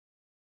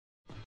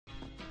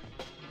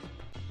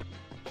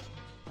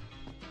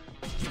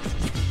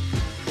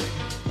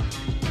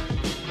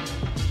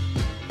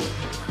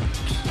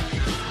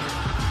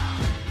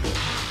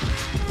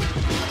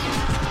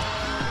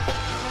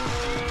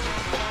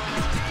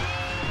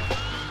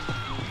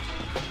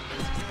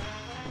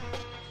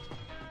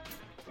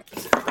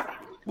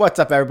What's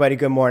up, everybody?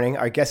 Good morning.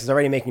 Our guest is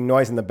already making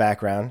noise in the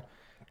background.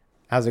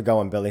 How's it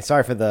going, Billy?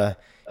 Sorry for the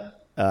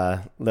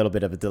little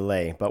bit of a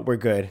delay, but we're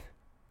good.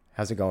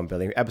 How's it going,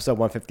 Billy? Episode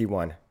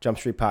 151, Jump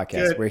Street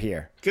Podcast. Good. We're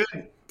here.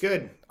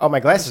 Good. Oh, my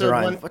glasses are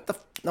on. One... What the?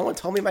 No one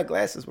told me my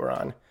glasses were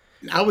on.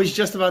 I was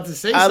just about to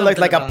say I something. look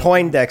like a about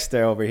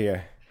Poindexter over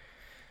here.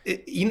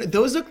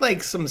 those look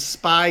like some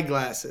spy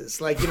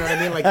glasses. Like, you know what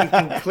I mean? Like you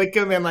can click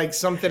them and like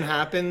something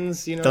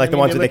happens. You know, They're like the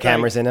ones with the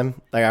cameras like, in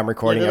them. Like I'm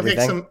recording everything.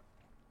 Like some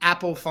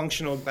Apple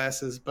functional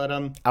glasses. But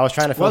I was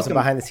trying to film some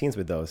behind the scenes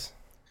with those.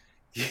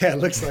 Yeah, it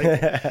looks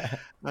like.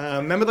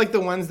 Remember, like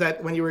the ones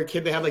that when you were a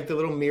kid, they had like the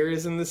little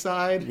mirrors in the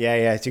side.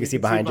 Yeah, so you can see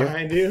behind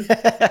you.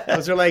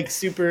 Those are like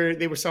super.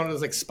 They were selling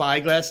those like spy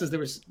glasses. They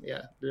were,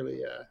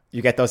 really.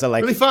 You get those at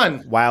like really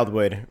fun.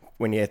 Wildwood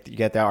when you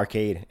get the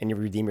arcade and you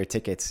redeem your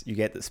tickets. You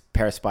get this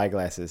pair of spy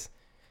glasses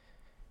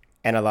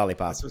and a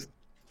lollipop.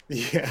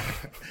 Yeah,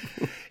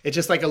 it's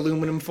just like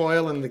aluminum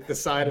foil and like the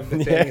side of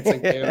the thing. It's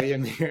like barely a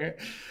mirror.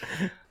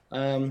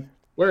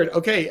 Word.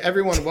 Okay,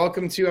 everyone,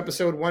 welcome to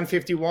episode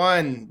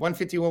 151.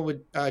 151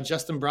 with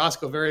Justin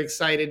Brasco. Very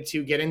excited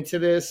to get into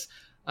this.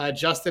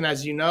 Justin,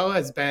 as you know,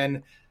 has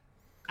been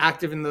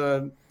active in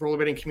the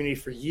rollerblading community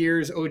for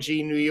years. OG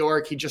New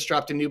York. He just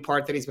dropped a new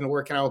part that he's been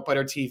working on with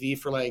Butter TV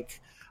for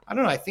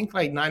I think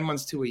 9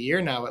 months to a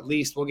year now at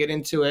least. We'll get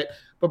into it.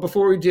 But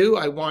before we do,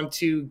 I want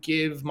to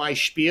give my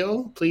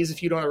spiel. Please,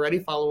 if you don't already,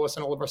 follow us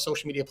on all of our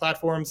social media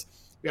platforms.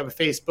 We have a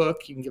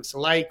Facebook. You can give us a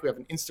like. We have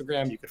an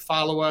Instagram. You could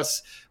follow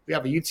us. We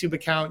have a YouTube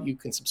account. You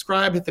can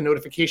subscribe, hit the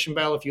notification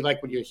bell if you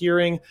like what you're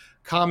hearing.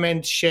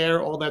 Comment,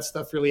 share, all that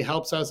stuff really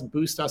helps us,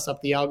 boost us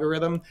up the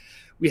algorithm.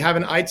 We have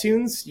an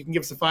iTunes. You can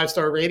give us a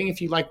 5-star rating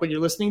if you like what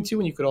you're listening to,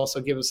 and you could also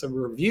give us a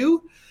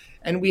review.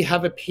 And we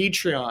have a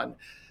Patreon.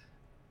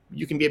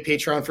 You can be a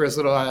Patreon for as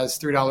little as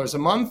 $3 a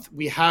month.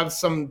 We have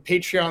some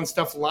Patreon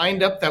stuff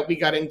lined up that we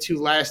got into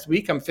last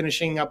week. I'm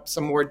finishing up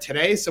some more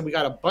today. So we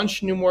got a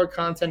bunch more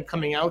content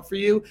coming out for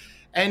you.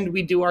 And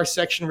we do our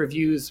section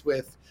reviews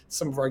with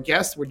some of our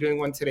guests. We're doing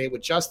one today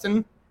with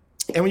Justin.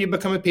 And when you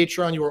become a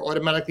Patreon, you are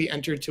automatically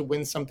entered to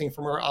win something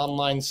from our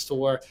online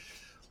store.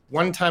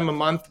 One time a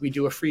month, we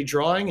do a free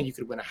drawing, and you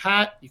could win a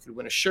hat, you could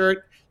win a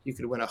shirt, you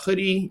could win a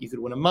hoodie, you could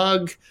win a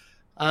mug.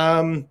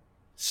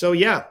 So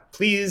yeah,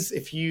 please,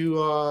 if you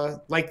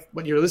like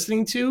what you're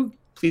listening to,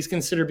 please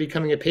consider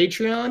becoming a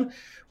Patreon.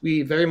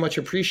 We very much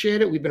appreciate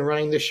it. We've been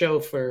running this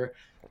show for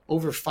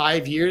over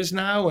 5 years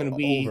now, and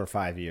over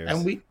 5 years,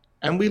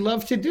 and we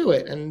love to do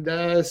it.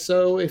 And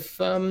so if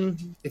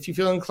you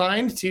feel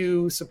inclined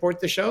to support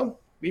the show,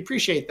 we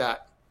appreciate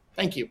that.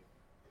 Thank you.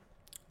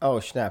 Oh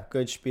snap!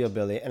 Good spiel,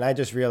 Billy. And I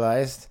just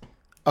realized.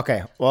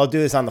 Okay, well I'll do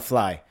this on the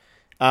fly.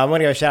 I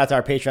want to give a shout out to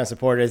our Patreon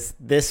supporters.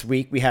 This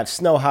week we have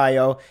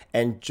Snowhio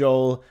and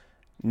Joel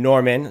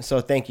Norman. So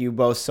thank you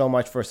both so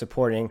much for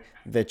supporting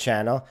the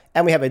channel.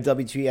 And we have a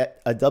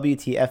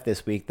WTF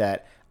this week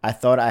that I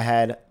thought I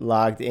had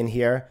logged in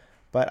here,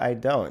 but I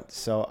don't.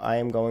 So I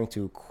am going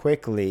to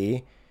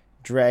quickly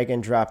drag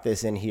and drop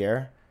this in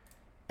here.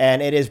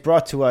 And it is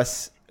brought to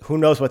us. Who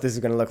knows what this is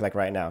going to look like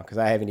right now, because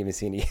I haven't even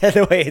seen it yet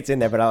the way it's in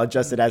there, but I'll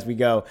adjust it as we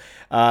go.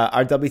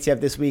 Our WTF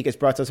this week is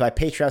brought to us by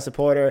Patreon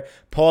supporter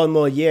Paul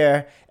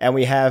Moliere, and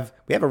we have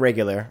a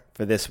regular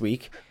for this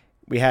week.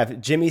 We have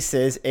Jimmy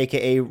Sizz,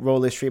 a.k.a.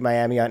 Roller Street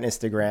Miami on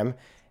Instagram,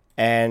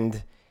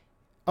 and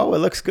it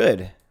looks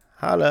good.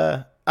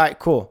 Holla. All right,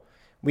 cool.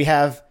 We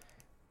have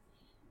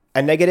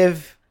a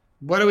negative.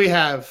 What do we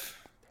have?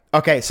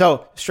 Okay,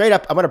 so straight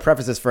up, I'm going to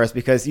preface this first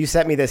because you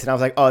sent me this and I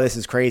was like, oh, this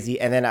is crazy.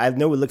 And then I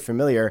knew it looked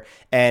familiar.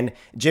 And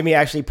Jimmy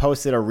actually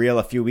posted a reel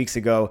a few weeks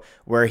ago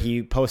where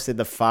he posted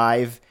the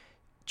 5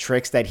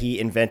 tricks that he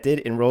invented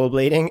in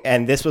rollerblading.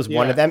 And this was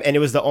one of them. And it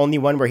was the only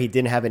one where he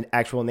didn't have an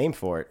actual name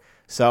for it.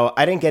 So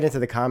I didn't get into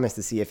the comments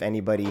to see if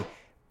anybody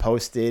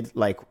posted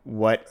like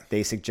what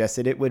they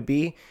suggested it would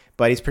be.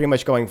 But he's pretty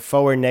much going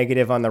forward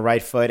negative on the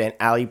right foot and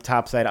alley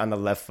topside on the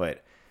left foot.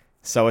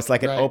 So it's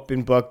like an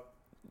open book.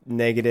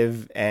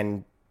 Negative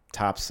and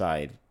top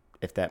side,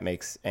 if that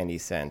makes any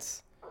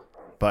sense.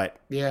 But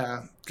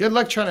yeah, good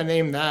luck trying to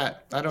name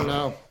that. I don't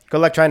know. Good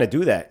luck trying to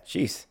do that.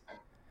 Jeez.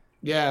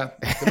 Yeah,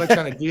 good luck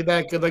trying to do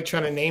that. Good luck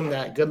trying to name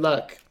that. Good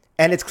luck.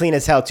 And it's clean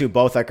as hell too.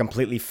 Both are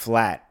completely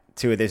flat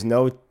too. There's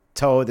no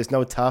toe, there's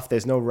no tough,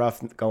 there's no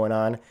rough going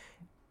on.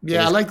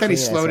 Yeah, I like that he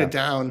slowed it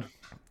down.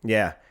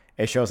 Yeah,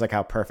 it shows like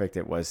how perfect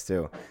it was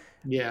too.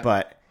 Yeah.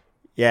 But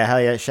yeah,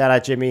 hell yeah. Shout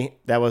out, Jimmy.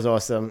 That was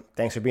awesome.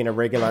 Thanks for being a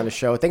regular on the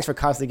show. Thanks for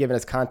constantly giving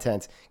us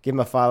content. Give him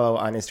a follow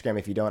on Instagram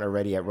if you don't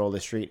already at Roller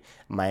Street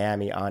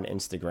Miami on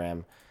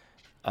Instagram.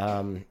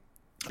 Billy,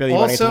 you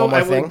want to get one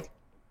more thing?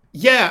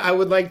 Yeah, I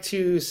would like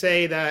to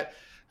say that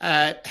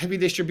at Heavy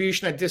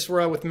Distribution at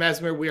Disroyal with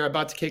Mesmer, we are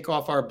about to kick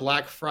off our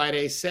Black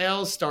Friday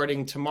sales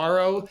starting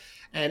tomorrow,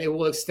 and it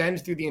will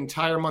extend through the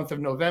entire month of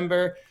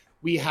November.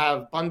 We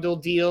have bundle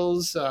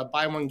deals,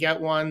 buy one, get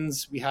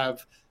ones. We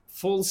have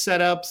full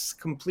setups,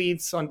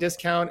 completes on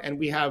discount, and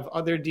we have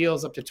other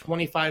deals up to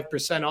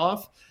 25%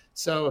 off.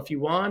 So if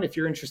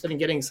you're interested in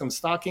getting some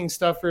stocking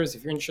stuffers,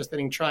 if you're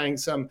interested in trying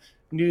some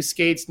new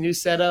skates, new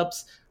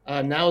setups,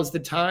 Now is the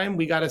time.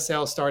 We got a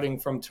sale starting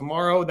from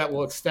tomorrow that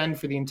will extend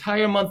for the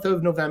entire month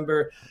of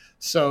November.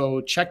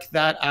 So check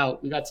that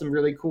out. We got some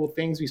really cool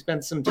things. We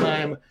spent some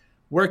time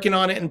working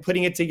on it and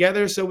putting it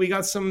together. So we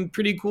got some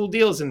pretty cool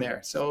deals in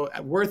there. So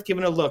worth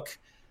giving a look.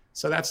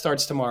 So that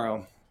starts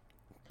tomorrow.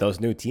 Those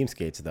new team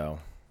skates, though.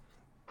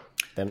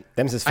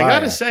 Them's is fire. I got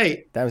to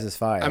say. Them's is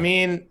fire. I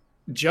mean,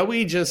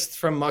 Joey just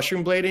from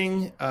mushroom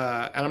blading,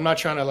 and I'm not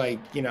trying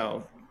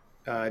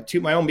to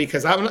toot my own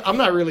because I'm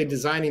not really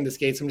designing the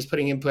skates. I'm just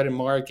putting input in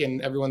Mark,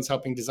 and everyone's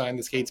helping design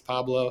the skates,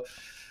 Pablo.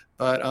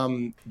 But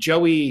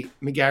Joey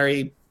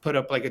McGarry put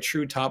up like a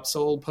true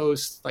topsole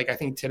post, like I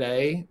think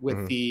today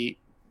with the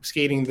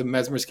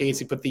Mesmer skates.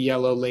 He put the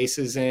yellow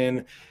laces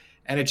in,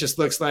 and it just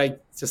looks like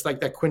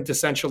that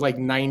quintessential like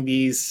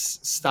 90s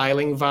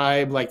styling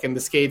vibe, like in the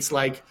skates,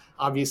 like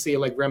obviously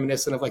like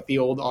reminiscent of like the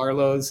old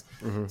Arlos.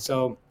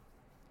 So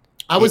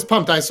I was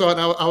pumped. I saw it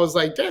and I was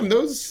like, damn,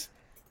 those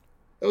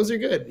are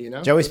good, you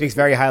know? Joey speaks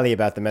very highly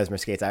about the Mesmer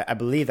skates. I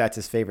believe that's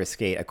his favorite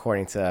skate,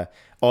 according to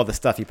all the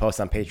stuff he posts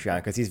on Patreon,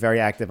 because he's very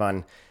active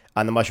on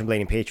the Mushroom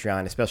Blading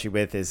Patreon, especially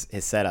with his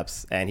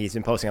setups. And he's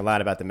been posting a lot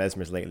about the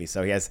Mesmers lately,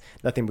 so he has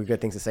nothing but good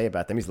things to say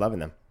about them. He's loving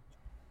them.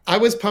 I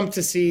was pumped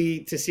to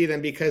see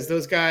them because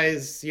those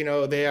guys, you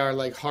know, they are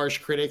like harsh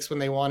critics when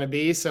they want to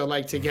be. So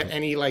like to get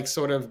any like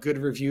sort of good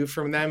review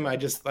from them, I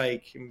just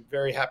like am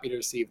very happy to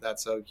receive that.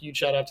 So huge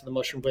shout out to the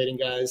Mushroom Blading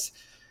guys.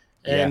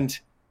 And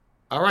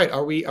all right,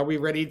 are we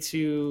ready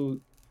to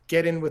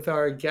get in with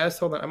our guest?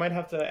 Hold on, I might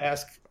have to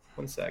ask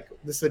 1 sec.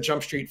 This is a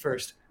jump street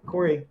first.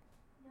 Corey,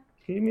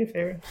 can you do me a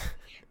favor?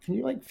 Can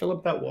you like fill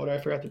up that water? I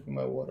forgot to put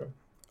my water.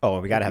 Oh,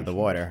 we gotta have the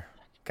water.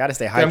 Gotta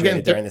stay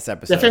hydrated during this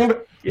episode.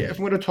 If I'm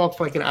going to talk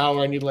for like an hour,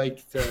 I need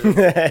like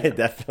to...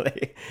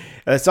 Definitely.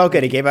 It's all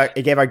good. It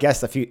gave our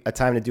guests a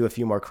time to do a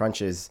few more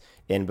crunches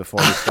in before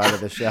we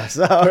started the show.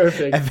 So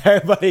perfect. If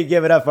everybody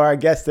give it up for our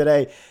guest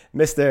today,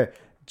 Mr.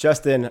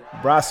 Justin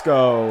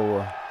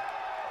Brasco.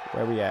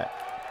 Where are we at?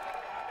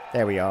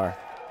 There we are.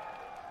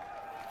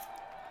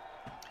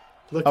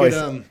 Look at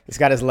him. He's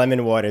got his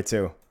lemon water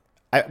too.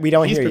 We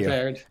don't hear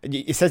prepared.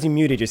 You. It says you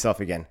muted yourself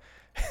again.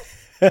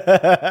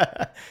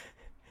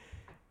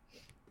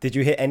 Did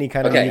you hit any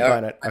kind of mute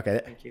button? Okay.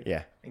 Thank you.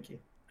 Yeah. Thank you.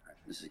 All right,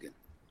 this is good.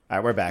 All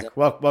right, we're back.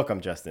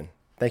 Welcome, Justin.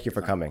 Thank you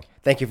for coming.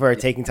 Thank you for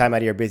taking time out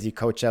of your busy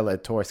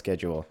Coachella tour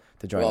schedule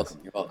to join us.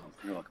 You're welcome.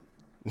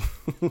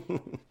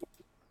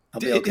 I'll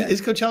be okay.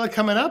 Is Coachella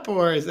coming up,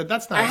 or is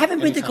that's not? I haven't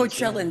been to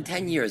Coachella in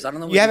 10 years. I don't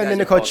know. What you haven't been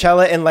to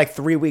Coachella in like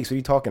 3 weeks. What are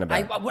you talking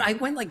about? I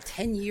went like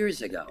 10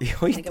 years ago.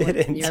 We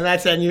didn't. And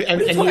that's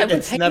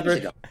it's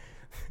never.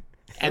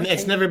 And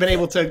it's never been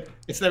able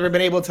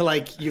to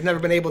like you've never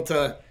been able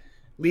to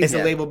leave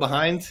the label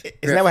behind.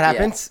 Isn't that what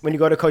happens when you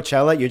go to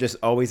Coachella? You're just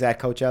always at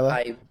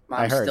Coachella.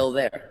 I'm still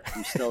there.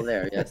 I'm still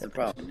there. Yeah, that's the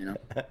problem. You know.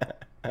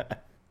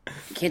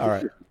 You can't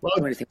do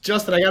anything.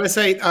 Justin, I gotta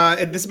say,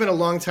 this has been a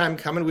long time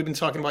coming. We've been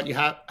talking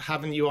about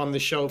having you on the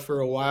show for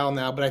a while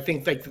now, but I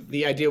think like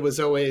the idea was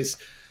always,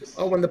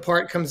 when the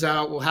part comes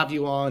out, we'll have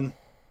you on.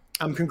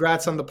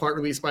 Congrats on the part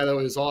release, by the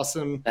way. It was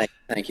awesome.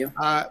 Thank you.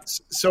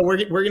 So we're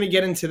going to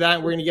get into that.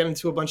 We're going to get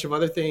into a bunch of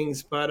other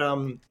things. But,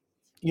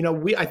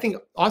 I think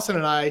Austin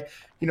and I,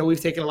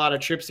 we've taken a lot of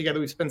trips together.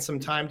 We've spent some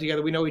time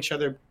together. We know each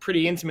other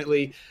pretty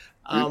intimately.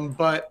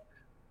 But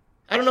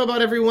I don't know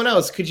about everyone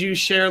else. Could you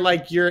share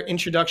like your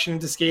introduction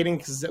to skating?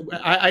 Because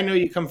I know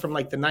you come from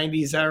like the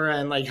 90s era.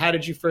 And like, how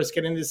did you first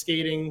get into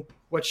skating?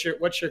 What's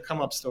your come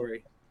up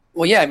story?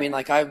 Well, yeah, I mean,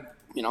 like I'm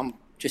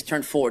just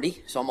turned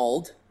 40, so I'm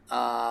old.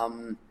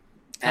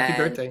 Happy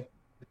birthday.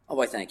 Oh,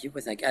 I thank you.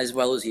 As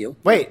well as you.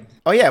 Wait.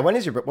 Oh yeah. When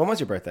was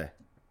your birthday?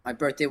 My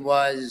birthday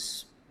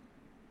was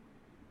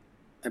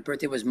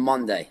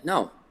Monday.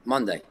 No,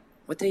 Monday.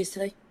 What day is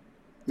today?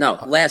 No,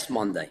 last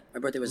Monday. My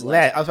birthday was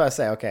last. I was about to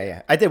say, okay,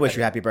 yeah. I did wish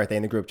you happy birthday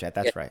in the group chat.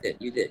 That's right.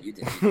 You did.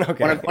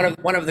 Okay.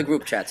 One of the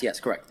group chats. Yes,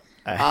 correct.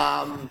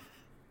 I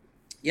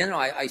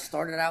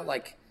started out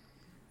like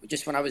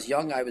just when I was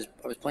young. I was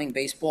playing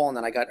baseball, and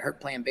then I got hurt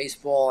playing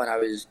baseball, and I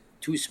was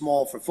too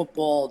small for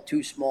football,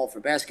 too small for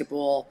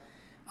basketball.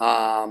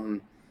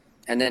 And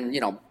then,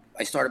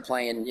 I started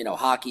playing,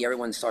 hockey.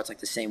 Everyone starts like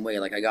the same way.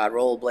 Like I got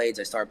rollerblades.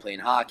 I started playing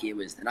hockey. It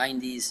was the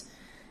 90s.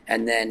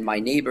 And then my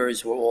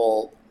neighbors were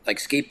all like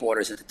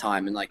skateboarders at the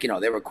time. And like,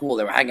 they were cool.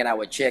 They were hanging out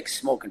with chicks,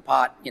 smoking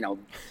pot,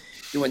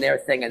 doing their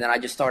thing. And then I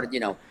just started,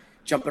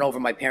 jumping over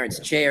my parents'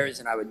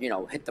 chairs, and I would,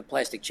 hit the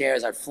plastic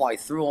chairs. I'd fly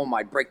through them.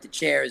 I'd break the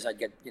chairs. I'd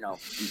get,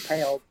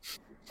 impaled.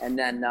 And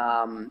then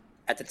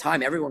at the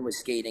time, everyone was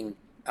skating.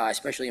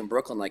 Especially in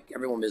Brooklyn, like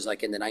everyone was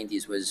like in the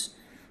 90s was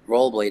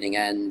rollerblading,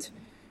 and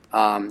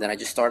then I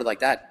just started like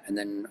that, and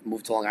then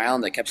moved to Long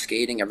Island. I kept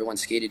skating. Everyone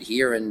skated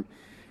here, and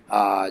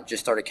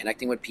just started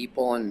connecting with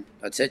people, and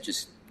that's it.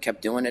 Just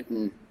kept doing it,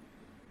 and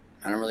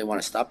I don't really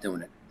want to stop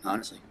doing it,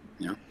 honestly.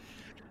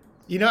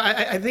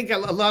 I think a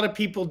lot of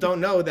people don't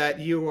know that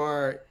you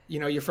are,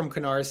 you're from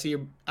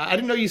Canarsie. I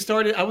didn't know you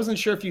started. I wasn't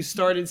sure if you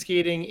started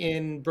skating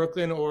in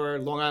Brooklyn or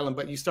Long Island,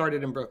 but you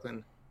started in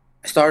Brooklyn.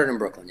 I started in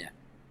Brooklyn, yeah.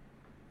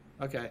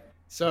 Okay.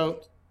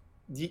 So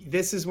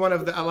this is one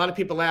of a lot of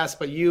people ask,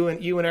 but you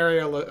and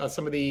Ariel are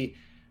some of the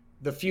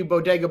few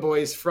Bodega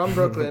Boys from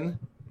Brooklyn,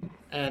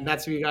 and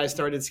that's where you guys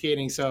started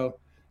skating. So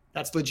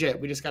that's legit.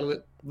 We just got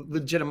to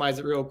legitimize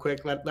it real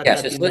quick.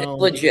 Yes, it's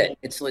legit.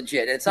 It's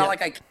legit. It's not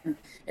like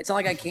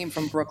I came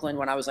from Brooklyn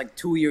when I was like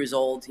 2 years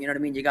old. You know what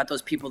I mean? You got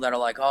those people that are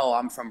like, "Oh,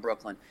 I'm from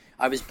Brooklyn."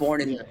 I was born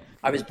in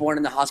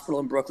the hospital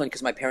in Brooklyn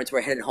because my parents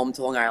were headed home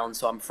to Long Island,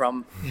 so I'm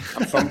from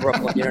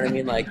Brooklyn. You know what I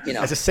mean? Like, you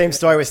know, it's the same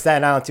story with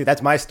Staten Island too.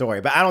 That's my story,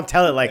 but I don't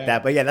tell it like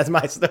that. But yeah, that's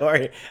my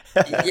story.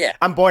 Yeah,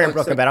 I'm born in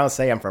Brooklyn, but I don't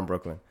say I'm from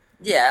Brooklyn.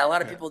 Yeah, a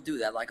lot of people do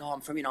that. Like, oh,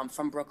 I'm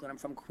from Brooklyn. I'm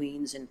from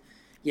Queens, and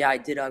yeah, I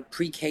did a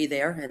pre-K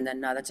there, and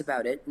then that's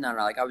about it. No,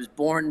 like I was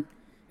born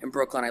in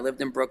Brooklyn. I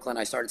lived in Brooklyn.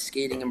 I started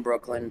skating in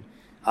Brooklyn.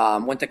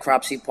 Went to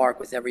Cropsey Park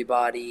with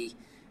everybody.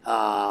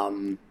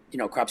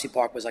 Cropsey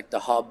Park was like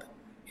the hub.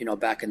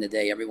 Back in the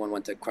day, everyone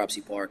went to Cropsey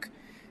Park,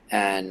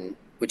 and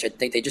which I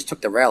think they just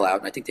took the rail out,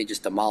 and I think they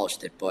just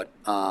demolished it, but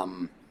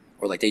or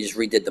like they just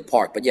redid the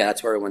park. But yeah,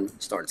 that's where everyone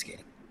started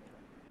skating.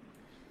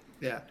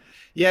 Yeah,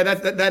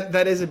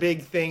 that is a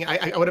big thing.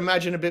 I would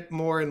imagine a bit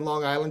more in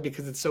Long Island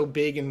because it's so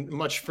big and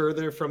much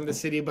further from the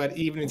city. But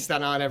even in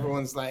Staten Island,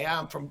 everyone's like,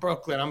 "I'm from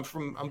Brooklyn. I'm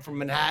from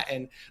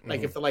Manhattan."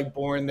 Like if they're like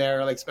born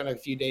there, like spend a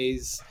few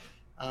days,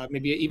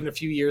 maybe even a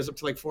few years up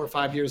to like 4 or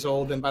 5 years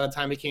old, and by the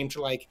time it came to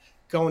like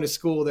going to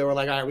school, they were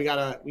like, all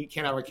right, we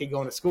can't have our kid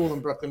going to school in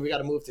Brooklyn. We got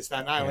to move to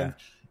Staten Island.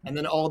 Yeah. And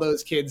then all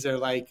those kids are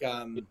like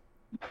are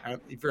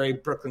very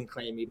Brooklyn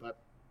claimy, but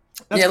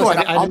that's cool.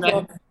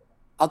 Listen,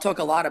 I'll talk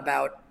a lot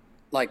about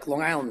like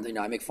Long Island.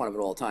 I make fun of it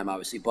all the time,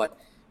 obviously, but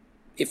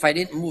if I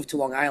didn't move to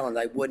Long Island,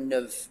 I wouldn't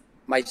have.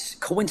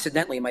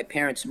 Coincidentally, my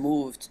parents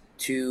moved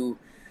to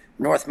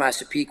North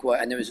Massapequa,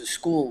 and there was a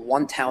school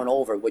one town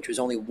over, which was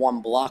only one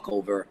block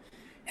over,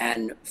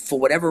 and for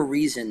whatever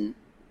reason,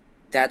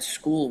 that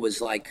school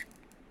was like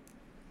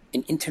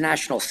an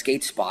international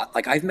skate spot.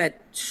 Like I've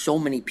met so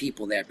many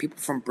people there, people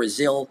from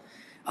Brazil.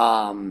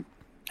 I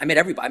met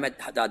everybody. I met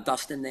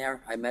Dustin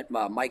there. I met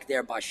Mike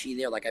there, Bashi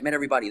there. Like I met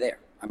everybody there.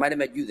 I might have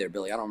met you there,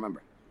 Billy. I don't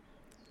remember.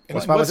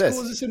 What school was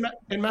this in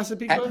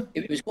Massapequa?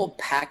 It was called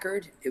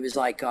Packard. It was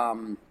like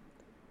Todd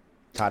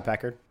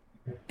Packard.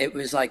 It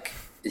was like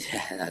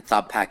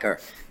Todd Packer.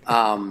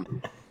 Down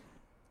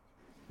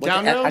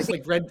rails,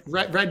 like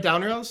red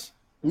down rails.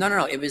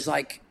 No. It was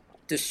like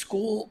the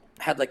school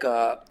had like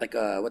a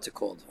what's it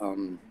called?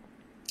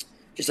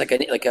 Just like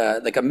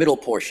a middle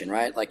portion,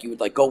 right? Like you would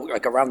like go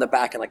like around the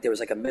back, and like there was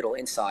like a middle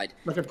inside.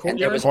 Like a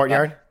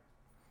courtyard.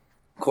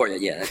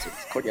 Courtyard, yeah, that's it.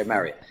 Courtyard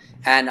Marriott.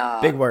 And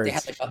big words. They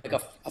had like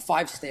a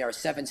 5-stair, a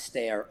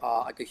 7-stair,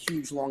 like a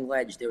huge long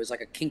ledge. There was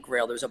like a kink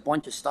rail. There was a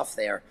bunch of stuff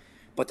there,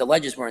 but the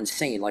ledges were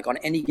insane. Like on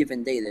any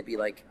given day, there'd be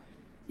like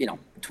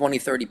 20,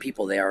 30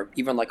 people there,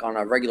 even like on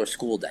a regular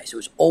school day. So it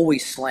was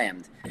always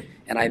slammed.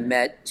 And I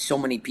met so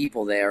many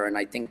people there, and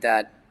I think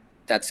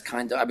that's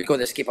kind of, I would go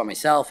there skate by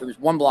myself. It was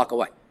 1 block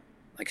away,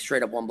 like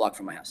straight up 1 block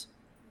from my house.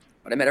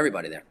 But I met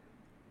everybody there,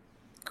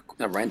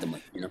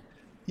 randomly,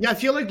 Yeah, I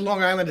feel like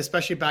Long Island,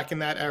 especially back in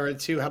that era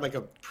too, had like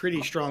a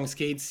pretty strong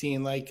skate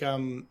scene. Like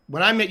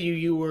when I met you,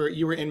 you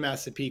were in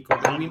Massapequa.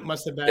 And we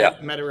must have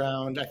met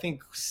around, I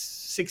think,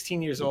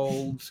 16 years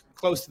old,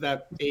 close to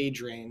that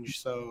age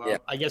range. So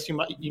I guess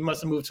you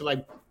must have moved to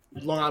like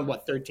Long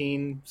Island,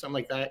 13, something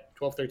like that,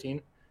 12,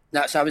 13?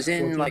 No, so I was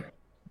in 14?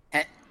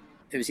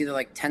 It was either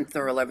like 10th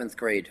or 11th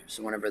grade,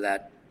 so whenever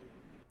that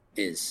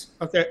is.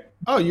 Okay.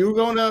 Oh, you were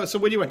going to, so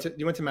where you went to?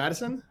 You went to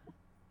Madison?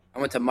 I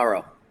went to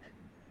Murrow.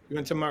 You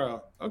went to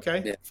Murrow.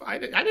 Okay. Yeah. I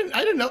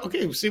didn't know.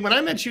 Okay. See, when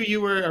I met you,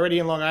 you were already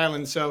in Long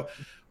Island. So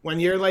when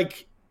you're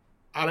like,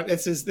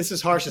 this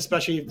is harsh,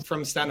 especially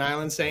from Staten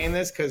Island saying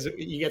this, because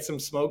you get some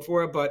smoke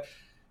for it, but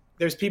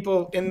there's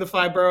people in the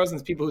 5 boroughs and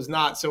there's people who's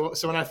not. So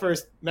when I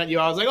first met you,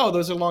 I was like, oh,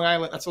 those are Long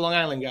Island. That's a Long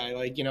Island guy.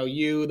 Like,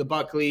 you, the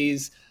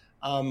Buckleys,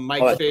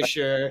 Mike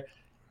Fisher,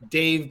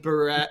 Dave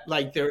Barrett.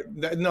 Like there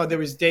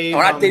was Dave. Oh,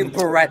 not Dave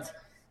Barrett.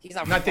 He's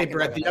not Dave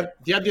Barrett.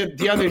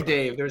 The other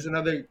Dave. There's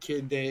another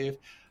kid, Dave.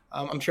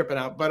 I'm tripping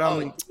out, but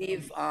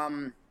Dave.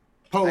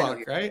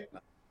 Pollock, right?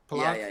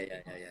 Pollock? Yeah.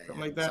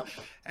 Something like that.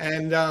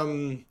 And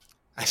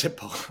I said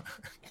Pollock.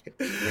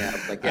 You're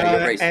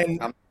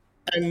racist.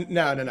 And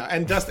no.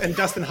 And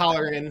Dustin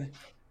Holleran.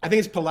 I think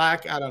it's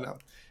Pollock. I don't know.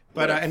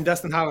 But and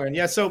Dustin Holleran.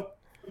 Yeah. So,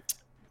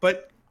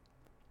 but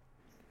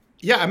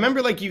yeah, I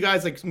remember like you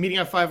guys like meeting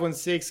at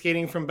 516,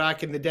 skating from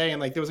back in the day,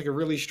 and like there was like a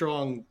really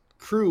strong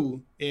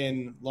crew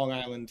in Long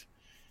Island.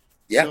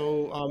 Yeah.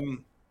 So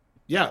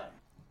yeah.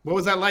 What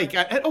was that like?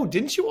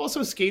 Didn't you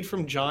also skate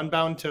from John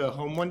Bound to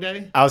home one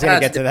day? I was going to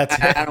get to that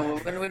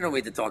too. We don't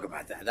need to talk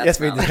about that.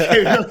 Yes, we do.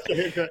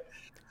 Okay.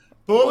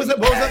 But what was that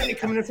like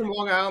coming in from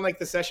Long Island, like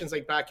the sessions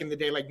like back in the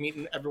day, like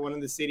meeting everyone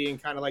in the city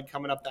and kind of like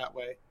coming up that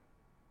way?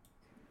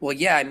 Well,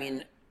 yeah, I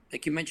mean,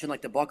 like you mentioned,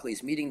 like the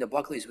Buckleys. Meeting the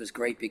Buckleys was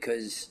great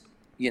because,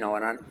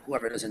 and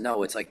whoever doesn't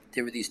know, it's like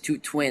there were these 2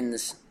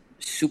 twins,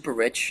 super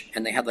rich,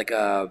 and they had like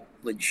a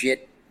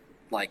legit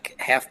like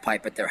half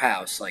pipe at their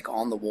house, like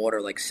on the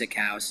water, like sick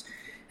house.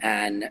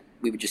 And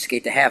we would just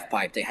skate the half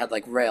pipe. They had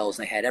like rails,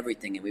 they had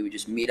everything, and we would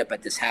just meet up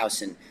at this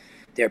house. And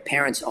their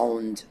parents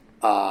owned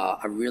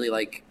a really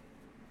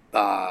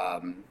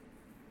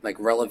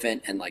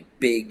relevant and like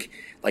big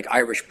like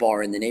Irish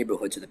bar in the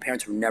neighborhood. So the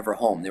parents were never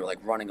home. They were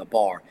like running a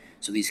bar.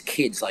 So these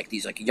kids, like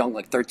these like young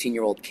like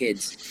 13-year-old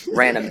kids,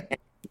 ran a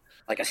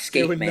like a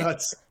skate They were man.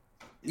 nuts.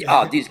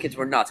 Oh, these kids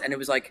were nuts, and it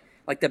was like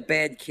the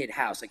bad kid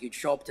house. Like you'd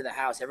show up to the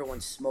house,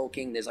 everyone's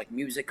smoking. There's like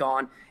music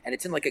on, and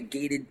it's in like a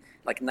gated,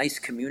 like nice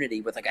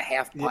community with like a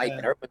half pipe, and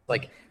everyone's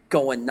like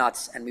going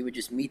nuts. And we would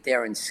just meet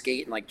there and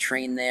skate and like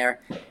train there,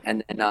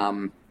 and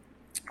then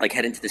like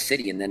head into the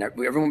city. And then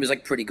everyone was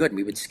like pretty good. And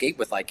we would skate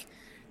with like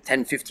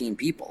 10, 15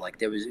 people.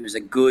 Like it was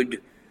a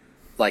good,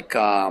 like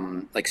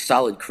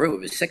solid crew. It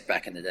was sick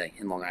back in the day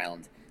in Long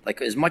Island. Like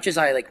as much as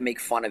I like make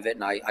fun of it,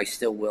 and I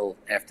still will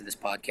after this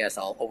podcast,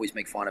 I'll always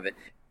make fun of it.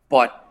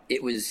 But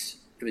it was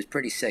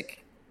pretty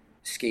sick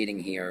skating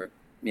here,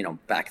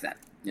 back then.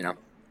 It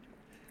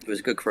was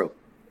a good crew.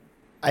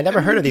 I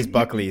never heard of these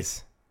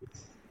Buckleys.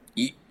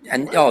 They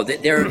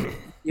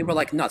were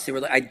like nuts. They were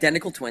like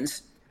identical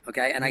twins.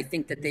 Okay, and I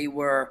think that they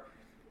were.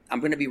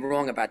 I'm going to be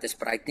wrong about this,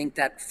 but I think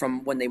that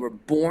from when they were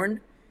born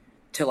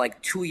to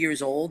like 2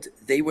 years old,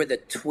 they were the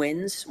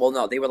twins. Well,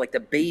 no, they were like the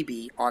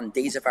baby on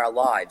Days of Our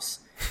Lives.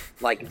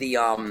 Like the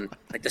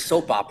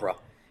soap opera,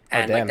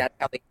 and like that's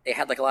how they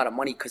had like a lot of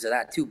money because of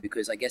that too.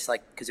 Because I guess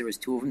like because there was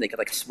two of them, they could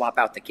like swap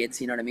out the kids.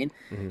 You know what I mean?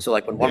 Mm-hmm. So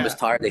like when one was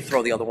tired, they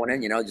throw the other one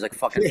in. Just like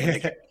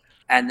fucking.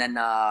 And then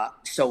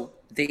so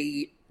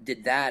they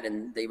did that,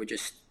 and they were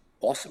just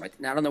awesome. I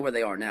don't know where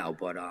they are now,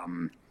 but I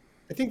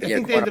think they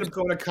ended up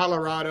going to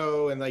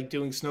Colorado and like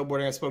doing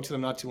snowboarding. I spoke to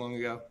them not too long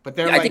ago, but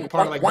they're like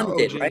part of like one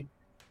did, right?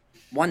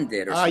 One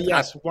did, or something.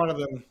 Yes, one of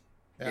them.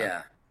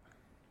 Yeah.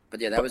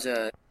 But yeah, that was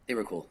they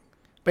were cool.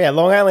 But yeah,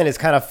 Long Island is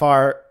kind of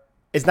far.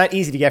 It's not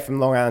easy to get from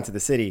Long Island to the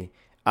city,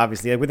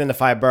 obviously, like within the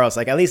 5 boroughs.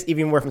 Like at least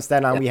even we're from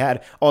Staten Island, we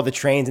had all the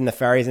trains and the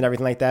ferries and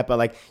everything like that. But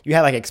like you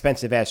had like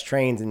expensive ass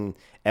trains and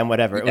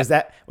whatever.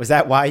 Yeah. Was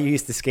that why you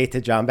used to skate to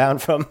John Bound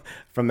from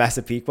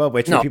Massapequa?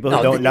 Which for people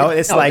who don't know,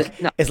 it's like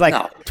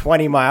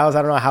 20 miles.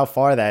 I don't know how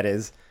far that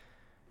is.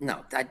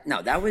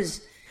 That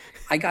was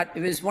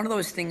it was one of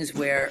those things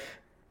where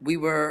we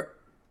were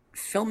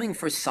filming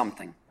for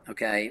something,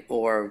 okay,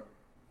 or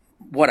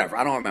whatever,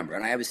 I don't remember.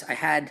 And I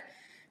had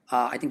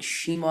I think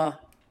Shima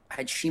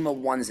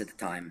 1s at the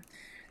time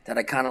that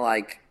I kind of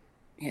like.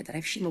 Yeah, did I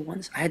have Shima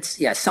 1s? I had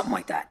something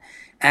like that.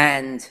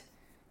 And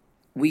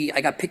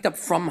I got picked up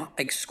from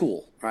like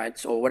school, right?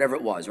 So whatever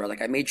it was, right?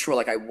 Like I made sure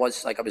like I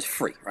was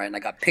free, right? And I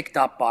got picked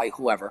up by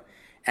whoever,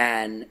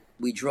 and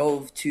we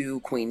drove to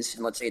Queens.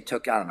 And let's say it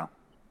took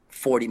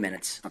 40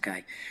 minutes.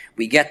 Okay,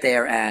 we get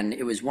there, and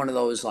it was one of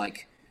those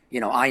like.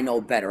 I know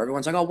better.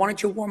 Everyone's like, oh, why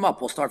don't you warm up?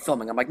 We'll start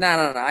filming. I'm like, no,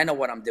 I know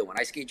what I'm doing.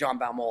 I skate John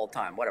Baum all the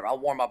time. Whatever. I'll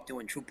warm up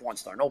doing True Porn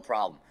Star. No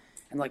problem.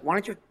 And like, why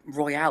don't you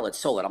Royale it,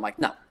 Solid? I'm like,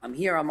 no, I'm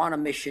here. I'm on a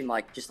mission.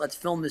 Like, just let's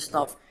film this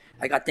stuff.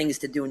 I got things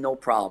to do. No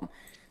problem.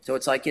 So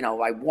it's like,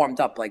 I warmed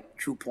up like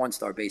True Porn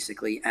Star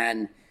basically.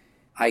 And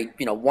I,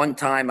 one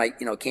time I,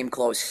 came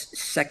close.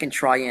 Second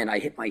try in, I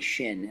hit my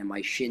shin, and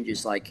my shin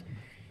just like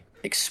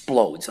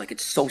explodes. Like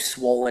it's so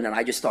swollen, and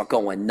I just start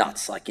going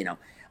nuts. Like,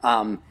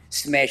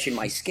 smashing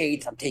my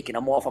skates. I'm taking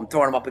them off. I'm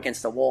throwing them up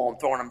against the wall. I'm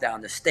throwing them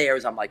down the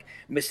stairs. I'm like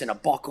missing a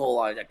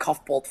buckle. The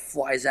cuff bolt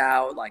flies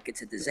out. Like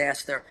it's a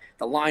disaster.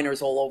 The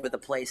liner's all over the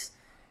place.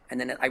 And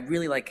then I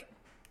really like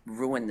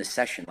ruined the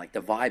session. Like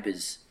the vibe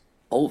is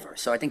over.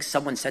 So I think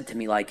someone said to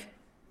me like,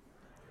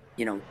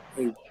 hey,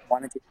 why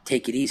don't you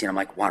take it easy? And I'm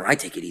like, why don't I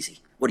take it easy?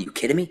 What, are you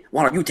kidding me?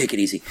 Why don't you take it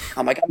easy?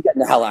 I'm like, I'm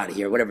getting the hell out of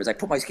here. Whatever. I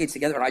put my skates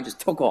together and I just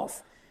took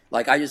off.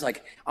 Like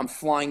I'm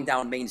flying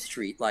down Main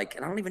Street, like,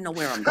 and I don't even know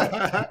where I'm going.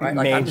 Right?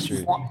 Like I'm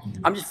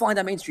just flying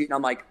down Main Street, and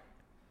I'm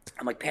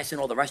like passing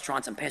all the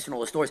restaurants, I'm passing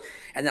all the stores,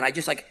 and then I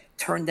just like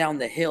turn down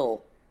the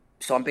hill,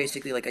 so I'm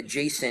basically like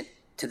adjacent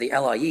to the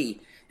LIE,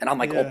 and I'm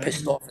like all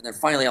pissed off, and then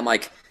finally I'm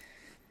like,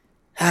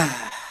 all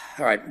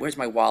right, where's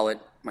my wallet,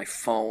 my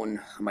phone?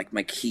 I'm like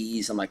my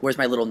keys. I'm like, where's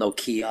my little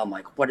Nokia? I'm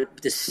like,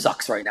 this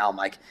sucks right now. I'm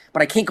like,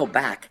 but I can't go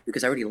back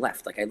because I already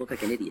left. Like I look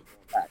like an idiot.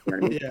 You know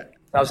what I mean? Yeah.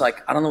 I was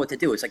like, I don't know what to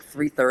do. It's like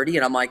 3:30,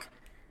 and I'm like,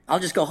 I'll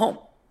just go home.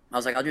 I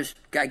was like,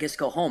 I guess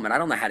go home. And I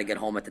don't know how to get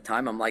home at the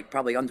time. I'm like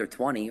probably under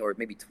 20 or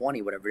maybe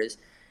 20, whatever it is.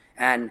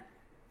 And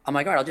I'm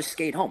like, all right, I'll just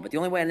skate home. But the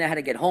only way I know how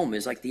to get home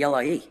is like the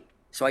LIE.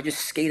 So I just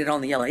skated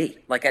on the LIE.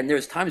 Like, and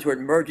there's times where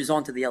it merges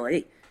onto the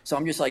LIE. So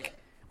I'm just like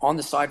on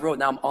the side road.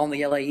 Now I'm on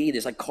the LIE.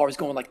 There's like cars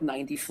going like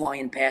 90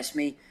 flying past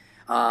me.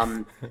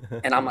 And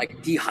I'm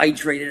like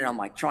dehydrated, and I'm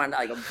like trying to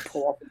like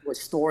pull up into a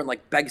store and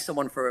like beg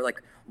someone for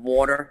like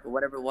water or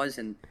whatever it was.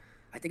 And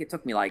I think it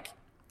took me like,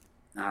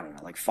 I don't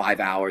know, like 5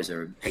 hours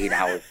or 8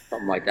 hours,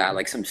 something like that.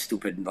 Like some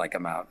stupid like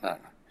amount.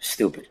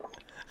 Stupid.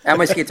 And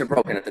my skates are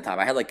broken at the time.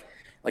 I had like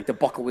the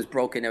buckle was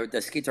broken.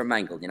 The skates are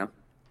mangled,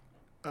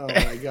 Oh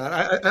my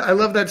God. I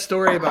love that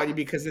story about you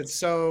because it's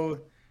so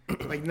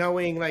like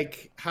knowing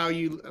like how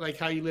you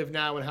live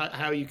now and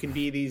how you can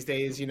be these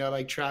days,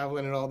 like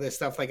traveling and all this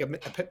stuff. Like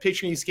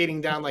picturing you skating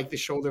down like the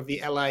shoulder of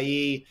the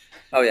LIE.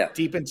 Oh yeah.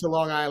 Deep into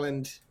Long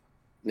Island.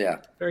 Yeah.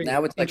 Very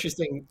now it's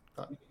interesting.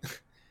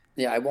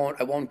 Yeah, I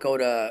won't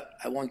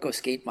go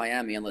skate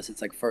Miami unless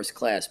it's like first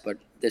class, but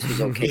this was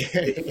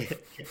okay.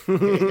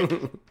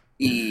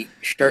 Be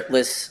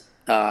shirtless,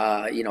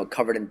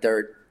 covered in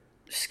dirt,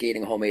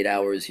 skating home 8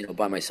 hours,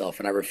 by myself,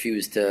 and I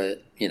refuse to,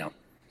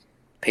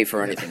 pay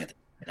for anything.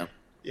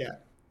 Yeah.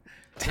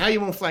 Now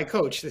you won't fly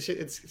coach.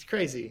 It's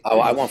crazy. Oh,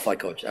 I won't fly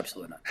coach.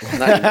 Absolutely not.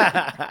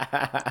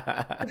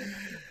 Not even.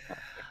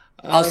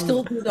 I'll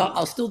still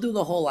do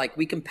the whole, like,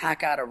 we can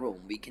pack out a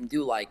room. We can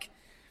do like,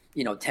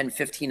 10,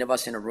 15 of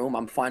us in a room.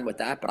 I'm fine with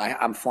that, but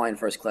I'm flying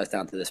first class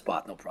down to this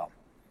spot. No problem.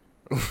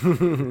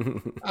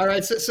 All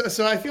right.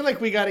 So I feel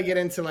like we got to get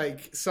into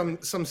like some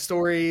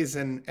stories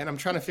and I'm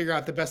trying to figure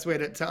out the best way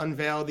to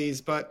unveil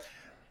these, but,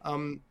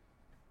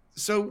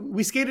 so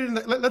we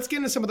skated let's get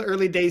into some of the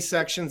early days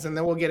sections and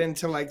then we'll get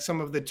into like some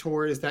of the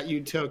tours that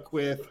you took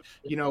with,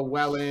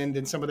 Welland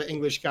and some of the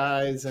English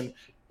guys and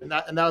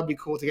that would be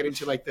cool to get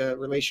into like the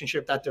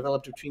relationship that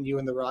developed between you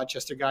and the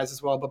Rochester guys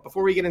as well. But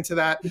before we get into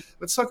that,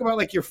 let's talk about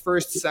like your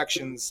first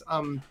sections.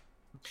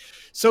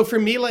 So for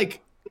me, like,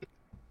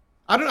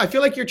 I don't know, I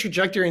feel like your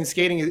trajectory in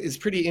skating is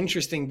pretty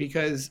interesting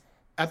because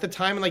at the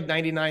time in like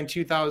 99,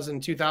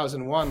 2000,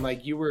 2001,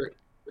 like you're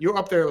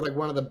up there with like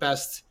one of the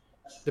best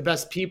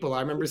people.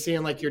 I remember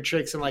seeing like your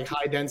tricks in like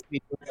high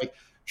density, like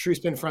true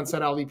spin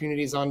frontside alley-oop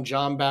unities on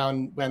John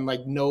Bound when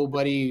like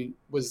nobody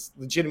was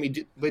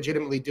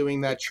legitimately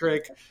doing that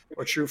trick,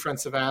 or true front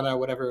Savannah,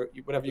 whatever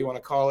you want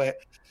to call it.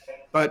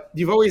 But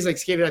you've always like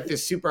skated at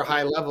this super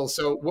high level.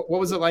 So what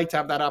was it like to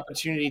have that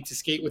opportunity to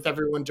skate with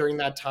everyone during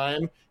that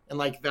time and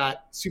like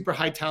that super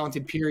high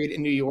talented period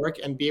in New York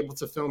and be able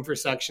to film for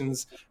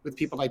sections with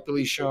people like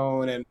Billy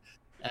Schoen and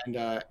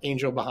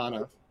Angel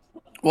Bahana?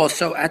 Well,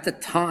 so at the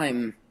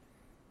time,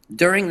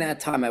 during that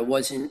time, I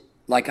wasn't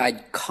like,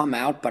 I'd come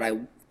out, but I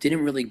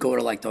didn't really go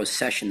to like those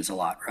sessions a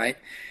lot, right?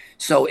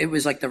 So it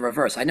was like the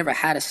reverse. I never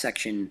had a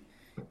section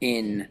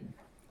in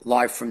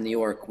Live from New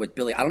York with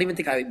Billy. I don't even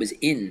think I was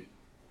in.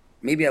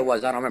 Maybe I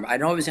was. I don't remember. I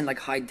know I was in like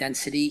high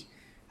density.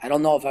 I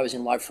don't know if I was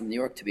in Live from New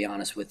York, to be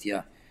honest with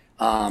you.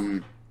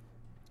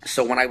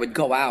 So when I would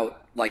go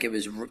out, like, it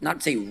was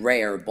not to say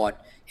rare,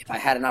 but if I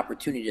had an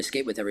opportunity to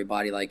skate with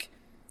everybody, like,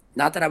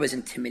 not that I was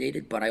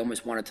intimidated, but I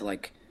almost wanted to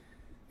like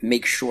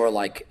make sure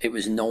like it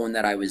was known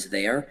that I was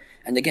there.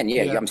 And again,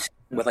 I'm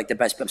skating with like the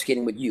best. I'm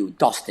skating with you,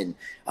 Dustin,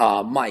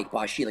 Mike,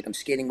 Bashi. Like, I'm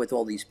skating with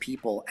all these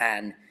people,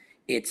 and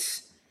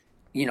it's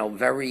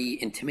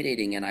very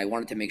intimidating. And I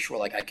wanted to make sure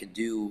like I could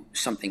do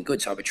something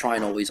good, so I would try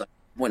and always like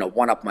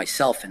one up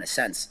myself in a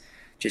sense,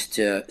 just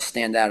to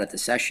stand out at the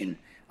session.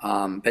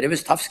 But it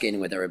was tough skating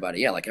with everybody.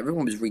 Yeah, like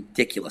everyone was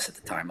ridiculous at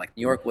the time. Like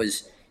New York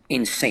was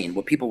insane.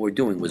 What people were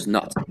doing was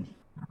nuts.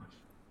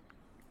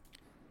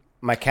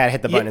 My cat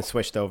hit the button and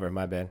switched over.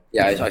 My bad.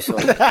 Yeah, I saw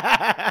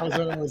that.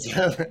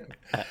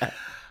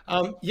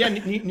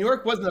 New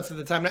York was nuts at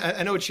the time.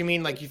 I know what you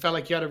mean. Like, you felt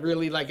like you had to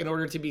really, like, in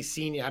order to be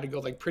seen, you had to go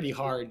like pretty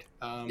hard.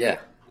 Yeah.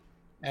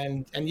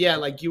 And yeah,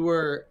 like you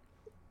were,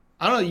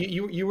 I don't know,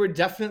 you were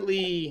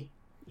definitely,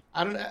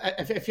 I don't know.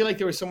 I feel like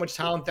there was so much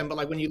talent then, but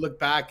like when you look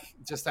back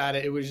just at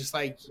it, it was just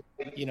like,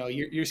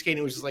 your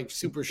skating was just like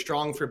super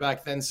strong for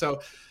back then. So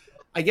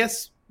I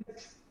guess,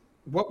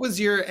 what was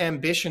your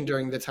ambition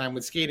during the time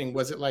with skating?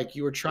 Was it like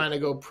you were trying to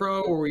go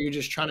pro, or were you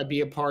just trying to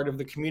be a part of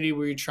the community?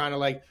 Were you trying to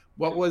like,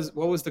 what was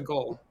the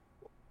goal?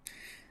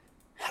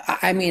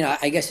 I mean,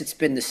 I guess it's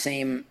been the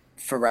same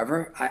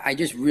forever. I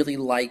just really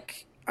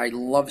I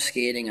love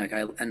skating.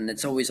 And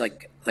it's always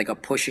like a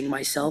pushing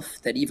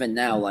myself that even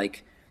now,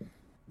 like,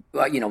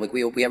 like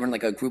we have in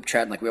like a group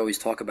chat, and like we always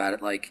talk about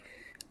it. Like,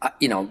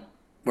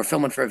 we're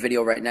filming for a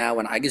video right now,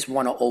 and I just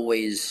want to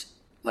always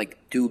like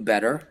do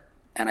better.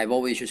 And I've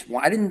always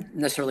I didn't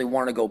necessarily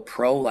want to go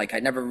pro. Like, I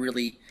never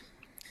really,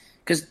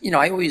 because,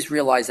 I always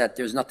realized that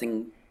there's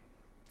nothing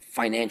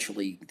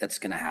financially that's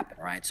going to happen,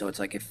 right? So it's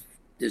like, if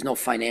there's no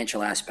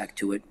financial aspect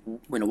to it,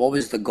 what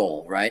was the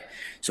goal, right?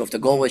 So if the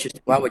goal was just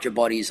to go out with your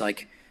buddies,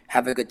 like,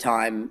 have a good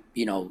time,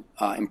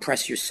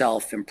 impress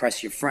yourself,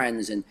 impress your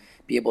friends, and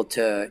be able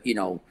to,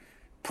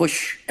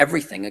 push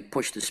everything, like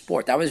push the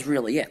sport. That was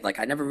really it. Like,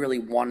 I never really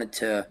wanted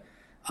to,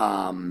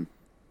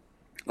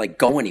 like,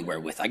 go anywhere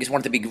with it. I just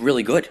wanted to be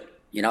really good.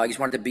 I just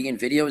wanted to be in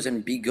videos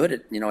and be good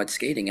at, at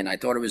skating. And I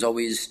thought it was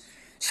always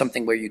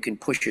something where you can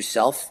push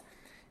yourself,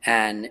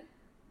 and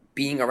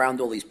being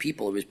around all these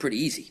people, it was pretty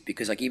easy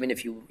because like, even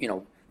if you,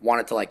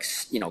 wanted to like,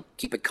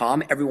 keep it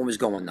calm, everyone was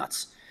going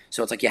nuts.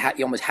 So it's like, you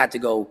almost had to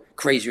go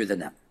crazier than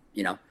them,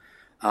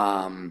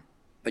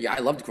 but yeah, I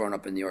loved growing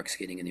up in New York,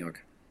 skating in New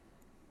York.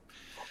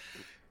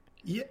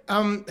 Yeah.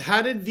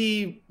 How did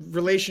the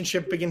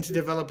relationship begin to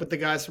develop with the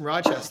guys from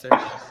Rochester?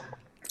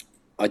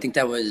 I think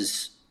that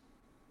was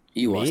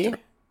you, Austin.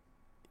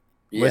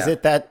 Yeah. Was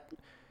it that?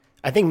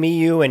 I think me,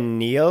 you, and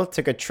Neil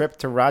took a trip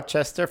to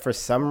Rochester for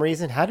some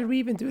reason. How did we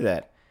even do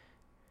that?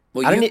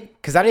 Well, I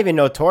didn't even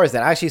know Torres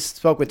then. I actually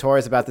spoke with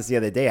Torres about this the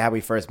other day, how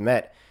we first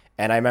met.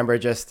 And I remember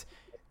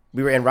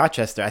we were in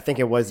Rochester. I think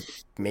it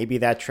was maybe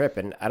that trip.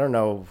 And I don't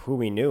know who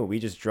we knew. We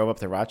just drove up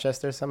to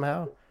Rochester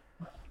somehow.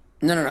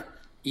 No.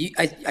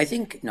 I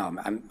think, no,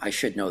 I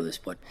should know this,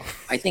 but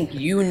I think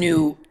you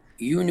knew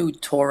you knew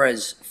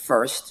Torres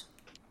first,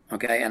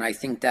 okay, and I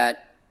think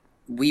that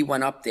we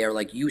went up there,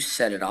 like you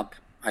set it up,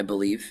 I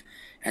believe,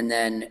 and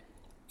then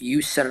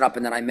you set it up,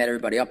 and then I met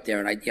everybody up there,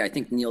 and I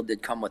think Neil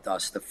did come with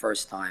us the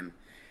first time,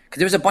 because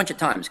there was a bunch of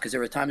times, because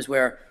there were times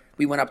where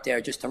we went up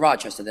there just to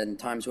Rochester, then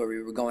times where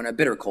we were going to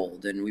Bitter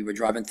Cold, and we were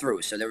driving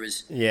through, so there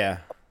was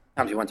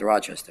times we went to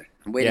Rochester.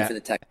 I'm waiting for the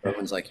text.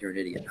 Everyone's like, "You're an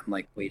idiot." I'm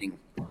like waiting.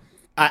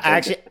 I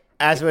actually,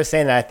 as we were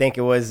saying that, I think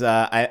it was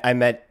I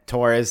met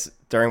Torres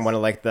during one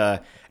of like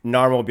the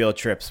Narmobile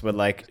trips with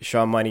like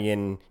Sean Money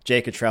and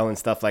Jay Cottrell and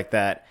stuff like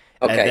that.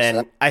 Okay, and then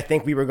so I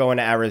think we were going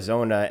to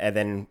Arizona, and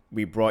then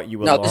we brought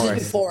you along. No, this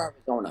is before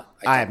Arizona.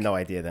 I have no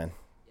idea then.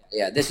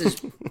 Yeah, this is.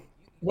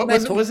 What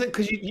was it? Was it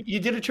because you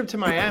did a trip to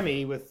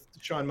Miami with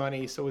Sean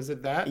Money? So was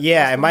it that?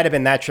 Yeah, it might have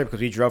been that trip because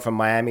we drove from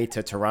Miami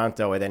to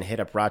Toronto and then hit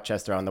up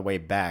Rochester on the way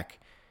back.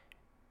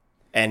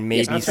 And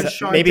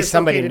maybe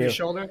somebody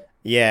knew.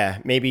 Yeah,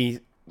 maybe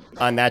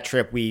on that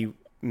trip we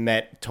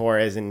met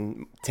Torres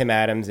and Tim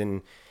Adams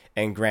and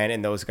Grant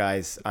and those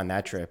guys on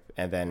that trip,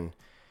 and then.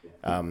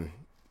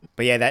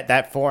 But yeah,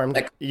 that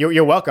formed.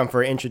 You're welcome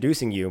for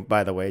introducing you,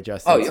 by the way,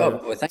 Justin.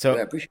 Well, thank you.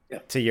 I appreciate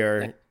it. To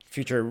your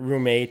future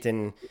roommate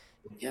and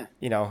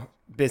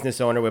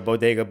business owner with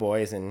Bodega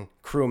Boys and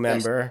crew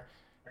member.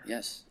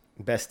 Yes.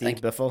 Bestie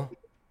Biffle.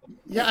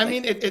 Yeah, I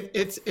mean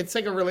it's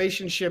like a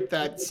relationship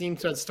that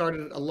seems to have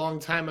started a long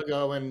time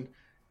ago and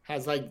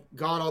has like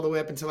gone all the way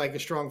up into like a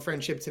strong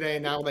friendship today,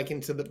 and now like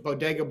into the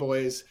Bodega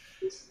Boys.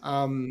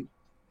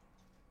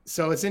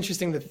 So it's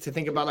interesting to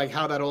think about like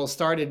how that all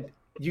started.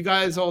 You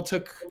guys all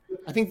took,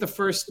 I think the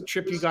first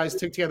trip you guys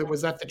took together,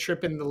 was that the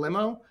trip in the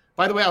limo?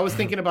 By the way, I was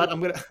thinking about, I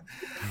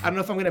don't know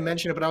if I'm going to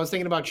mention it, but I was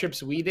thinking about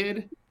trips we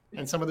did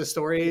and some of the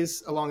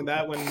stories along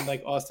that when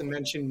like Austin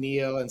mentioned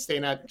Neil and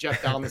staying at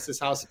Jeff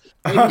Dalmas's house.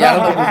 Maybe we can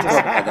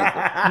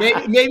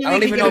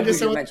get into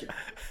some.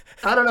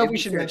 I don't know if we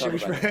should mention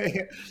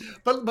it.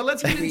 But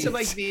let's get into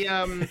like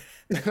the.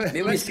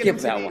 Maybe we skip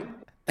that one.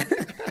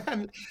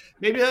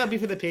 Maybe that'll be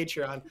for the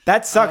Patreon.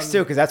 That sucks too,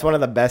 because that's one of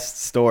the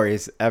best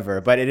stories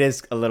ever, but it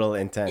is a little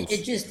intense.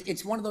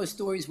 It's one of those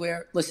stories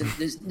where, listen,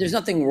 there's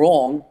nothing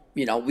wrong.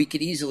 You know, we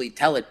could easily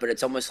tell it, but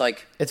it's almost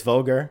like it's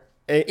vulgar.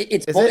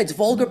 It's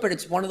vulgar, but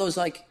it's one of those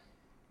like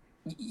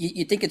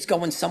you think it's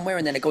going somewhere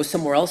and then it goes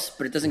somewhere else,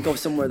 but it doesn't go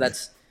somewhere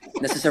that's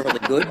necessarily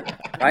good,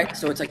 right?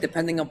 So it's like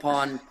depending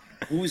upon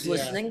who's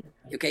listening.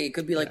 Okay, it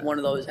could be like one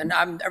of those, and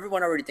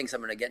everyone already thinks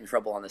I'm going to get in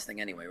trouble on this thing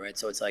anyway, right?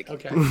 So it's like,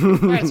 okay. All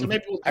right, so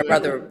maybe I'd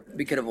rather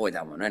we could avoid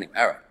that one anyway.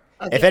 All right.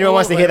 Okay. If anyone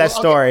wants to hear that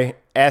story,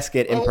 ask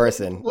it in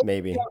person,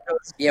 maybe.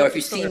 Yeah, or if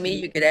you see me,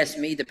 you could ask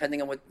me,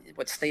 depending on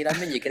what state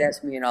I'm in. You could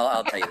ask me, and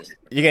I'll tell you this.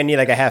 You're gonna need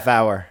like a half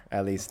hour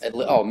at least.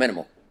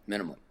 Minimal.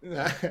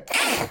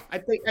 I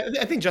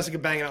think Jessica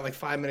banging out like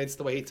 5 minutes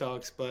the way he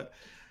talks, but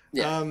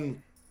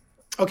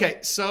okay,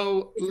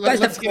 so you guys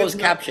have closed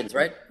captions,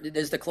 right?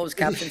 There's the closed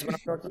captions when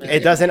I'm talking.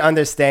 It doesn't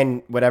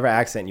understand whatever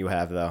accent you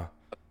have, though.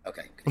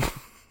 Okay.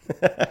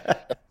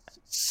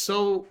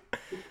 So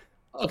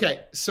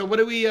what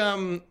do we?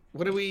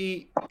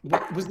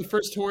 What was the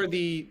first tour? In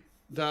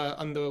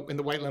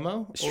the white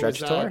limo? Stretch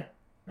tour.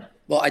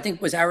 Well, I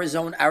think was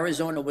Arizona.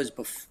 Arizona was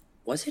before.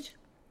 Was it?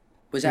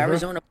 Was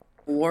Arizona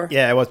before?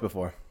 Yeah, it was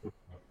before.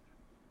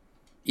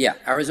 Yeah,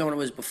 Arizona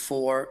was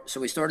before. So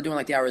we started doing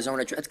like the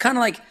Arizona trip. It's kind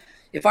of like,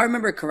 if I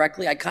remember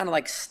correctly, I kind of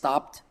like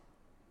stopped.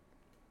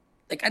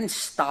 Like I didn't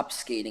stop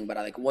skating, but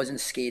I like wasn't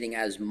skating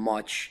as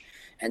much.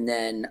 And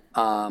then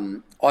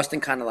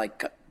Austin kind of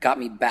like got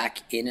me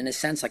back in a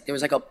sense. Like there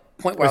was like a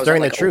point where I was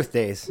during like, the truth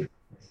days.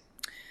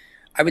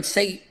 I would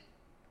say,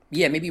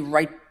 yeah, maybe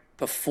right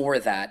before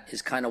that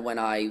is kind of when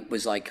I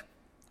was like,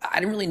 I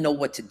didn't really know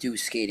what to do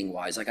skating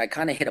wise. Like I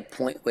kind of hit a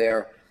point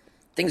where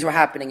things were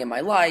happening in my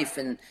life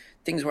and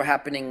things were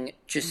happening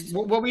just.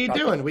 What were you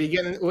doing? Were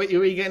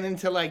you getting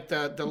into like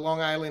the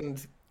Long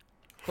Island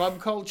club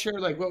culture?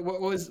 Like what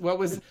was?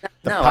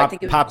 I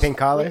think popping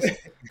collars.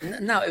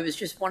 No, it was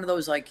just one of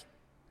those like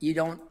you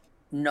don't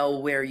know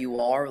where you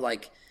are.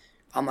 Like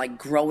I'm like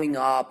growing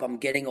up, I'm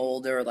getting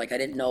older. Like I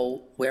didn't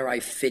know where I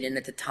fit in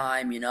at the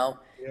time, you know.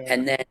 Yeah.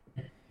 And then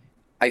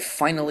I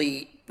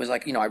finally was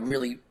like, you know, I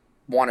really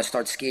want to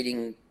start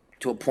skating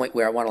to a point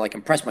where I want to like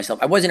impress myself.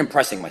 I wasn't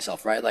impressing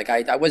myself, right? Like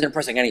I wasn't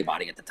impressing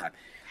anybody at the time.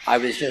 I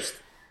was just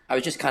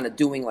kind of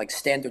doing like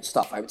standard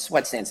stuff. I would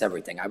sweat stance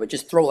everything. I would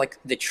just throw like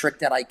the trick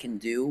that I can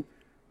do,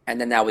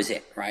 and then that was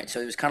it, right? So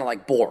it was kind of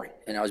like boring,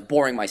 and I was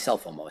boring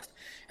myself almost.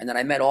 And then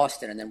I met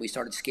Austin, and then we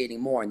started skating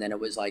more, and then it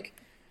was like,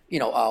 you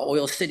know,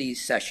 Oil City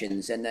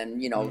sessions, and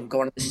then, you know,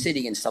 going to the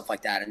city and stuff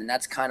like that. And then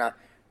that's kind of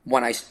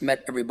when I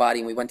met everybody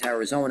and we went to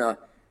Arizona.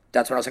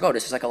 That's when I was like, oh,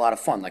 this is like a lot of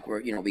fun. Like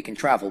we're, you know, we can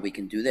travel, we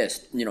can do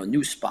this, you know,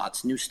 new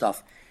spots, new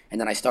stuff. And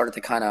then I started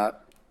to kind of,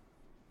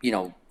 you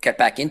know, get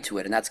back into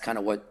it. And that's kind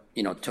of what,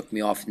 you know, took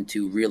me off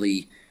into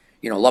really,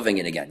 you know, loving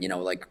it again, you know,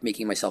 like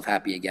making myself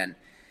happy again.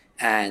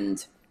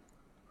 And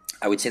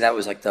I would say that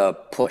was like the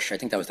push. I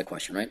think that was the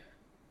question, right?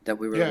 That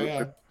we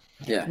were.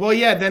 Yeah. Well,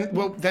 yeah.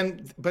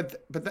 Then,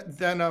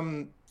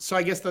 so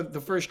I guess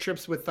the first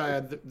trips with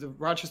the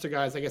Rochester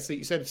guys, I guess that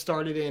you said it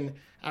started in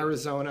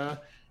Arizona,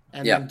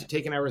 and then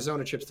taking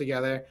Arizona trips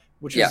together,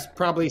 which is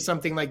probably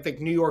something like the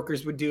New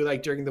Yorkers would do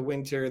like during the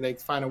winter. They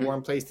find a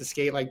warm place to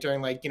skate, like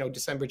during like,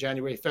 December,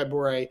 January,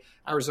 February.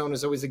 Arizona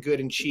is always a good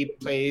and cheap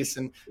place.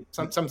 And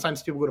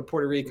sometimes people go to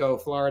Puerto Rico,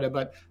 Florida,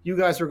 but you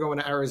guys were going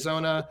to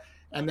Arizona.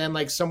 And then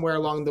like somewhere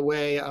along the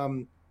way,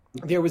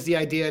 there was the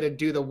idea to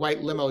do the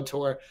white limo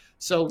tour.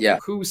 So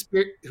who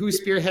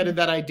spearheaded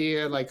that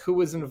idea? Like who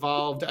was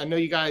involved? I know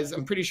you guys,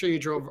 I'm pretty sure you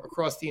drove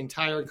across the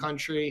entire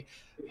country.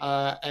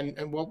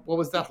 And what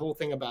was that whole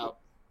thing about?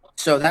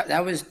 So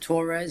that was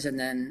Torres, and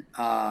then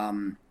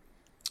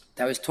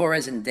that was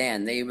Torres and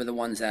Dan. They were the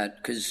ones that,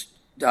 because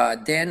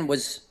Dan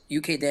was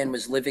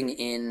living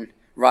in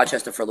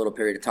Rochester for a little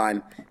period of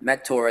time,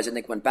 met Torres, and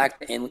they went back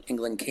to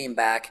England, came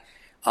back.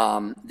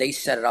 They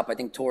set it up. I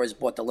think Torres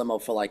bought the limo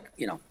for like,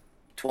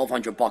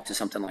 $1,200 or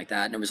something like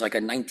that. And it was like a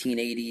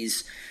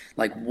 1980s,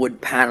 like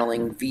wood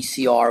paneling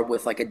VCR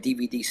with like a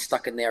DVD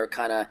stuck in there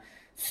kind of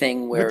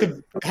thing where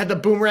had the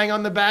boomerang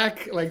on the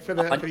back, like for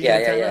the antenna?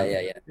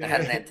 Yeah. I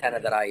had an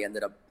antenna that I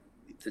ended up,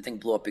 the thing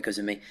blew up because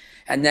of me.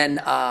 And then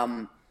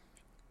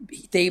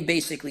they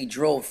basically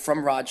drove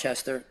from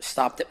Rochester,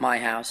 stopped at my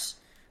house.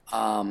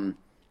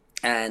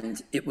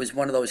 And it was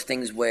one of those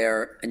things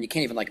where, and you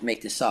can't even like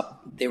make this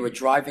up, they were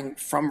driving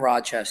from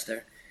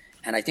Rochester,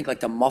 and I think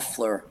like the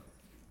muffler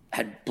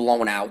had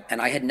blown out,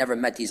 and I had never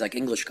met these like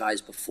English guys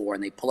before,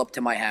 and they pull up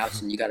to my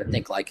house, and you got to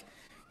think like,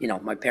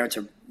 my parents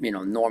are,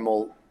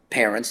 normal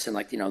parents, and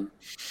like, like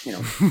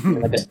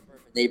a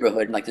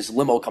neighborhood, and like this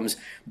limo comes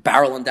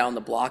barreling down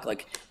the block,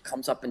 like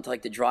comes up into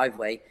like the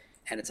driveway,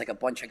 and it's like a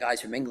bunch of guys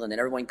from England, and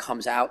everyone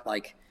comes out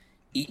like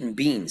eating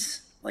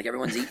beans. Like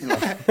everyone's eating.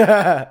 Like,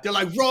 they're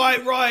like,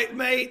 right,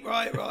 mate,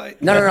 right.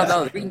 No.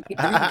 They're eating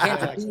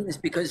cans of beans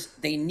because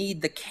they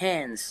need the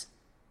cans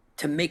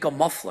to make a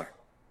muffler.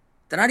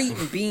 They're not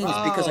eating beans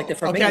because like they're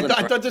from England.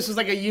 I thought this was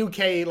like a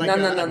UK. Like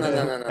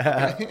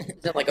no.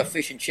 It's not like a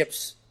fish and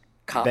chips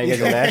copy.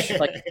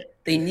 Like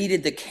they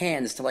needed the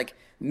cans to like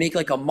make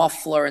like a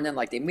muffler, and then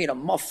like they made a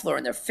muffler,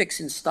 and they're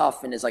fixing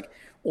stuff, and there's like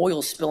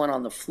oil spilling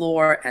on the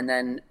floor, and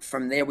then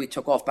from there we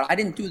took off. But I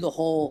didn't do the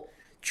whole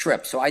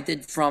trip, so I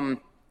did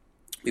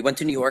we went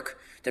to New York,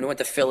 then we went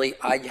to Philly.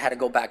 I had to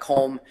go back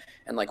home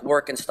and like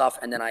work and stuff.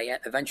 And then I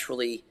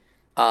eventually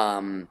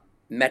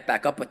met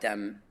back up with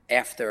them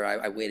after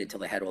I waited till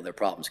they had all their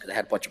problems, because they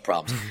had a bunch of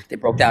problems. They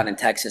broke down in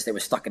Texas. They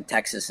were stuck in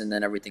Texas, and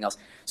then everything else.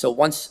 So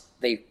once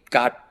they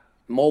got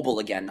mobile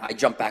again, I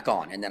jumped back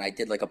on, and then I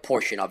did like a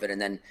portion of it.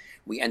 And then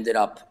we ended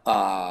up,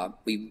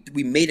 we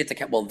made it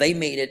to, well, they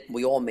made it,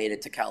 we all made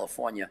it to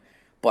California,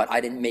 but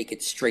I didn't make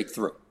it straight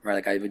through, right?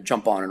 Like I would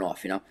jump on and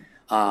off,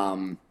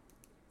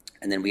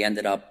 and then we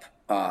ended up,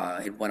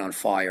 it went on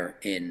fire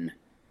in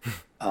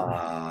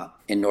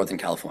Northern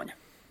California.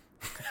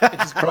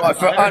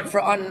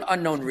 for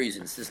unknown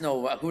reasons. There's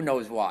no, who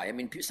knows why. I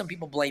mean, some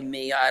people blame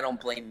me. I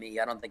don't blame me.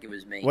 I don't think it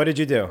was me. What did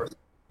you do?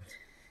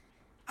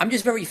 I'm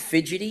just very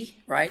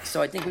fidgety, right?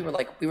 So I think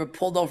we were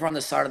pulled over on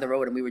the side of the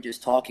road, and we were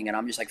just talking, and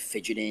I'm just like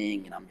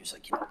fidgeting, and I'm just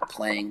like,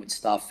 playing with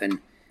stuff. And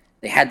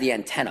they had the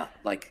antenna,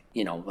 like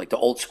the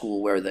old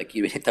school where like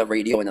you would hit the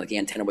radio and like the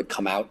antenna would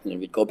come out and it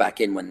would go back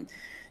in when,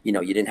 you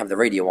didn't have the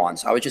radio on.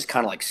 So I was just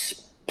kind of like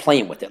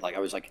playing with it. Like I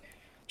was like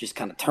just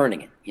kind of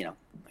turning it,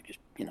 like just,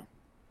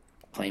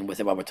 playing with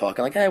it while we're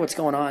talking. Like, hey, what's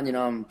going on?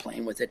 I'm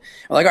playing with it.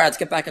 I'm like, all right, let's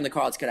get back in the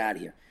car. Let's get out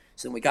of here.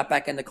 So then we got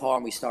back in the car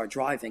and we started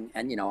driving.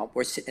 And,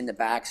 we're sitting in the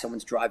back.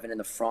 Someone's driving in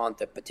the front.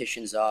 The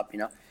partition's up,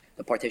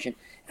 the partition.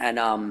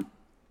 And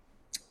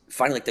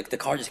finally, like, the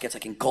car just gets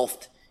like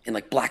engulfed in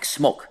like black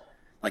smoke.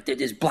 Like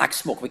there's black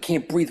smoke. We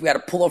can't breathe. We had to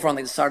pull over on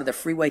the side of the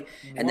freeway.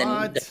 And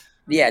then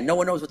no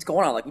one knows what's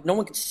going on. Like no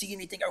one can see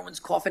anything. Everyone's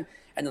coughing.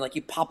 And then like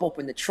you pop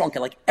open the trunk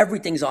and like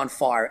everything's on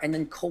fire. And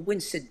then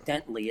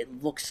coincidentally,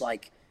 it looks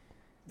like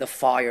the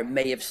fire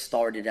may have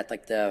started at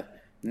like the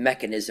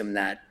mechanism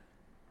that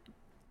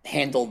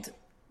handled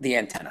the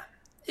antenna.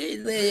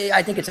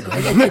 I think it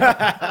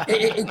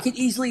could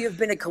easily have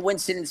been a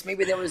coincidence.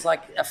 Maybe there was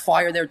like a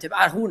fire there.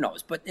 Who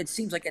knows? But it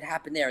seems like it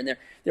happened there. And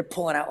they're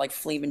pulling out like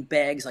flaming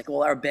bags, like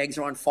all our bags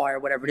are on fire,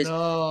 whatever it is.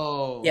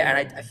 No. Yeah,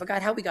 and I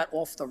forgot how we got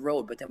off the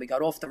road. But then we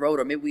got off the road,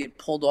 or maybe we had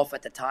pulled off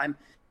at the time.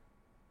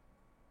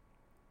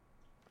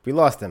 We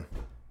lost him.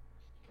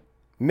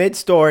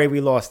 Mid-story, we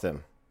lost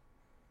him.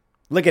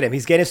 Look at him.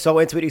 He's getting so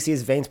into it, you see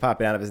his veins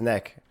popping out of his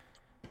neck.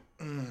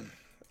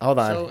 Hold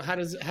on. So how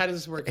does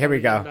this work? Here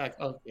we go. Back?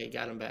 Okay,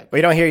 got him back. We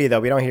don't hear you,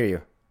 though. We don't hear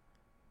you.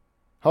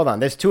 Hold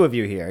on. There's two of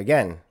you here.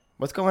 Again,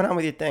 what's going on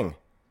with your thing?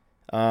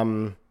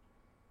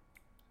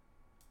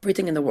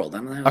 Everything in the world.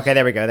 Okay,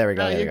 there we go.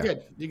 You're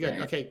good. You're good.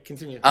 Yeah. Okay,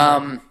 continue.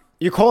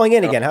 You're calling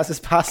in again. How's this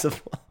possible?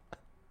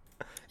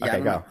 Yeah,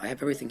 okay, go. I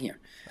have everything here.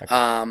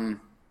 Okay.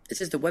 It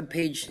says the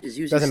webpage is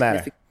using... Doesn't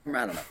matter. I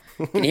don't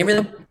know. Can you hear me,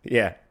 though?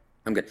 Yeah.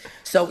 I'm good.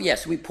 So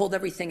we pulled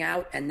everything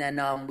out, and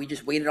then we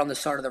just waited on the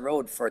side of the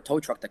road for a tow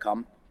truck to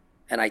come.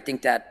 And I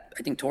think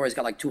Torres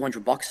got like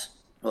 $200 or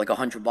like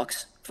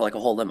 $100 for like a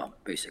whole limo,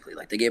 basically.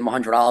 Like they gave him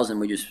 $100,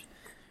 and we just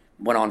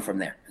went on from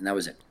there, and that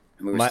was it.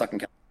 And we were stuck in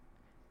California.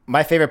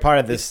 My favorite part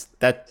of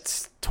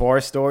that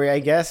tour story, I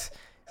guess,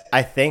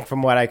 I think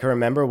from what I can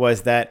remember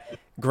was that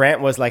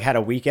Grant was like had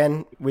a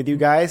weekend with you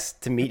guys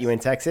to meet you in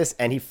Texas,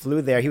 and he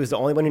flew there. He was the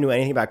only one who knew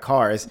anything about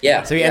cars.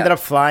 Yeah. So he ended up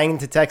flying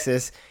to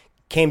Texas,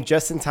 came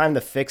just in time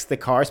to fix the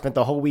car, spent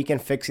the whole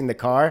weekend fixing the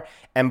car,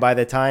 and by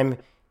the time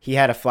he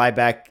had to fly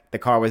back, the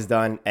car was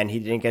done, and he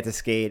didn't get to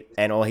skate,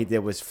 and all he did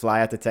was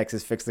fly out to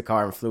Texas, fix the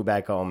car, and flew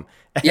back home.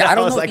 Yeah, I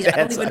don't know. Like, I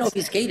don't even know if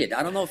he skated.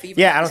 I don't know if he.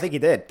 Even I don't think he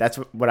did. That's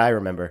what I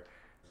remember.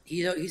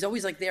 He's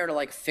always like there to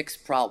like fix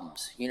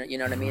problems. You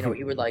know what I mean? Or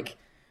he would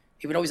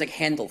always like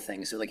handle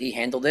things. So like he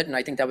handled it, and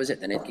I think that was it.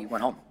 Then he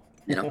went home.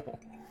 You know?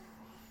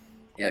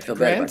 Yeah, I feel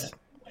bad about it.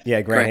 Yeah,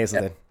 Grant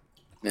Hazelden.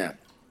 Yeah.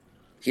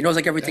 He knows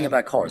like everything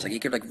about cars. Like he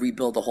could like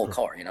rebuild the whole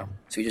car. You know,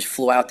 so he just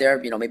flew out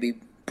there. You know, maybe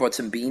brought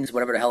some beans,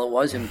 whatever the hell it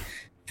was, and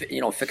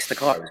fixed the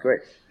car. It was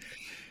great.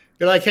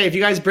 You're like, hey, if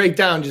you guys break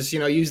down, just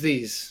use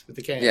these with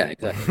the can. Yeah,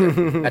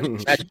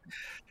 exactly.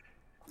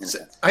 So,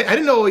 I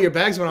didn't know all your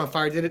bags went on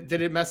fire. Did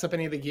it mess up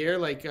any of the gear,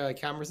 like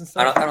cameras and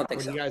stuff? I don't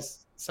think so. Did you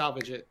guys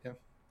salvage it? Yeah.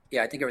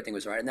 Yeah, I think everything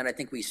was right. And then I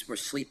think we were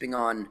sleeping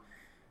on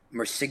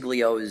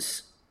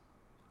Mersiglio's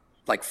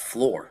like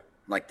floor,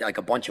 like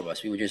a bunch of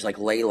us. We would just like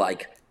lay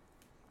like,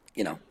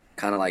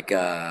 kind of like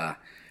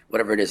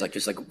whatever it is, like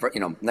just like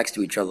next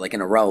to each other, like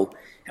in a row,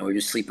 and we were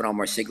just sleeping on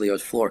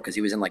Marsiglio's floor because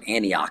he was in like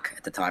Antioch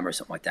at the time or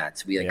something like that.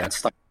 So we got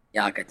stuck in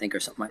Antioch, I think, or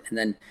something. And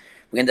then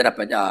we ended up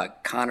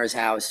at Connor's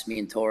house. Me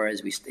and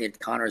Torres, we stayed at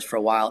Connor's for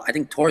a while. I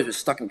think Torres was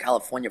stuck in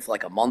California for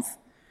like a month.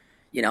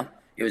 It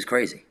was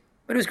crazy,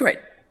 but it was great.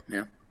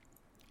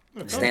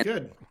 It felt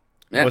good.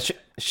 Yeah. Well,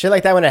 shit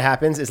like that when it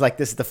happens is like,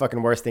 this is the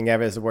fucking worst thing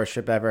ever. It's the worst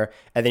trip ever.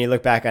 And then you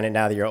look back on it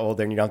now that you're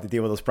older and you don't have to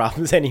deal with those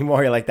problems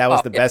anymore. You're like, that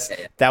was the best.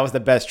 Yeah. That was the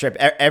best trip.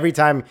 Every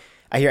time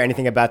I hear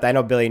anything about that, I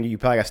know Billy, and you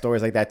probably got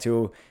stories like that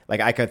too. Like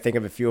I could think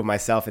of a few of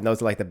myself, and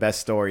those are like the best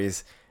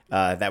stories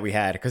that we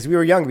had because we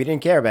were young. We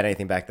didn't care about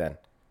anything back then.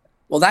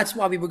 Well, that's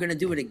why we were going to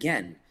do it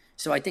again.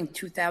 So I think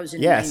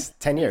 2000. Yes,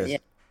 10 years.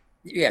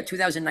 Yeah,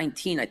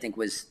 2019 I think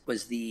was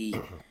the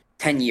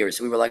 10 years.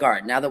 So we were like, all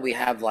right, now that we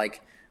have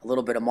like a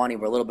little bit of money,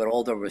 we're a little bit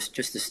older, we're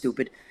just as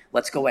stupid.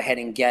 Let's go ahead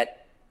and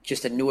get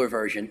just a newer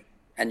version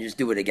and just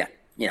do it again.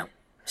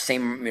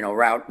 Same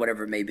route,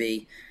 whatever it may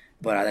be.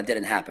 But that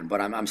didn't happen. But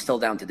I'm still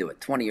down to do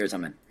it. 20 years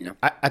I'm in.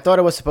 I thought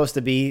it was supposed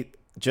to be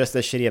just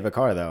as shitty of a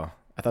car, though.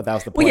 I thought that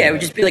was the point. Well, yeah, it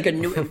would just be like a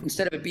new.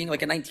 Instead of it being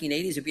like a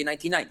 1980s, it'd be a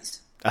 1990s.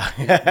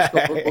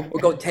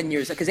 We'll go 10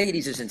 years because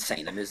 80s is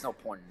insane. I mean, there's no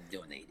point in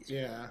doing the 80s.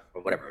 Yeah.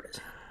 Or whatever it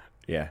is.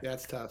 Yeah.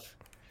 That's tough.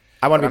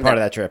 I want to be part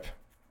of that trip.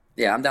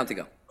 Yeah, I'm down to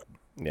go.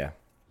 Yeah.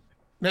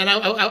 Man,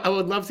 I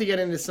would love to get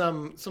into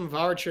some of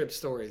our trip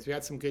stories. We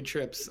had some good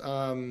trips.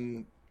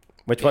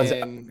 Which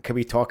ones could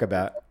we talk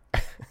about?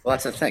 Well,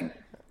 that's the thing.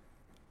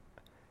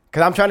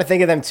 Because I'm trying to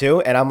think of them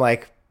too, and I'm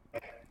like,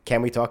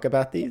 can we talk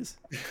about these?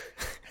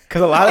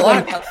 Because a lot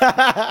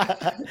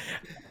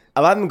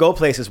of them go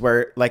places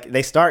where like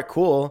they start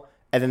cool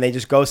and then they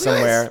just go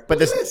somewhere. But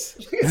this,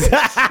 well,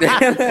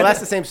 that's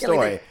the same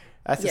story.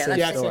 That's the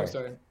same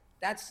story.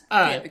 That's all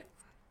right.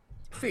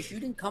 Fish, you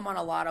didn't come on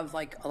a lot of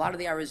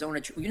the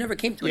Arizona trip. You never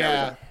came to an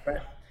Arizona trip,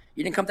 right?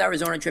 You didn't come to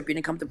Arizona trip. You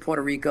didn't come to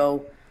Puerto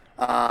Rico.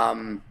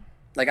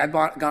 Like I've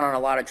gone on a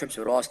lot of trips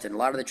with Austin. A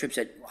lot of the trips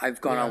that I've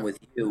gone on with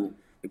you,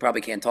 we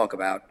probably can't talk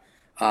about,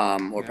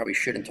 or probably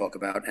shouldn't talk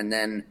about. And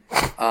then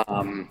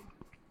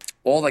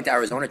all like the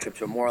Arizona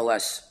trips were more or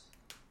less,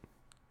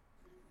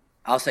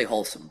 I'll say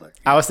wholesome. But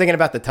I was thinking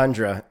about the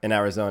tundra in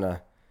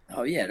Arizona.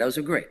 Oh yeah, those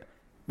were great.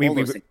 All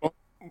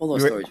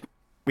those stories.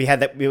 We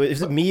had that.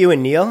 Was it me, you,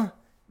 and Neil?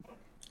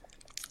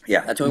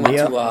 Yeah, that's when we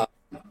went to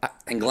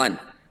and Glenn.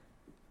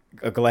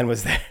 Glenn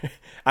was there.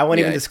 I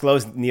won't even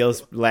disclose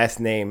Neil's last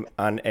name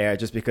on air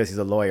just because he's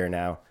a lawyer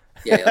now.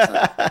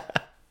 Yeah.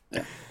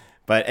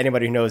 But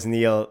anybody who knows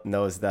Neil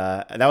knows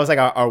that was like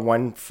our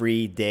one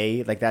free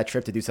day, like that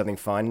trip to do something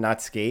fun, not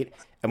skate.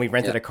 And we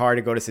rented a car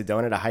to go to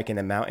Sedona to hike in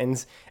the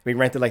mountains. We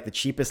rented like the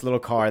cheapest little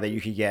car that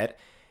you could get.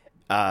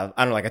 I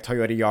don't know, like a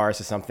Toyota Yaris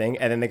or something.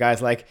 And then the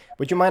guy's like,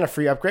 would you mind a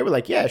free upgrade? We're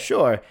like, yeah,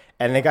 sure.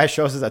 And the guy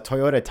shows us a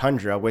Toyota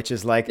Tundra, which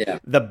is like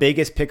the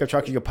biggest pickup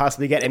truck you could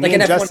possibly get. And like me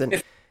and Justin,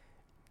 it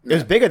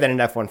was bigger than an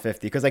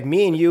F-150 because like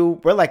me and you,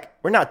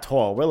 we're not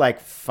tall. We're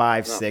like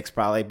 5'6",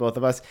 probably, both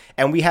of us.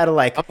 And we had to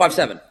like... I'm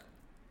 5'7".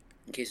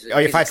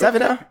 You're 5'7"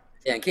 now?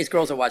 Yeah, in case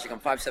girls are watching, I'm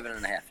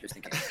 5'7.5", just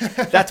in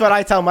case. That's what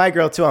I tell my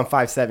girl too. I'm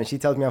 5'7". She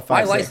tells me I'm 5'6".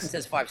 My license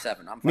says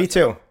 5'7". I'm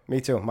 5'7".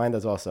 Me too. Mine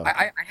does also.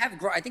 I have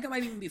grown. I think I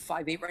might even be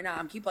 5'8" right now.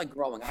 I'm keep like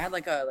growing. I had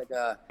like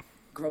a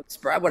growth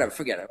spurt. Whatever,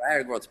 forget it. I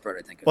had a growth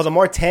spurt, I think. Well, the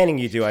more tanning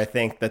you do, I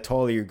think, the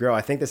taller you grow.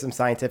 I think there's some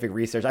scientific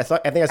research. I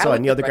think I saw a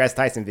Neil deGrasse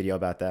Tyson video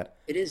about that.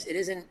 It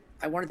isn't.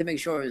 I wanted to make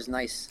sure it was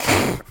nice.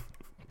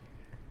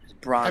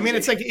 Bronze. I mean,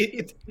 it's like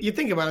you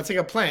think about it, it's like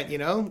a plant,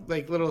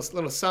 like little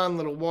sun,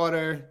 little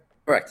water.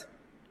 Correct.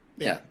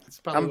 Yeah.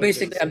 I'm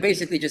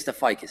basically just a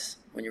ficus.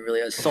 When you're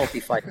really a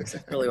salty ficus,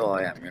 that's really all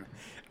I am.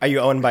 Are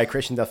you owned by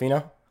Christian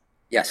Delfino?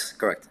 Yes,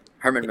 correct.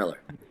 Herman Miller.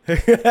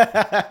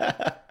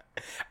 I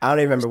don't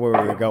even remember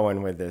where we were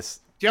going with this.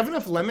 Do you have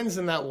enough lemons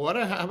in that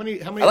water? How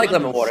many? I like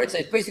lemon water. It's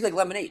basically like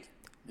lemonade.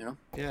 You know?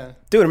 Yeah.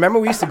 Dude, remember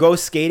we used to go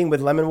skating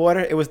with lemon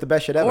water? It was the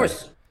best shit ever.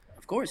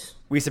 Of course.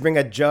 We used to bring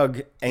a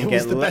jug and It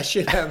get was the best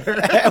shit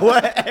ever.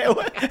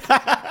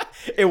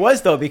 It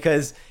was though,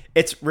 because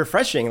it's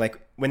refreshing. Like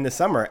when the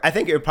summer, I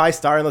think it would probably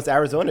start on those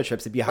Arizona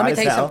trips. It'd be hot as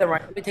hell.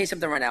 Let me tell you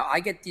something right now. I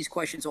get these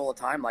questions all the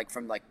time, like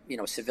from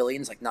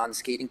civilians, like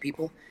non-skating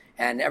people,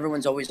 and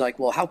everyone's always like,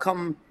 "Well, how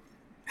come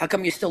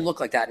you still look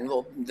like that?" And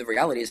well, the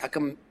reality is, how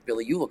come,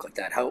 Billy, you look like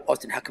that?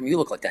 Austin, how come you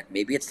look like that?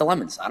 Maybe it's the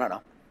lemons. I don't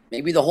know.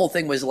 Maybe the whole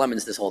thing was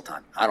lemons this whole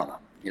time. I don't know.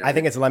 I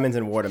think it's lemons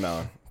and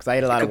watermelon, because I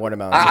ate a lot of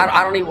watermelon.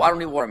 I don't need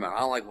watermelon. I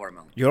don't like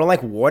watermelon. You don't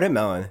like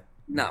watermelon?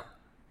 No.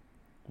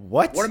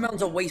 What?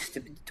 Watermelon's a waste.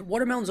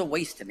 Watermelon's a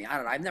waste to me. I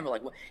don't know. I've never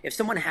like. If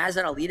someone has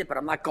it, I'll eat it, but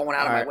I'm not going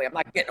out of my way. I'm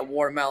not getting a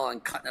watermelon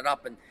and cutting it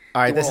up and.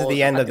 All right, this is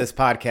the end of this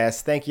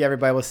podcast. Thank you,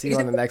 everybody. We'll see you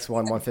on the next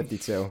one,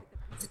 152.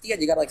 At the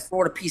end, you got to like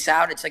throw it a piece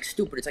out. It's like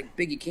stupid. It's like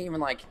big. You can't even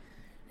like.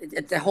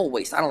 It's the whole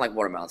waste. I don't like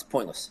watermelon. It's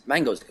pointless.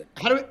 Mango's good.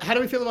 How do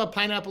we feel about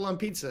pineapple on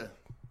pizza?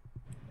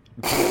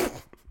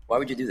 Why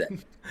would you do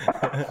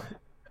that?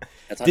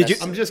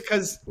 I'm just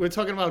because we're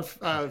talking about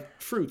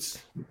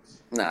fruits.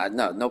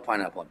 No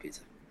pineapple on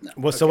pizza. No.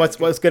 Well, so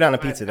what's good on a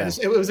pizza then?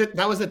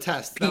 That was a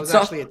test. That was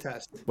Pizza? actually a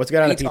test. What's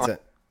good on a pizza?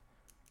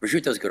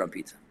 Prosciutto's good on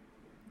pizza.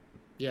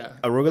 Yeah.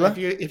 Arugula?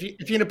 If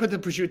you're gonna put the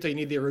prosciutto, you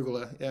need the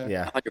arugula. Yeah.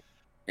 Yeah. 100%.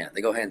 Yeah,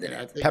 they go hand in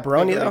hand.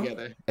 Pepperoni they go though?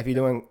 together. If you're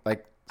doing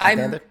like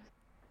standard?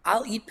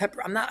 I'll eat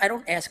pepper. I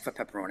don't ask for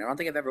pepperoni. I don't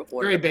think I've ever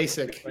ordered. Very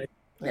basic.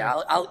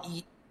 Yeah, I'll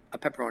eat a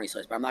pepperoni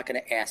slice, but I'm not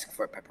going to ask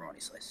for a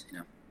pepperoni slice. You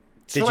know.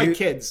 So like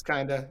kids,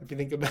 kind of, if you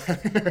think about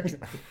it.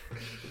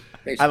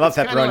 I love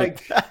pepperoni.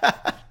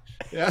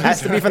 Yeah, it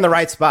has to be from the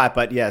right spot,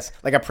 but yes,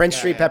 like a Prince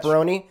Street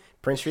pepperoni.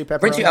 Prince Street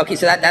pepperoni. Okay,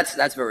 so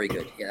that's very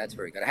good. Yeah, that's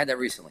very good. I had that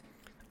recently.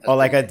 Or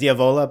like a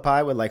Diavola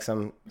pie with like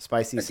some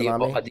spicy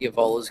salami. A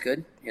Diavola is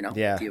good. You know.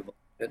 Yeah. Diavola's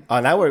good. Oh,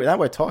 now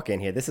we're talking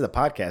here. This is a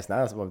podcast. Now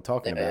that's what we're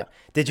talking about.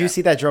 Did you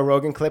see that Joe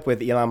Rogan clip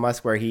with Elon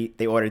Musk where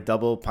they ordered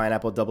double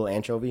pineapple, double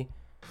anchovy?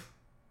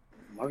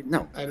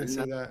 No, I didn't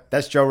see that.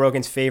 That's Joe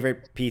Rogan's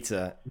favorite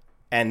pizza,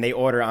 and they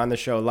order on the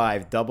show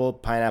live double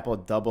pineapple,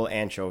 double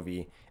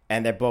anchovy,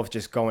 and they're both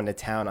just going to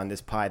town on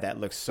this pie that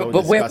looks so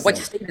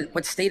disgusting.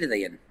 What state are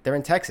they in? They're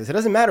in Texas. It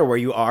doesn't matter where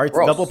you are. It's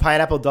double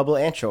pineapple, double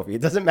anchovy.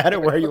 It doesn't matter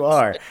where you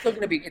are. It's still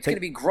gonna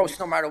be gross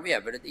no matter where.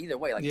 But either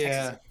way, like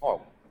Texas is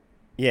horrible.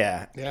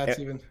 Yeah. Yeah,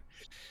 it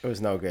was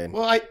no good.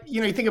 Well,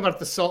 you think about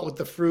the salt with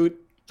the fruit,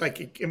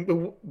 like,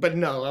 but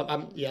no,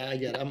 I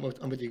get it. I'm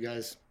with you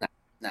guys.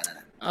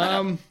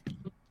 No.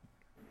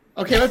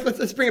 Okay,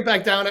 let's bring it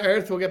back down to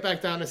earth. We'll get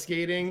back down to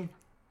skating.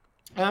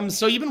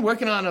 So you've been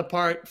working on a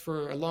part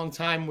for a long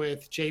time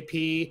with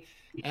JP,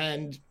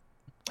 and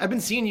I've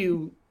been seeing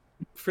you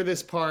for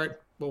this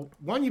part. Well,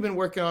 one, you've been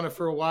working on it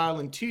for a while,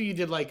 and two, you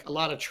did like a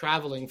lot of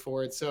traveling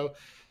for it. So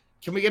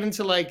can we get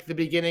into like the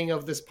beginning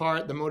of this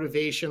part, the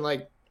motivation,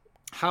 like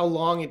how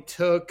long it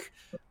took,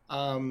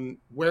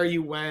 where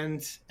you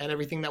went, and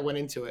everything that went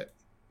into it?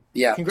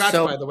 Yeah. Congrats,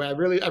 by the way. I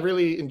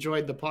really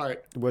enjoyed the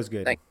part. It was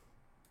good.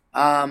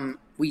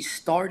 We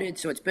started,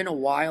 so it's been a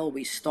while.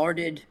 We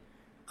started,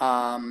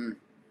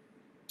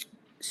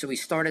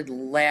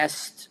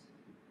 last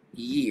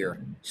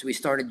year. So we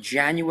started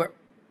January.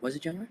 Was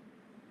it January?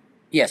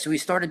 Yeah. So we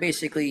started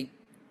basically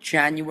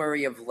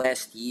January of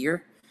last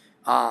year.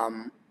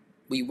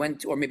 We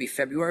went, or maybe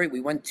February. We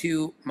went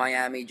to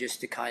Miami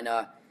just to kind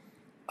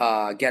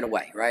of get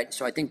away, right?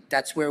 So I think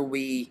that's where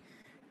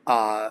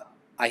I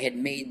had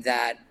made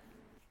that,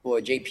 or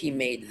JP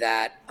made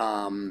that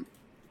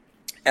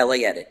LA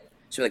edit.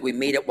 So like we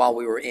made it while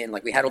we were in,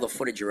 like we had all the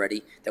footage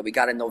already that we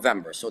got in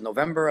November. So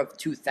November of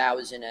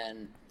 2000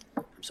 and,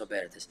 I'm so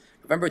bad at this.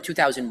 November of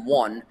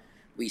 2001,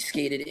 we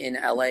skated in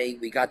LA.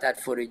 We got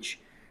that footage.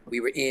 We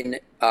were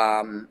in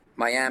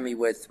Miami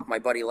with my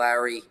buddy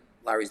Larry.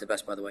 Larry's the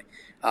best, by the way.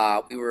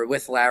 We were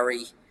with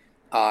Larry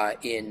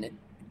in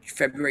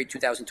February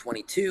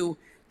 2022.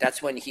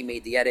 That's when he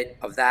made the edit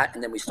of that.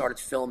 And then we started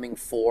filming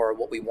for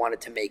what we wanted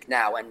to make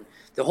now. And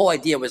the whole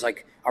idea was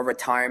like a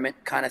retirement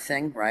kind of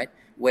thing, right?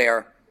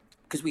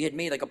 Because we had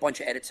made like a bunch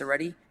of edits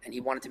already, and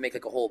he wanted to make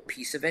like a whole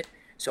piece of it.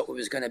 So it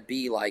was going to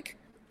be like,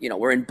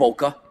 we're in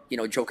Boca,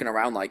 joking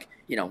around like,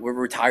 we're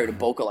retired in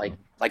Boca, like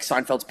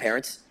Seinfeld's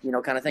parents,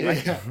 kind of thing.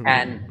 Right?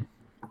 And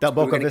the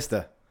Boca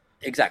Vista.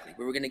 Exactly.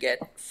 We were going to get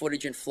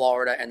footage in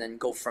Florida and then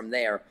go from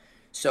there.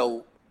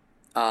 So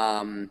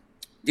the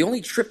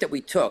only trip that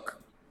we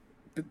took,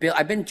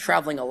 I've been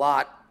traveling a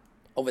lot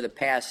over the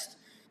past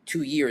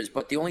 2 years,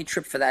 but the only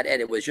trip for that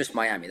edit was just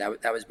Miami.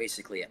 That was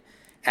basically it.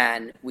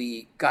 And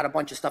we got a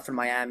bunch of stuff in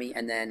Miami,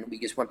 and then we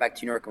just went back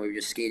to New York, and we were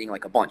just skating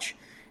like a bunch.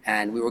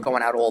 And we were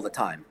going out all the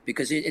time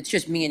because it's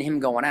just me and him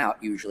going out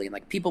usually. And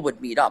like people would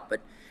meet up, but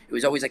it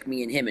was always like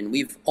me and him. And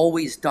we've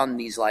always done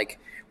these like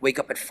wake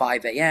up at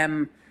 5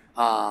 a.m.,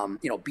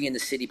 be in the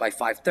city by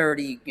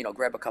 5:30,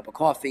 grab a cup of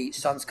coffee,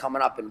 sun's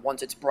coming up, and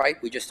once it's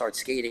bright, we just start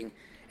skating.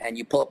 And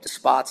you pull up the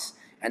spots,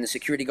 and the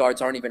security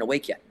guards aren't even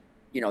awake yet.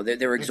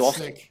 They're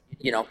exhausted.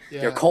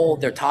 They're cold,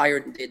 they're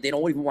tired. They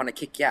don't even want to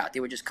kick you out. They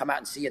would just come out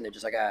and see you, and they're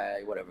just like,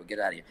 whatever, get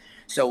out of here.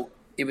 So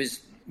it was,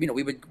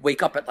 we would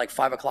wake up at like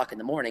 5 o'clock in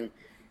the morning,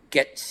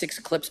 get 6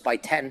 clips by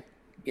 10,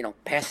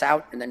 pass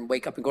out, and then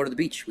wake up and go to the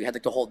beach. We had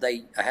like the whole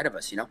day ahead of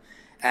us,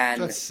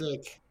 and That's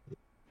sick.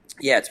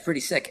 yeah, it's pretty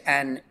sick.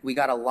 And we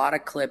got a lot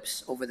of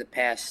clips over the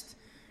past,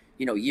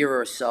 year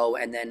or so.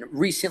 And then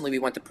recently we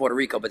went to Puerto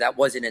Rico, but that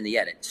wasn't in the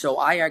edit. So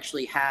I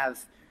actually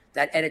have,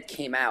 that edit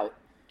came out.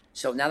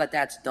 So now that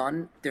that's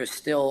done, there's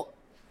still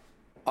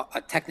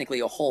technically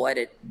a whole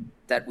edit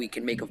that we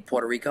can make of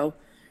Puerto Rico.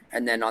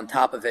 And then on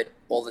top of it,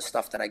 all the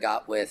stuff that I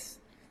got with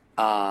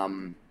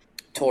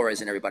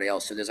Torres and everybody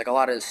else. So there's like a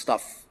lot of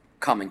stuff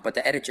coming. But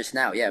the edit just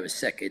now, yeah, it was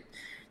sick.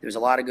 There's a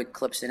lot of good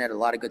clips in it, a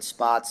lot of good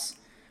spots.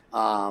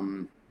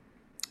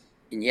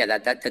 And yeah,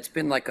 that's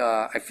been like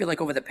I feel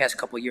like over the past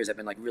couple of years, I've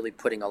been like really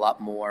putting a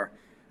lot more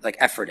like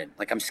effort in.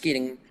 Like I'm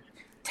skating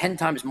 10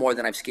 times more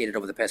than I've skated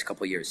over the past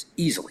couple of years,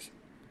 easily.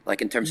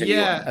 Like in terms of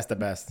that's the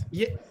best.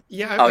 Yeah.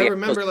 I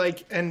remember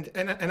like, and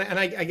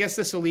I guess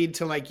this will lead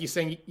to like you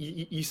saying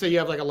you say you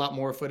have like a lot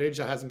more footage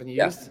that hasn't been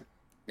used.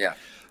 Yeah.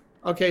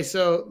 Okay,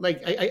 so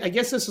like I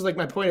guess this is like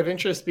my point of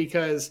interest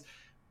because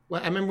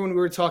I remember when we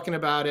were talking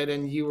about it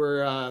and you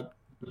were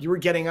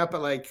getting up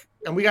at like,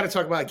 and we got to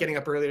talk about getting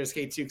up earlier to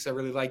skate too, because I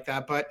really like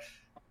that. But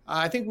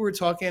I think we were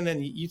talking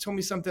and you told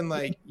me something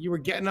like you were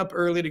getting up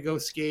early to go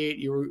skate.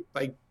 You were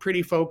like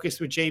pretty focused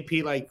with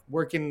JP, like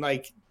working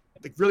like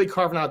really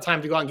carving out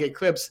time to go out and get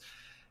clips.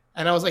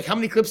 And I was like, how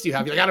many clips do you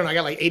have? You're like, I don't know. I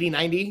got like 80,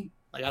 90.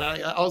 Like,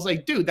 I was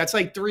like, dude, that's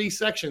like 3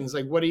 sections.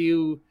 Like,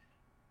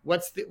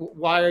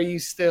 why are you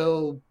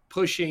still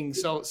pushing?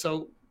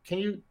 So can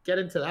you get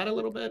into that a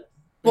little bit?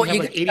 Well,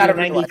 you have like 80 or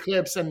 90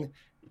 clips and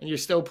you're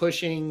still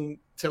pushing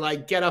to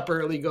like get up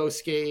early, go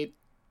skate.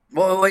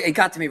 Well, it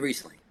got to me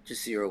recently,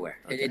 just so you're aware.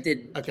 Okay. It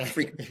did.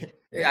 Okay.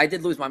 I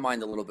did lose my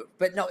mind a little bit,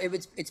 but no,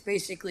 it's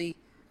basically,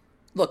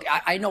 look,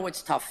 I know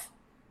it's tough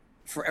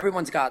for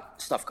everyone's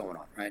got stuff going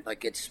on, right?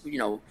 Like it's,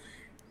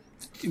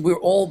 we're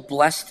all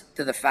blessed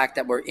to the fact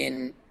that we're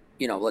in,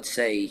 let's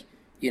say,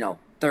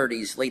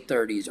 30s, late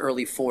 30s,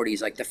 early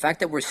 40s. Like the fact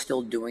that we're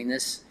still doing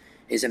this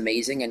is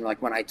amazing. And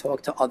like when I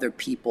talk to other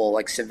people,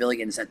 like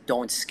civilians that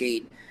don't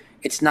skate,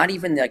 it's not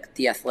even like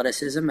the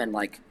athleticism and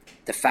like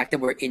the fact that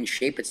we're in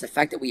shape. It's the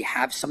fact that we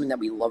have something that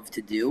we love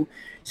to do.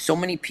 So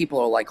many people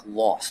are like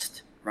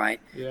lost, right?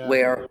 Yeah.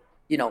 Where,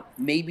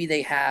 maybe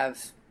they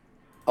have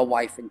a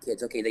wife and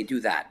kids. Okay, they do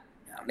that.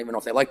 I don't even know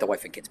if they like the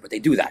wife and kids, but they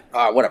do that.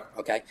 Whatever,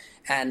 okay?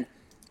 And,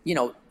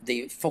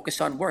 they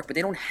focus on work, but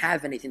they don't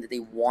have anything that they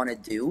want to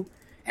do.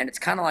 And it's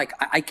kind of like,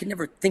 I can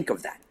never think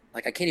of that.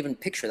 Like, I can't even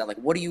picture that. Like,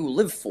 what do you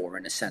live for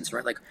in a sense,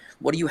 right? Like,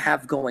 what do you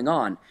have going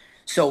on?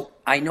 So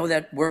I know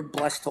that we're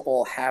blessed to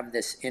all have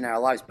this in our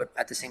lives, but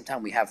at the same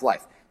time, we have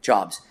life,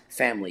 jobs,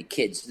 family,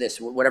 kids,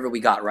 this, whatever we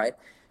got, right?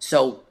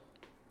 So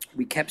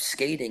we kept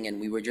skating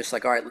and we were just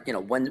like, all right,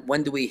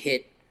 when do we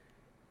hit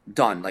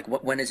done? Like,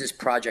 when is this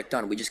project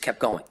done? We just kept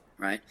going,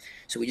 right?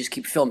 So we just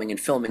keep filming and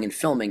filming and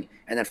filming.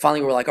 And then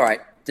finally we were like, all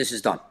right, this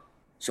is done.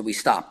 So we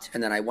stopped.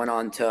 And then I went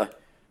on to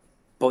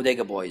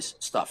Bodega Boys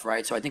stuff,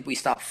 right? So I think we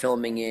stopped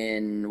filming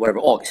in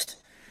August.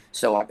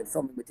 So I've been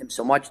filming with him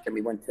so much. Then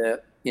we went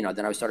to,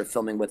 then I started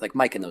filming with like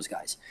Mike and those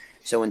guys.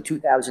 So in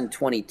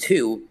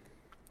 2022,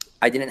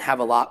 I didn't have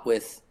a lot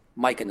with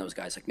Mike and those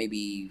guys, like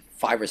maybe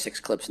 5 or 6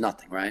 clips,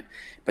 nothing, right?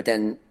 But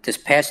then this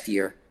past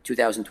year,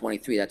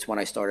 2023, that's when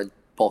I started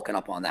bulking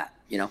up on that,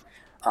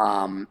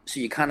 So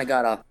you kind of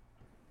got to,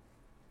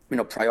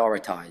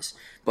 prioritize.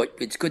 But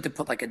it's good to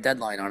put like a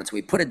deadline on it. So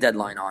we put a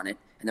deadline on it.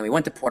 And then we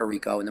went to Puerto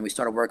Rico, and then we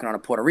started working on a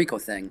Puerto Rico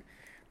thing.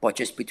 But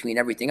just between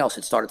everything else,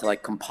 it started to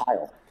like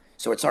compile.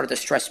 So it started to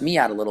stress me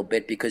out a little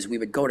bit because we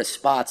would go to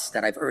spots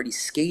that I've already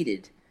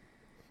skated,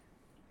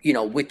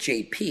 with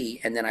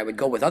JP, and then I would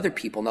go with other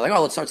people, and they're like,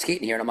 "Oh, let's start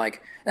skating here," and I'm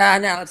like, "Nah,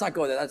 let's not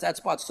go there. That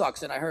spot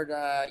sucks." And I heard,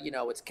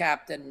 it's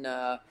capped and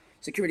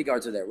security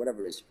guards are there,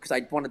 whatever it is, because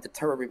I want to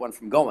deter everyone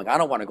from going. I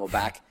don't want to go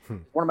back.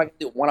 What am I going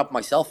to do? One up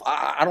myself?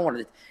 I don't want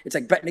to. It's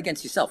like betting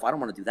against yourself. I don't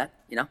want to do that,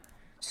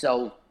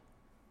 So,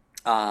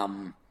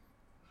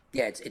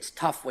 yeah, it's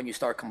tough when you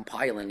start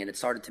compiling, and it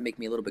started to make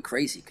me a little bit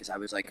crazy because I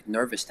was like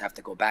nervous to have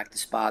to go back to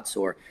spots,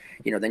 or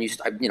then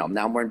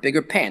now I'm wearing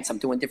bigger pants, I'm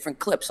doing different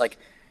clips. Like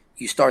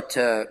you start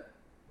to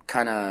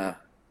kind of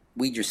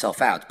weed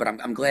yourself out. But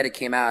I'm glad it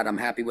came out. I'm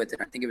happy with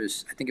it. I think it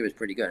was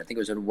pretty good. I think it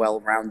was a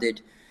well-rounded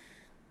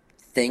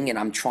thing, and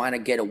I'm trying to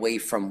get away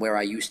from where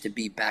I used to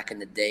be back in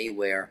the day,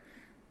 where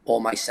all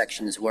my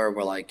sections were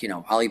like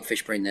I'll eat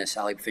fish brain this,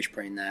 I'll eat fish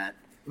brain that.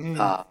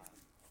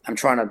 I'm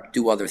trying to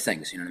do other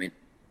things. You know what I mean?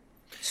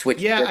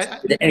 Switch,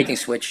 anything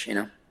switch,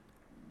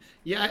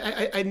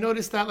 Yeah, I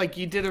noticed that like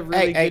you did a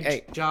really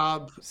good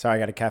job. Sorry, I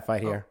got a cat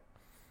fight here.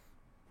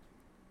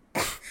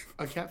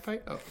 A cat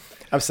fight? Oh,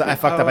 I'm sorry, I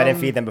fucked up. I didn't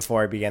feed them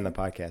before I began the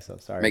podcast. So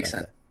sorry. Makes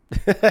sense.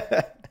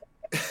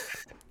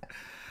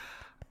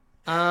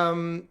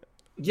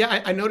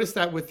 Yeah, I noticed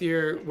that with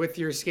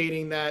your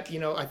skating that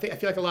I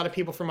feel like a lot of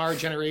people from our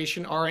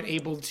generation aren't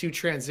able to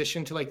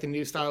transition to like the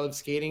new style of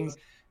skating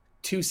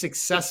too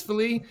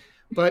successfully.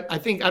 But I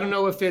don't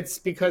know if it's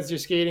because you're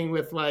skating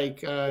with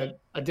like a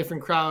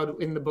different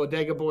crowd in the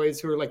Bodega Boys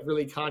who are like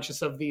really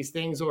conscious of these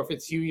things, or if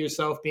it's you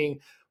yourself being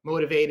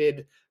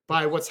motivated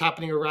by what's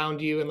happening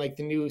around you and like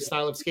the new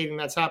style of skating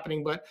that's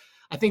happening. But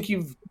I think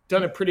you've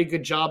done a pretty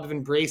good job of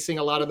embracing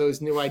a lot of those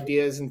new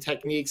ideas and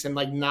techniques and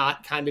like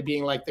not kind of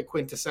being like the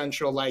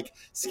quintessential like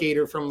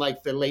skater from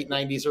like the late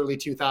 90s, early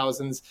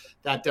 2000s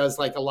that does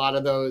like a lot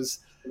of those.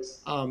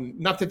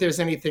 Not that there's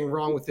anything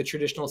wrong with the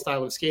traditional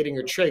style of skating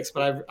or tricks,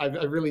 but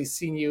I've really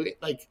seen you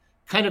like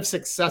kind of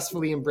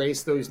successfully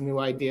embrace those new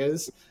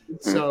ideas.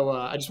 So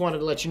I just wanted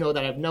to let you know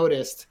that I've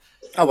noticed.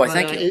 Oh, well,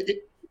 thank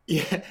you.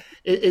 Yeah.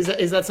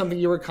 Is that something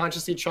you were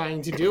consciously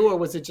trying to do, or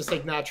was it just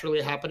like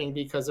naturally happening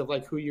because of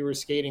like who you were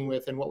skating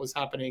with and what was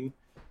happening?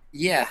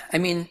 Yeah. I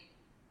mean,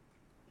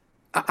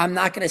 I'm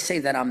not going to say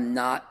that I'm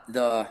not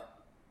the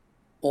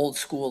old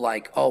school,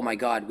 like, oh my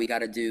God, we got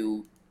to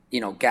do,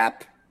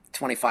 gap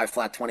 25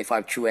 flat,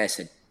 25 true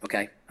acid.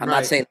 Okay. I'm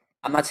not saying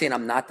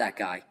I'm not that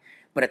guy,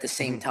 but at the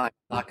same time,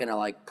 I'm not going to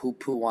like poo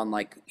poo on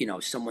like,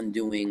 someone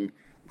doing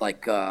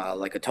like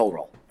a toe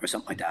roll or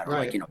something like that, or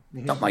like,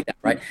 something like that.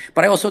 Right.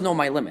 But I also know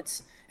my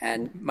limits,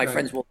 and my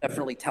friends will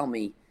definitely tell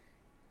me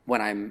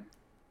when I'm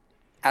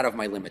out of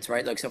my limits,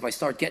 right? Like, so if I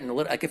start getting a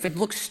little, like if it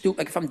looks stupid,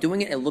 like if I'm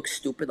doing it, it looks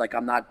stupid, like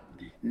I'm not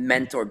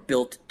meant or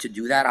built to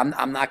do that.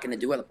 I'm not going to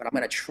do it, but I'm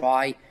going to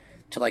try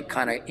to like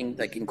kind of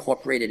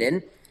incorporate it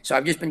in. So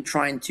I've just been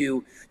trying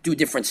to do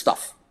different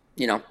stuff,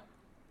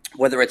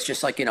 whether it's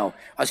just like, a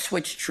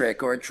switch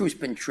trick or a true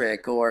spin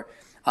trick, or,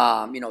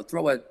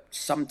 throw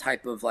some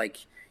type of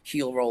like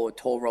heel roll or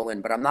toe roll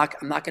in, but I'm not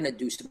going to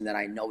do something that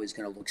I know is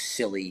going to look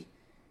silly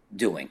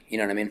doing, you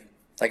know what I mean?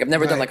 Like I've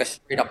never done like a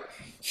straight up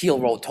heel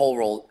roll, toe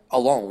roll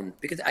alone,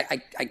 because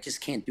I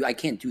just can't do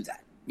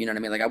that. You know what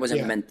I mean? Like I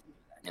wasn't meant to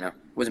do that,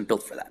 wasn't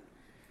built for that.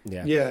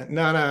 Yeah.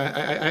 No,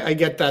 I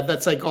get that.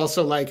 That's like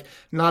also like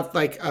not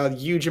like a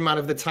huge amount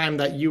of the time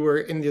that you were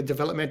in the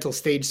developmental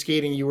stage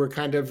skating, you were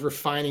kind of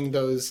refining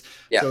those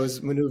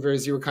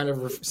maneuvers. You were kind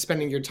of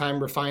spending your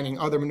time refining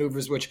other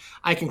maneuvers, which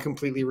I can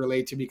completely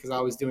relate to because I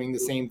was doing the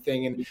same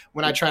thing. And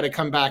when I try to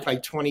come back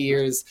like 20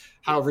 years,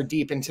 however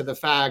deep into the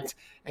fact,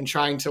 and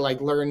trying to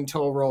like learn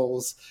toe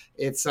rolls,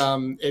 it's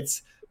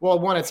well,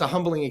 one, it's a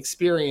humbling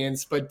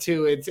experience, but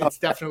two, it's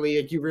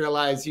definitely like you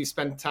realize you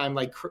spend time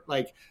like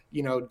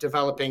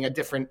developing a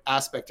different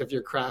aspect of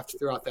your craft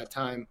throughout that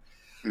time.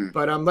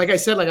 But like I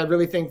said, like I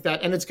really think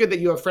that, and it's good that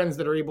you have friends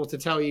that are able to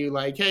tell you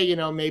like, hey,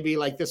 maybe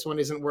like this one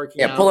isn't working.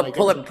 Yeah, pull it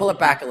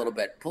back a little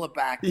bit. Pull it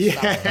back. Yeah,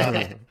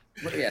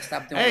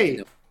 stop doing what you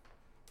do.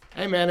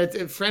 Hey man, it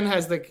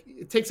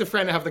takes a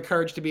friend to have the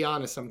courage to be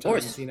honest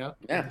sometimes,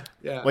 Yeah.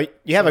 Well,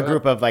 you have a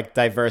group of like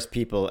diverse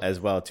people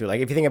as well too.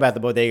 Like if you think about the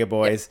Bodega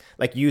Boys,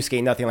 like you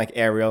skate nothing like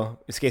Ariel,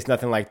 you skate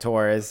nothing like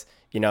Torres,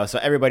 so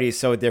everybody's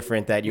so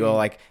different that you all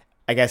like,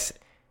 I guess,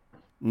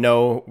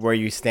 know where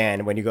you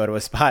stand when you go to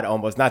a spot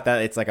almost. Not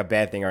that it's like a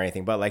bad thing or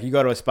anything, but like you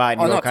go to a spot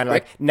and kind of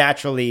like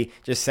naturally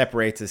just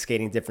separates as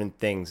skating different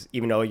things,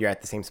 even though you're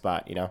at the same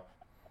spot,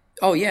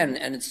 Oh yeah,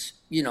 and it's,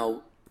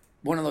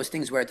 one of those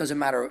things where it doesn't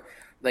matter.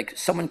 Like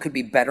someone could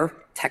be better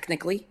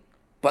technically,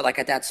 but like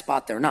at that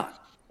spot they're not,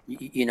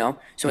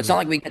 So it's not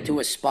like we get to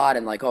a spot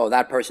and like, oh,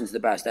 that person's the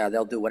best.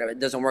 They'll do whatever. It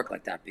doesn't work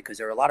like that, because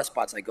there are a lot of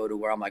spots I go to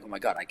where I'm like, oh my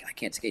God, I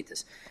can't skate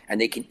this,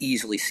 and they can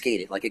easily skate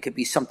it. Like it could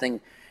be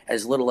something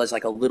as little as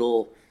like a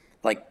little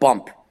like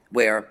bump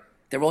where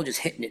they're all just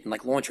hitting it and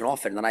like launching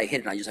off it, and then I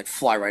hit it and I just like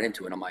fly right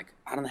into it. I'm like,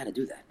 I don't know how to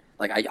do that.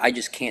 Like I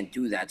just can't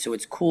do that. So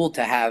it's cool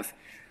to have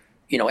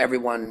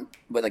everyone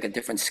with like a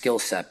different skill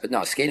set, but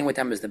no, skating with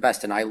them is the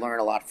best. And I learn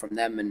a lot from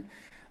them. And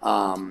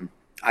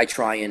I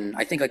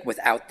think like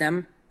without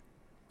them,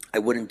 I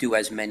wouldn't do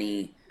as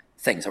many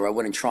things, or I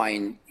wouldn't try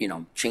and,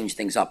 change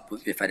things up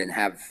if I didn't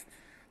have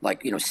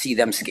like, see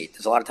them skate.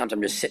 There's a lot of times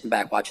I'm just sitting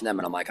back watching them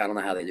and I'm like, I don't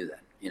know how they do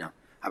that.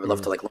 I would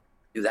love to like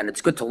do that. And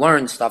it's good to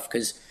learn stuff,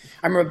 because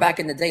I remember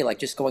back in the day, like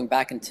just going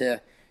back into,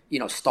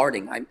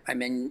 starting, I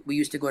mean, we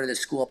used to go to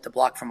this school up the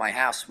block from my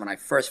house when I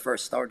first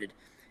started,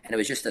 and it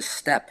was just a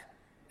step.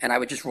 And I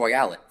would just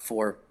royale it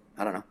for,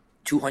 I don't know,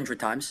 200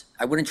 times.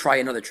 I wouldn't try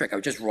another trick. I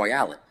would just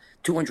royale it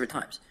 200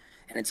 times.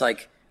 And it's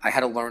like, I had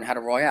to learn how to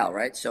royale,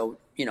 right? So,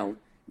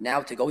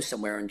 now to go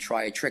somewhere and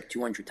try a trick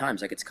 200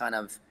 times, like it's kind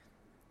of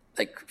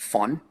like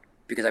fun,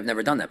 because I've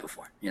never done that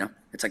before,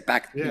 It's like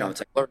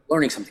it's like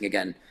learning something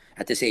again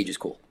at this age is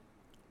cool.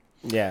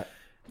 Yeah.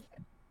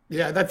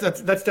 Yeah,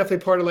 that's definitely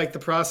part of like the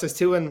process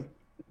too. And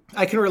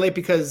I can relate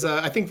because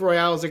I think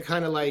royales are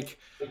kind of like,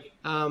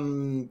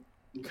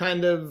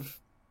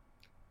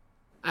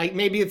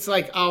 maybe it's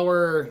like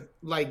our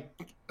like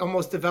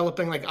almost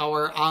developing like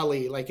our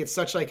ollie. Like it's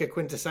such like a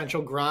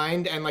quintessential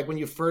grind, and like when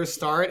you first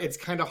start, it's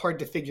kind of hard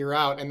to figure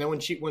out. And then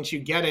once you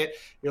get it,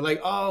 you're like,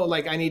 oh,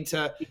 like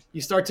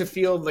you start to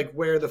feel like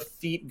where the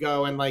feet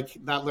go and like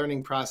that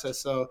learning process.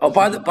 So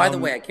by the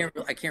way, I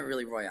can't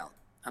really royale.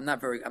 I'm not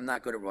good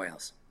at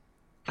royales.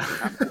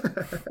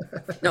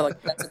 No,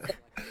 like that's the thing.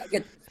 I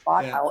get to the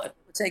spot. Yeah. Let's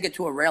say I get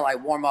to a rail, I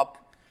warm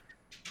up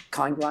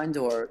con grind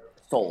or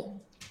soul.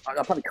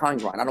 I'll probably con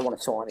grind. I don't want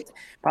to soul anything.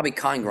 Probably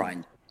con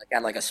grind. Like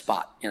at like a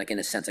spot, like in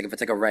a sense, like if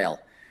it's like a rail.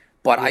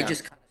 But I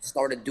just kind of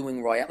started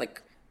doing Royale.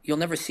 Like you'll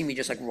never see me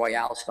just like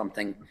Royale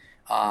something,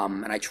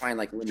 and I try and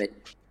like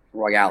limit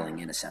Royaling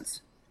in a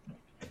sense.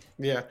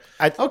 Yeah.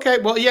 Okay.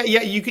 Well, yeah.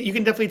 You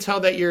can definitely tell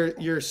that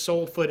you're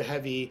soul food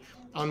heavy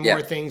on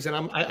more things,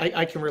 and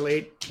I can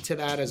relate to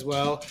that as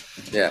well.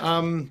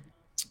 Yeah.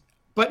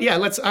 But yeah,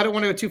 I don't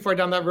want to go too far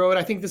down that road.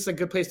 I think this is a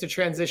good place to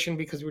transition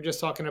because we're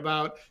just talking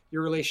about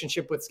your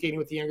relationship with skating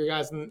with the younger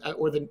guys and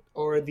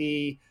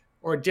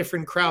or a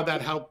different crowd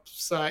that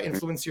helps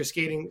influence your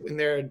skating in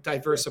their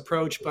diverse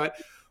approach. But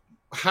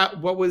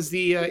what was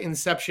the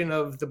inception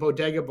of the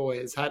Bodega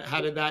Boys? How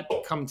did that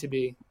come to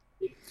be,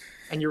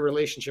 and your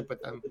relationship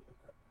with them?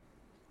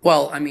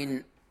 Well, I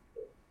mean,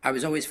 I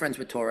was always friends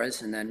with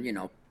Torres, and then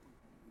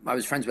I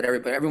was friends with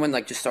everybody. Everyone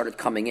like just started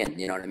coming in.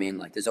 You know what I mean?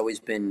 Like, there's always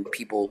been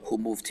people who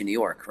moved to New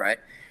York, right?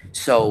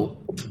 So,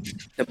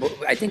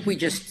 I think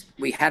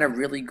we had a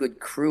really good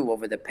crew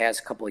over the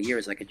past couple of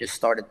years. Like, it just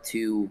started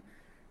to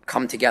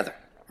come together,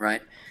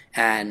 right?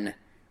 And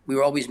we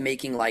were always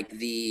making like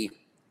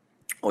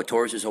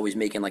Torres was always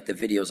making like the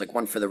videos, like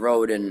one for the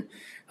road and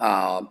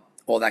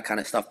all that kind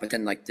of stuff. But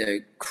then like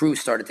the crew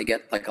started to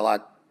get like a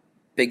lot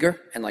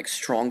bigger and like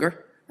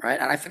stronger, right?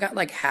 And I forgot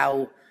like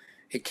how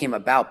it came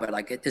about, but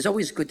like it's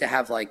always good to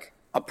have like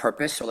a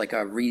purpose or like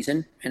a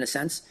reason in a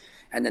sense.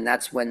 And then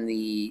that's when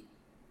the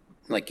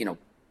I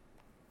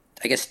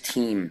guess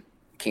team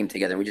came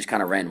together and we just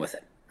kind of ran with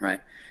it, right?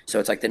 So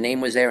it's like the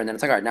name was there and then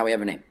it's like, all right, now we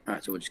have a name. All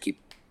right, so we'll just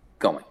keep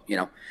going,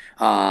 And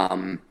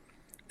I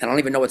don't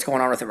even know what's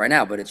going on with it right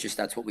now, but it's just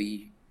that's what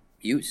we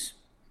use,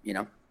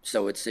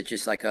 So it's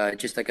just like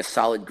a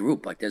solid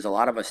group. Like there's a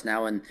lot of us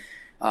now, and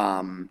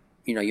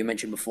you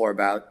mentioned before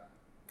about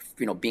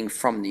being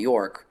from New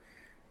York.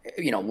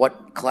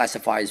 What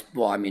classifies?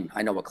 Well, I mean,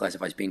 I know what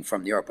classifies being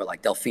from New York, but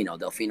like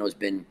Delfino's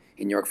been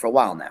in New York for a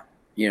while now.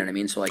 You know what I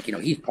mean? So like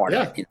he's part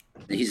of it.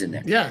 He's in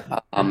there. Yeah.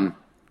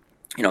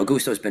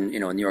 Augusto's been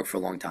in New York for a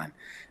long time.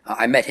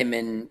 I met him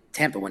in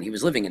Tampa when he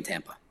was living in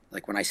Tampa.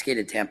 Like when I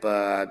skated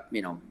Tampa,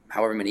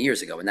 however many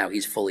years ago, and now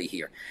he's fully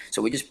here.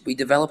 So we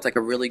developed like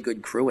a really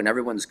good crew, and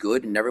everyone's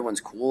good, and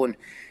everyone's cool, and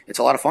it's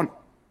a lot of fun.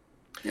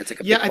 It's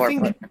like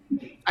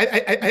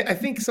I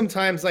think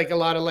sometimes like a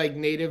lot of like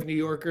native New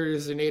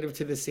Yorkers or native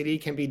to the city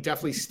can be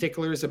definitely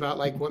sticklers about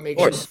like what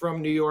makes you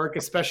from New York,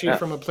 especially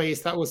from a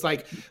place that was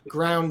like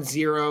ground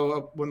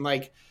zero when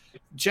like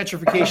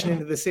gentrification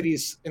into the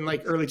cities in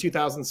like early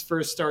 2000s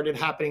first started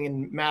happening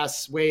in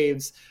mass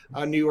waves.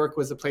 New York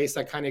was a place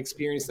that kind of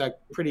experienced that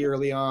pretty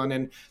early on,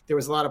 and there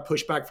was a lot of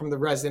pushback from the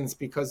residents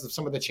because of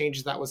some of the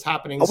changes that was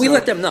happening. We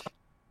let them know.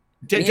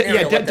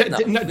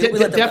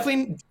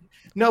 Definitely.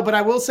 No, but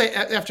I will say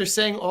after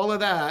saying all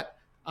of that,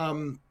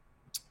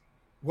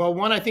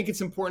 one, I think it's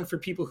important for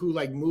people who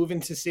like move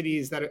into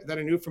cities that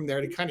are new from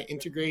there to kind of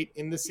integrate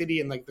in the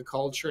city and like the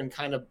culture and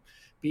kind of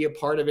be a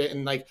part of it.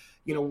 And like,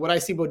 what I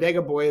see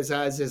Bodega Boys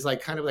as is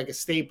like kind of like a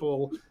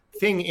staple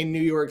thing in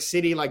New York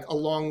City, like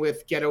along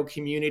with Ghetto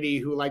Community,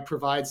 who like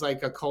provides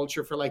like a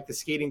culture for like the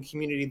skating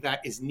community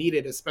that is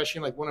needed, especially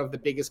in like one of the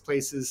biggest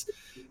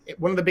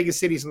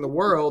cities in the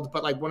world,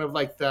 but like one of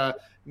like the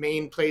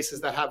main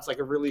places that has like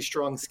a really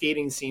strong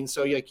skating scene.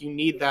 So like you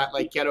need that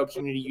like Ghetto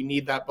Community, you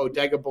need that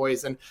Bodega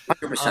Boys. And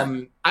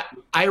I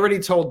already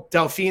told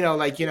Delfino,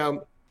 like,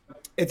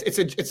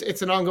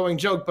 it's an ongoing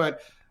joke,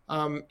 but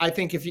I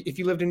think if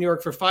you lived in New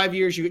York for 5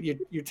 years, you get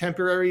your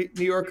temporary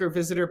New Yorker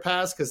visitor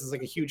pass because it's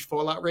like a huge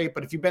fallout rate.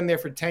 But if you've been there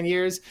for 10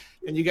 years,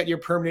 then you get your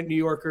permanent New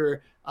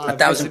Yorker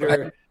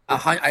visitor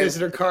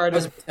card.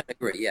 I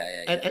agree.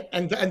 Yeah.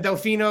 And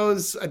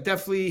Delfino's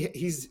definitely,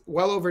 he's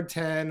well over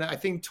 10. I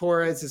think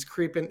Torres is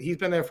creeping. He's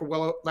been there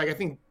for I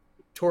think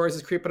Torres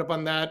is creeping up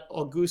on that.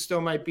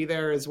 Augusto might be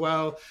there as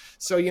well.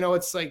 So,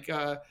 it's like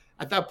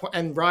at that point,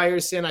 and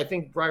Ryerson, I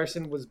think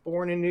Ryerson was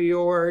born in New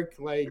York,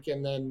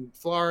 and then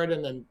Florida,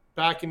 and then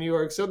back in New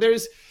York. So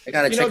there's,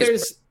 but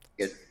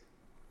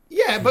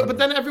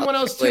then everyone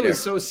else too is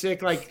so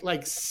sick.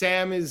 Like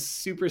Sam is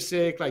super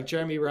sick, like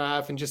Jeremy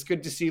Raff, and just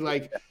good to see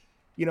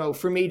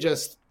for me,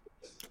 just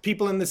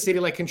people in the city,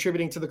 like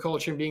contributing to the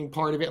culture and being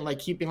part of it and like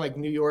keeping like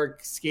New York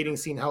skating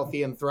scene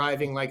healthy and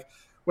thriving, like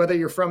whether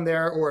you're from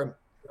there or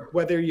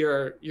whether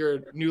you're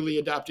newly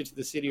adopted to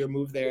the city or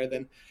moved there,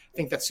 then I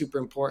think that's super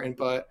important.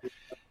 But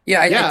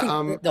I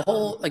think the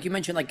whole, like you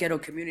mentioned, like Ghetto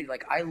Community,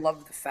 like I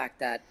love the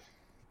fact that,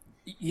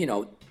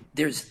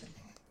 there's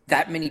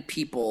that many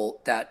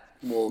people that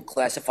will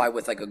classify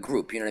with like a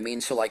group, you know what I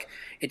mean? So like,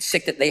 it's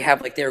sick that they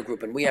have like their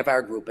group and we have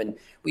our group, and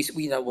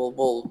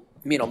we'll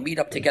meet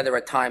up together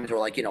at times, or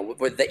like,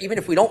 even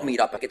if we don't meet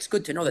up, like it's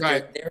good to know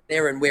that they're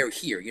there and we're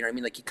here, you know what I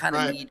mean? Like you kind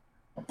of need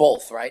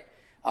both, right?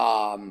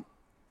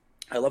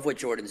 I love what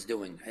Jordan's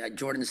doing.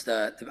 Jordan's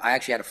I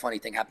actually had a funny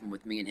thing happen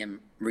with me and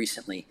him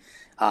recently.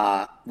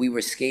 We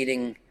were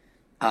skating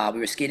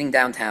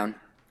downtown.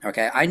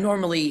 Okay. I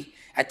normally,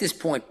 at this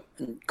point,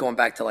 going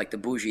back to like the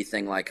bougie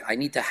thing, like I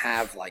need to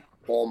have like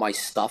all my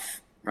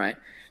stuff, right?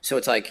 So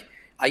it's like,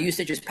 I used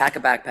to just pack a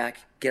backpack,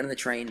 get on the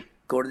train,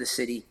 go to the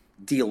city,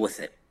 deal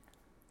with it.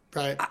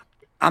 Right.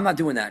 I'm not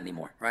doing that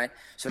anymore, right?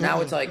 So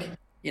now it's like,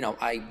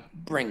 I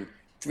bring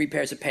 3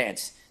 pairs of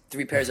pants,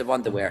 3 pairs of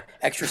underwear,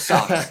 extra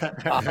socks.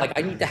 Like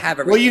I need to have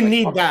everything. Well, you like,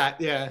 need that,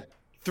 yeah.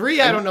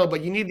 3, I don't know,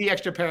 but you need the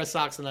extra pair of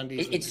socks and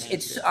undies.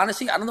 It's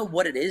honestly, I don't know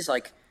what it is.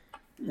 Like,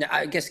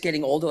 I guess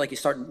getting older, like you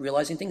start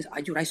realizing things.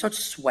 When I start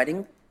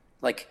sweating,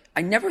 like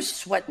I never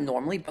sweat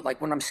normally, but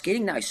like when I'm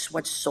skating now, I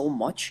sweat so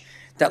much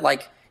that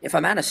like if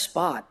I'm at a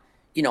spot,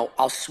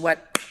 I'll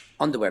sweat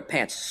underwear,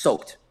 pants,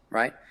 soaked,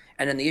 right?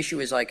 And then the issue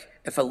is like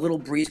if a little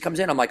breeze comes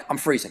in, I'm like, I'm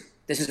freezing.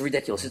 This is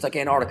ridiculous. It's like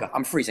Antarctica.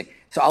 I'm freezing.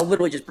 So I'll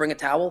literally just bring a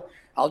towel.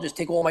 I'll just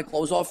take all my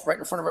clothes off right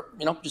in front of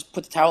her, just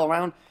put the towel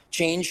around,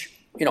 change,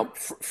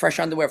 fresh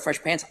underwear,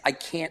 fresh pants. I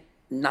can't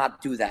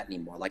not do that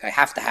anymore. Like I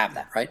have to have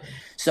that, right?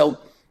 So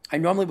I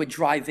normally would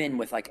drive in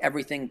with like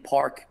everything,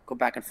 park, go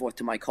back and forth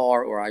to my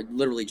car, or I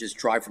literally just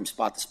drive from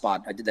spot to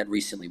spot. I did that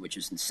recently, which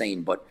is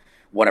insane, but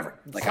whatever.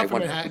 Like I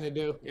went Manhattan to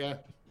do, yeah.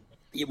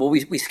 Well,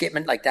 we skip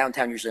like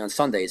downtown usually on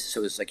Sundays,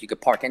 so it's like you could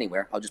park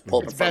anywhere. I'll just pull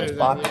up in front of the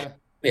spot.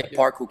 Yeah,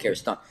 park. Who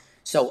cares? Done.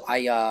 So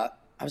I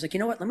was like, you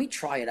know what? Let me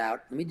try it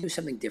out. Let me do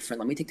something different.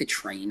 Let me take the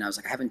train. I was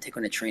like, I haven't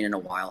taken a train in a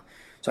while,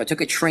 so I took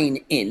a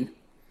train in,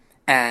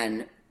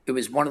 and it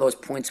was one of those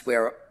points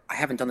where I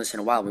haven't done this in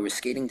a while. We were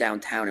skating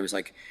downtown. It was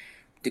like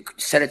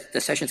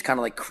the session's kind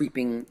of like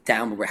creeping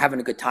down, but we're having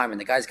a good time, and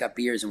the guys got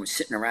beers, and we're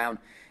sitting around,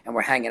 and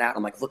we're hanging out.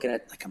 I'm like looking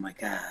at, like I'm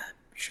like,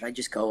 should I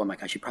just go? I'm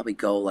like, I should probably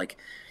go. Like,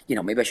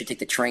 maybe I should take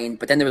the train.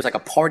 But then there was like a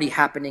party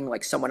happening.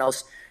 Like someone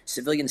else,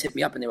 civilians hit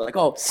me up, and they were like,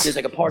 oh, there's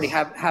like a party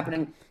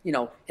happening.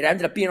 It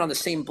ended up being on the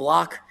same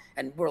block,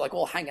 and we're like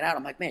all hanging out.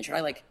 I'm like, man, should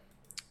I like?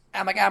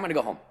 I'm like, I'm gonna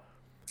go home.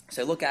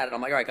 So I look at it.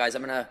 I'm like, all right, guys,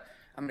 I'm gonna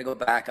go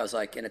back. I was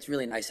like, and it's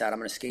really nice out. I'm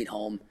gonna skate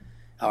home,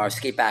 or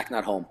skate back,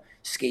 not home.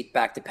 Skate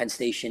back to Penn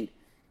Station.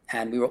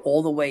 And we were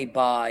all the way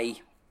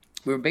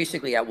we were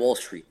basically at Wall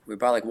Street. We were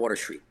by like Water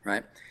Street,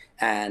 right?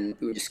 And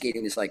we were just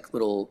skating this like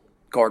little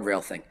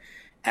guardrail thing.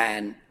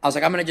 And I was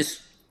like, I'm going to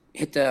just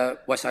hit the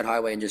West Side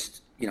Highway and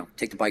just,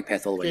 take the bike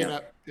path all the way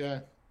down. Yeah.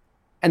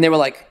 And they were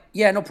like,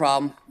 yeah, no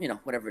problem,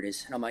 whatever it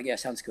is. And I'm like, yeah,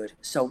 sounds good.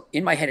 So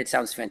in my head, it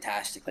sounds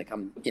fantastic. Like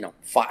I'm,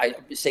 I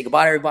say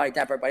goodbye to everybody,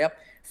 dap everybody up,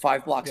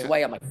 5 blocks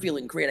away. I'm like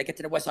feeling great. I get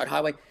to the West Side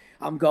Highway.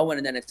 I'm going,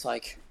 and then it's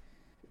like,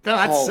 no,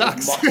 that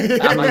sucks.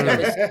 I'm like, no,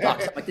 this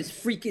sucks. I'm like, this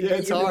freaking,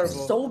 it's horrible.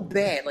 Was so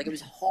bad. Like, it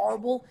was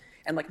horrible.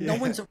 And like, no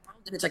one's around,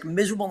 and it's like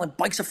miserable, and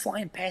bikes are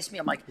flying past me.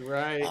 I'm like,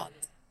 right. Oh,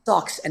 this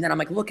sucks. And then I'm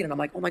like looking, and I'm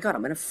like, oh my God,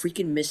 I'm going to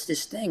freaking miss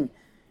this thing.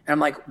 And I'm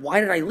like, why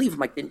did I leave? I'm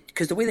like,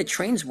 because the way the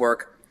trains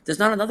work, there's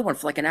not another one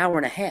for like an hour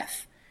and a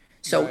half.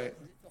 So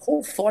the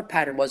whole thought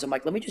pattern was, I'm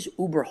like, let me just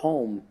Uber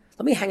home.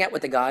 Let me hang out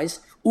with the guys,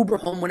 Uber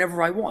home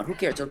whenever I want. Who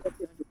cares?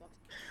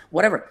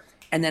 Whatever.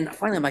 And then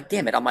finally, I'm like,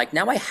 damn it. I'm like,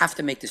 now I have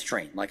to make this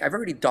train. Like, I've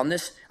already done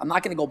this. I'm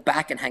not going to go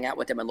back and hang out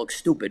with them and look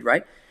stupid,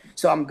 right?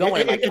 So I'm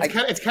going.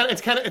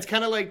 It's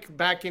kind of like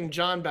back in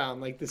John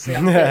Bound, like the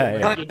same.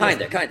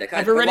 Kind of.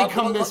 I've already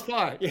come this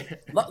far. Yeah.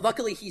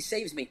 Luckily, he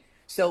saves me.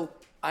 So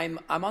I'm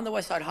on the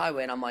West Side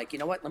Highway, and I'm like, you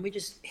know what? Let me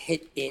just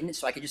hit in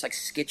so I could just like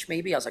skitch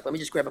maybe. I was like, let me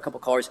just grab a couple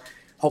cars,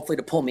 hopefully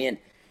to pull me in.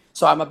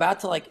 So I'm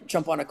about to like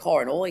jump on a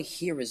car, and all I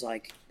hear is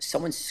like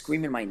someone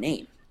screaming my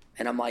name.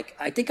 And I'm like,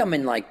 I think I'm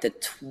in like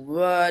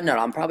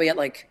I'm probably at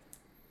like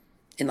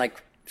in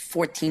like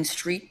 14th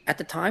Street at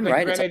the time,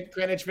 like right?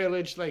 Greenwich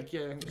Village, like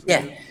yeah.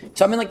 Yeah.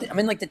 So I'm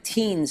in like the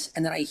teens,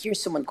 and then I hear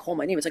someone call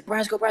my name. It's like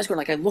Brasco, and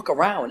like I look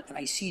around and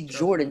I see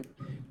Jordan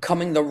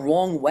coming the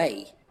wrong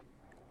way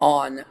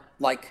on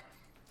like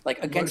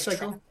against.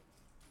 Motorcycle?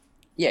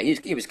 Yeah,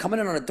 he was coming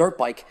in on a dirt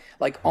bike,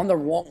 like on the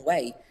wrong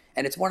way.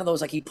 And it's one of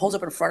those, like, he pulls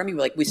up in front of me,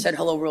 like, we said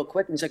hello real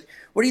quick, and he's like,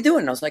 what are you doing?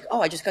 And I was like, oh,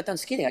 I just got done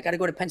skating. I got to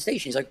go to Penn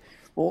Station. He's like,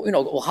 well,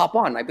 we'll hop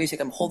on.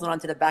 I'm holding on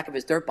to the back of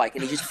his dirt bike,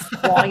 and he's just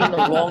flying the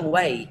wrong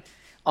way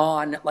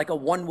on, like, a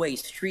one-way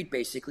street,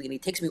 basically. And he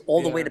takes me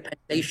all the way to Penn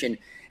Station,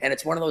 and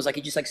it's one of those, like,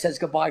 he just, like, says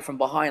goodbye from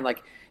behind,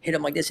 like, hit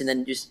him like this, and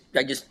then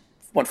I just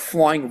went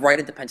flying right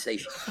into Penn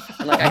Station.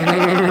 And, like,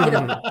 I hit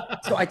him.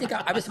 So I think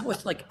I was supposed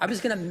to, like, I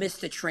was going to miss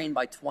the train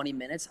by 20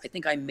 minutes. I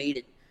think I made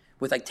it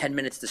with, like, 10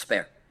 minutes to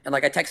spare. And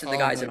like I texted the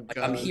guys, and I'm like,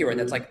 I'm here, and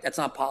that's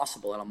not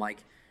possible. And I'm like,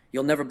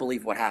 you'll never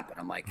believe what happened.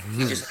 I'm like,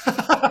 he just,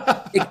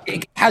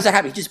 how's that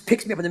happen? He just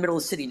picks me up in the middle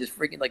of the city and just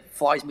freaking like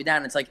flies me down.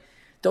 And it's like,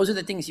 those are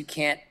the things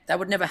that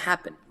would never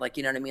happen. Like,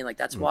 you know what I mean? Like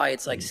that's why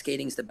it's like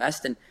skating's the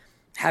best, and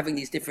having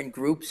these different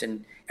groups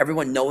and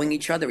everyone knowing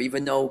each other,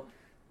 even though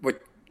we're,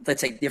 let's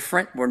say,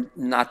 different, we're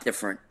not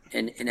different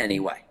in any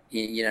way.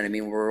 You know what I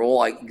mean? We're all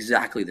like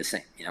exactly the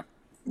same. You know?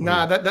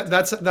 Nah,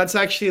 that's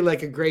actually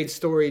like a great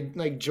story.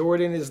 Like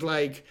Jordan is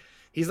like.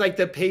 He's like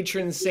the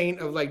patron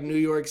saint of like New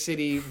York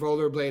City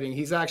rollerblading.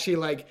 He's actually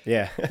like,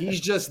 he's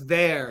just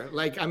there.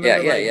 Like I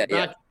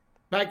remember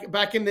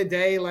back in the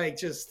day, like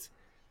just,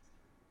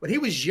 but he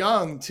was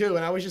young too.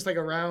 And I was just like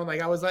around,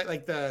 like I was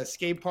like the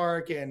skate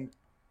park, and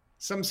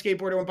some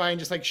skateboarder went by and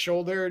just like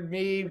shouldered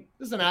me. It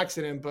was an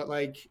accident, but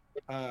like,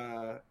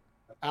 I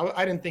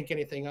didn't think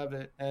anything of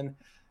it. And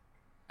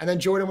And then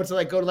Jordan would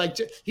go to like,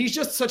 he's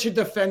just such a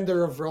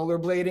defender of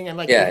rollerblading, and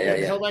like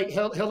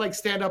he'll like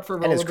stand up for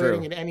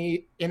rollerblading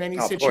in any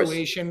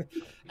situation,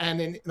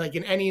 and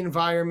in any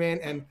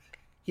environment. And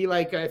he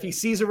if he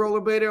sees a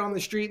rollerblader on the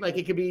street, like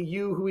it could be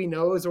you who he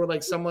knows, or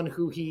like someone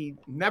who he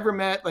never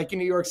met, like in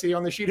New York City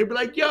on the street, he'd be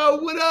like, "Yo,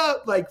 what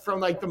up?" Like from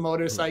like the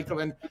motorcycle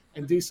and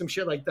do some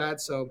shit like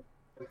that. So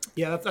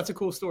yeah, that's a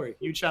cool story.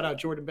 Huge shout out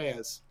Jordan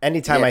Baez.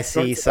 Anytime I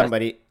see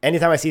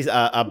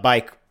a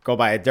bike go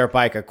by, a dirt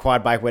bike, a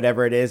quad bike,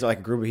 whatever it is, or like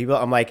a group of people,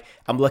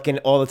 I'm looking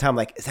all the time,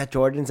 like, is that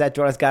Jordan? Is that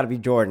Jordan? It's got to be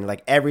Jordan.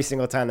 Like every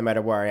single time, no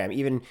matter where I am,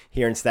 even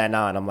here in Staten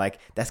Island, I'm like,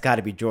 that's got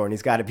to be Jordan.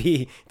 He's got to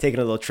be taking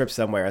a little trip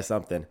somewhere or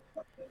something.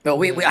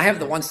 No, I have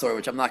the one story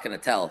which I'm not going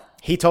to tell.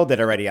 He told it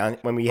already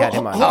when we had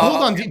him on.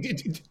 Hold on. Do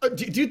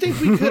you think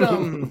we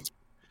could?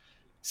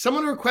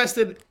 Someone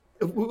requested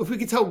if we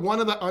could tell one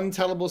of the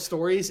untellable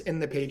stories in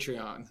the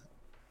Patreon.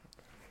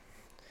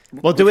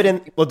 We'll do it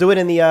in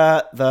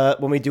the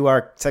when we do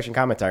our section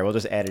commentary. We'll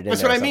just add it in.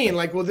 That's what I mean.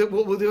 Like we'll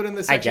do it in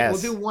the section. I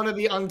guess. We'll do one of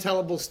the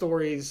untellable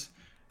stories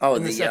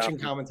in the section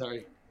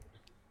commentary.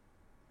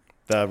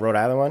 The Rhode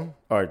Island one,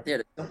 or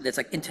it's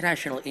like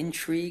international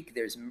intrigue.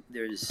 There's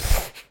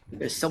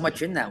so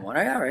much in that one.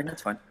 All right,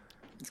 that's fine.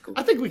 That's cool.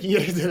 I think we can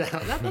get into that.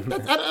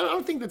 I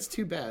don't think that's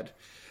too bad.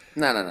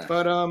 No.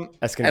 But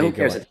that's gonna be a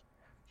good one.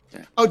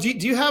 Yeah. Oh, do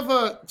you have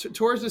a?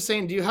 Torres was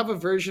saying, do you have a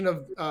version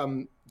of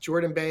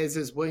Jordan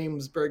Baez's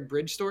Williamsburg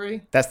Bridge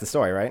story? That's the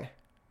story, right?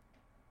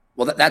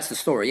 Well, that's the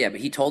story, yeah. But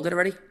he told it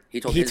already. He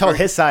told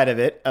his side of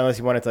it. Unless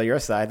you want to tell your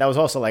side, that was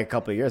also like a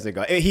couple of years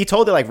ago. He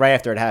told it like right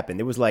after it happened.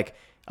 It was like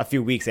a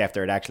few weeks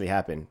after it actually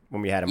happened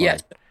when we had him on.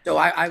 Yes. So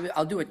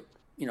I'll do it,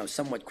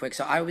 somewhat quick.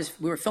 So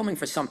we were filming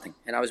for something,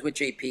 and I was with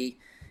JP,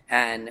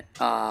 and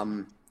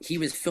he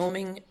was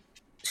filming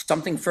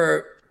something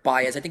for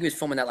Baez. I think he was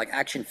filming that like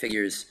action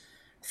figures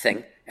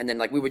thing, and then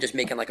like we were just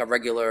making like a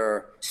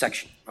regular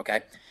section.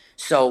 Okay,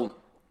 so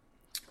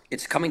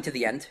it's coming to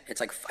the end.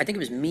 It's like I think it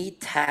was me,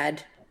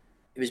 Tad.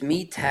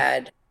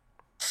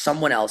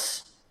 Someone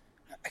else.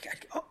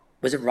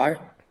 Was it Ryan?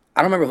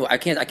 I don't remember who. I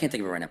can't think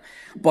of it right now.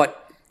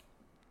 But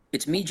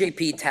it's me,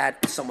 JP, Tad,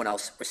 someone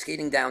else. We're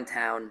skating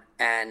downtown,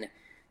 and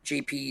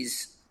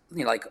JP's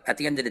like at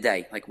the end of the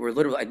day, like we're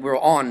literally like we're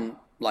on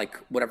like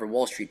whatever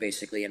Wall Street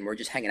basically, and we're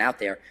just hanging out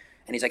there.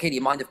 And he's like, "Hey, do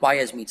you mind if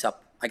Baez meets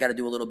up? I got to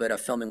do a little bit of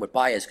filming with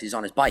Baez because he's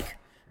on his bike."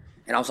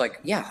 And I was like,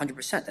 "Yeah,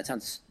 100%. That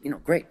sounds,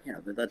 great.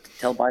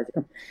 Tell Baez to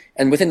come."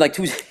 And within like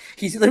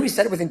he literally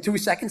said it within 2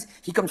 seconds.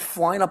 He comes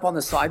flying up on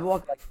the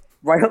sidewalk, like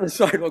right on the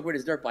sidewalk with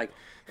his dirt bike.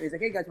 And he's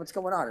like, "Hey guys, what's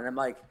going on?" And I'm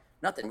like,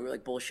 "Nothing." We were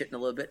like bullshitting a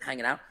little bit,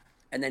 hanging out.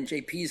 And then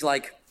JP's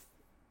like,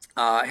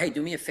 "Hey,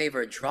 do me a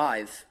favor,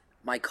 drive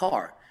my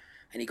car."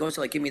 And he goes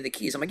to like give me the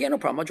keys. I'm like, "Yeah, no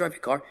problem. I'll drive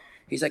your car."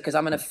 He's like, "Because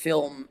I'm gonna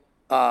film,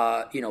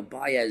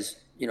 Baez,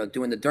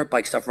 doing the dirt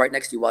bike stuff right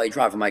next to you while you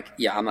drive." I'm like,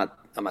 "Yeah, I'm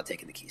not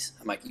taking the keys."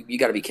 I'm like, "You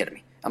got to be kidding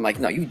me." I'm like,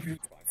 "No, you drive.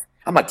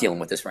 I'm not dealing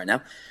with this right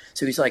now."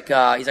 So he's like,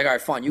 "All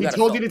right, fine. You got." He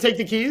told you to take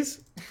the keys?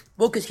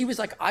 Well, because he was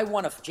like,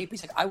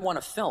 JP's like, "I want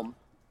to film.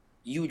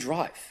 You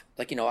drive."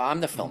 Like,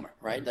 I'm the filmer,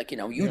 right? Like,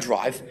 you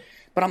drive.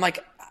 But I'm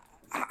like,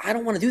 I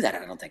don't want to do that.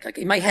 I don't think. Like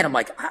in my head, I'm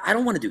like, I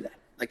don't want to do that.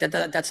 Like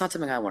that's not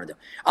something I want to do.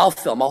 I'll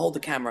film. I'll hold the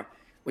camera,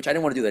 which I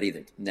didn't want to do that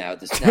either. Now,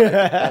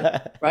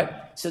 right?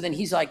 So then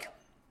he's like,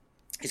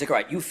 "All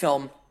right, you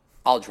film.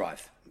 I'll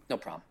drive. No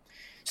problem."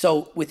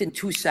 So within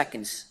 2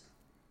 seconds,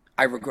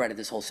 I regretted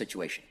this whole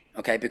situation.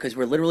 Okay, because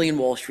we're literally in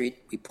Wall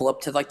Street. We pull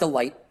up to like the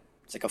light.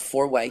 It's like a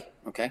 4-way.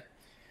 Okay,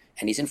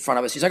 and he's in front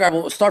of us. He's like, "All right,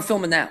 well, start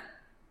filming now."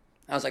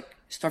 I was like,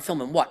 "Start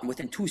filming what?" And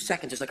within 2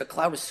 seconds, there's like a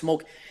cloud of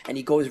smoke, and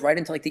he goes right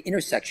into like the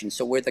intersection.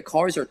 So where the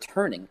cars are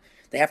turning,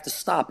 they have to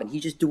stop, and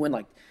he's just doing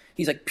like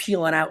he's like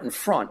peeling out in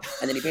front,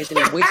 and then he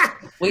basically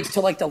waits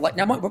till like the light.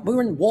 Now we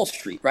were in Wall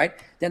Street, right?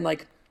 Then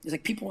like there's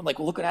like people like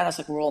looking at us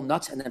like we're all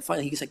nuts, and then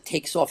finally he just like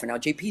takes off, and now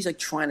JP's like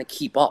trying to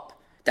keep up.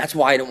 That's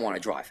why I didn't want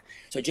to drive.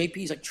 So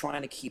JP's like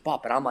trying to keep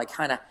up, and I'm like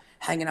kind of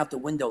hanging out the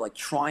window, like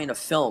trying to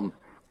film.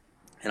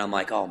 And I'm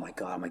like, "Oh my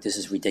God." I'm like, "This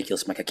is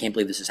ridiculous." I'm like, "I can't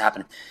believe this is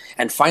happening."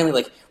 And finally,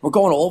 like, we're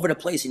going all over the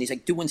place, and he's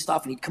like doing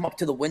stuff, and he'd come up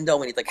to the window,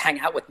 and he'd like hang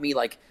out with me,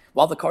 like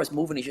while the car's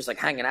moving, he's just like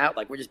hanging out,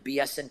 like we're just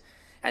BSing.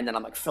 And then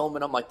I'm like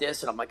filming him like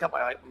this, and I'm like, I'm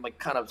like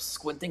kind of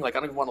squinting, like I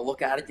don't even want to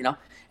look at it,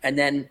 And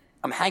then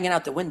I'm hanging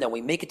out the window. We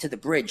make it to the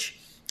bridge,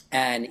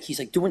 and he's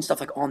like doing stuff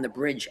like on the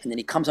bridge, and then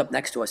he comes up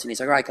next to us, and he's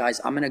like, "All right,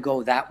 guys, I'm gonna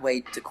go that way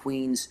to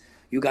Queens.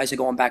 You guys are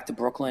going back to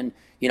Brooklyn.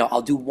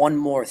 I'll do one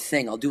more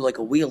thing. I'll do like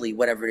a wheelie,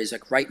 whatever it is.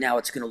 Like right now,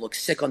 it's going to look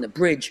sick on the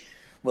bridge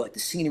with like the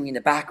scenery in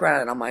the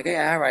background." And I'm like,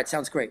 "Yeah, all right,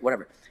 sounds great,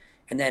 whatever."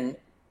 And then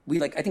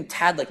I think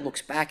Tad like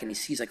looks back and he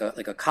sees like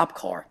a cop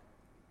car.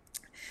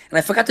 And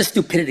I forgot the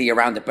stupidity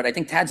around it, but I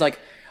think Tad's like,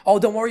 "Oh,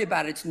 don't worry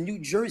about it. It's New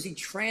Jersey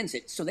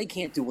Transit, so they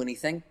can't do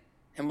anything."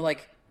 And we're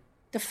like,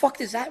 "The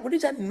fuck is that? What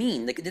does that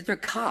mean? Like, they're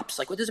cops.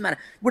 Like, what does it matter?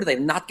 What are they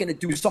not going to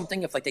do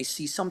something if like they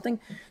see something?"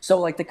 So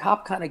like the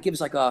cop kind of gives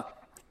like a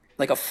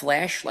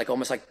flash, like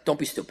almost like, "Don't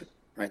be stupid,"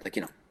 right? Like,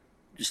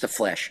 just a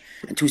flash.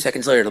 And 2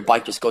 seconds later, the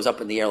bike just goes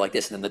up in the air like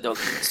this, and then the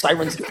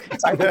sirens go,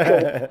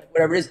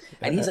 whatever it is,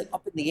 and he's like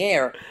up in the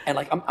air, and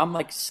like I'm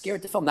like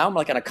scared to film. Now I'm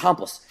like an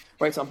accomplice,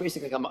 right? So I'm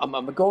basically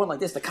I'm going like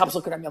this. The cop's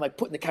looking at me. I'm like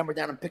putting the camera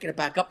down. I'm picking it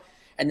back up,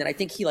 and then I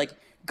think he like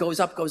goes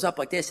up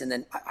like this, and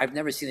then I've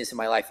never seen this in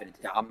my life, and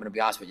I'm gonna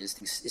be honest with you, this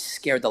thing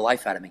scared the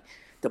life out of me.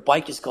 The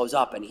bike just goes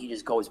up, and he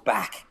just goes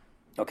back,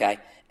 okay?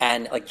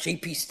 And like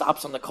JP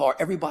stops on the car,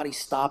 everybody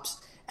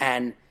stops,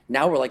 and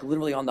now we're like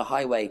literally on the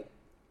highway.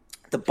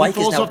 The bike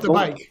he falls is now off the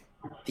bike.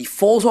 He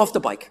falls off the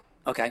bike.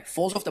 Okay,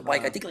 falls off the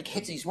bike. I think like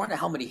he's running a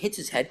helmet. He hits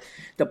his head.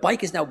 The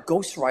bike is now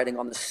ghost riding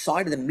on the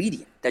side of the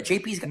median that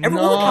JP's got.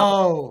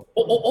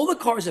 All the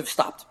cars have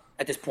stopped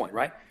at this point,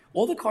 right?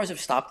 All the cars have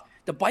stopped.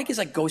 The bike is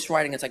like ghost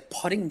riding. It's like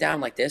putting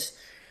down like this.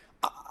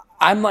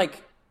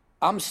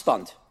 I'm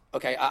stunned.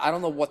 Okay, I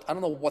don't know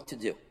what to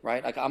do.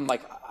 Right? Like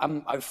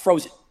I'm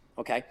frozen.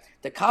 Okay,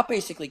 the cop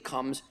basically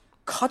comes,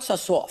 cuts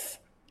us off.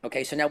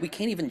 Okay, so now we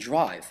can't even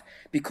drive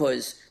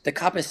because the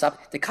cop has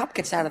stopped. The cop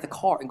gets out of the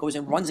car and goes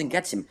and runs and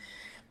gets him.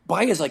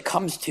 Baez like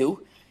comes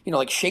to,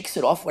 like shakes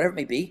it off, whatever it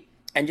may be,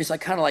 and just like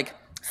kind of like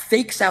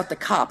fakes out the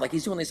cop, like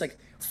he's doing this like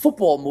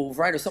football move,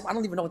 right, or something. I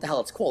don't even know what the hell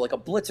it's called, like a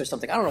blitz or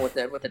something. I don't know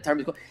what the term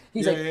is called.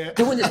 He's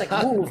doing this like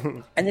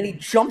move, and then he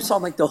jumps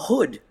on like the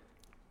hood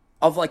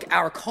of like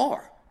our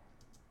car,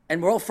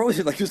 and we're all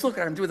frozen, like just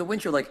looking at him through the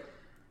windshield, like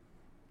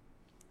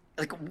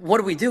what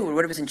do we do?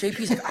 What if it's in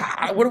JP's like,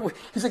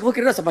 he's like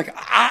looking at us. I'm like,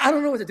 I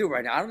don't know what to do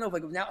right now. I don't know if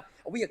like now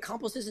are we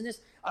accomplices in this?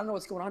 I don't know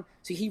what's going on.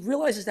 So he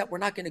realizes that we're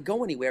not going to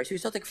go anywhere. So he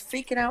starts like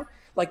faking out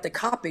like the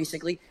cop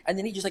basically, and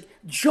then he just like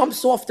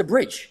jumps off the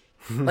bridge.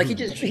 Like he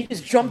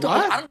just jumped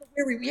off. I don't know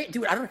where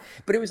dude. I don't know.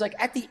 But it was like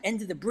at the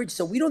end of the bridge.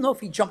 So we don't know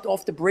if he jumped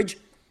off the bridge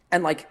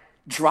and like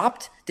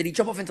dropped. Did he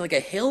jump off into like a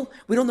hill?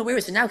 We don't know where he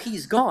is. So now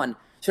he's gone.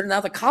 So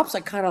now the cop's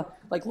like kind of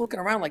like looking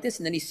around like this,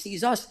 and then he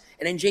sees us,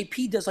 and then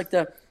JP does like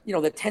the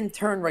 10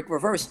 turn like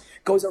reverse,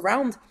 goes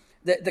around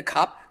the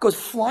cop, goes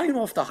flying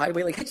off the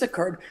highway, like hits a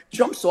curb,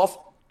 jumps off,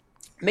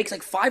 makes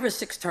like 5 or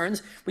 6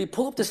 turns. We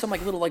pull up to some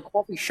like little like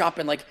coffee shop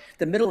in like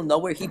the middle of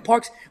nowhere. He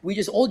parks. We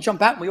just all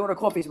jump out and we order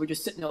coffee. So we're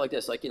just sitting there like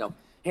this, like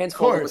hands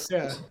folded. Of course,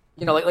 yeah.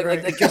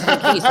 Like just in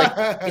case,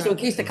 like so in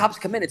case the cops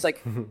come in, it's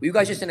like, were you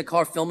guys just in the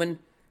car filming?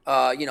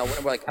 We're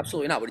like,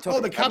 absolutely not. What are you talking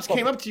about? The cops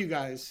came up to you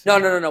guys.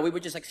 No. We were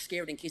just like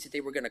scared in case that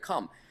they were going to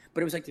come. But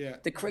it was like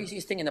the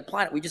craziest thing in the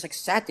planet. We just like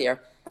sat there,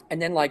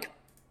 and then like,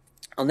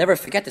 I'll never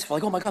forget this. We're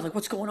like, oh my God, like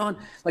what's going on?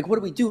 Like, what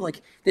do we do?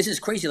 Like, this is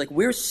crazy. Like,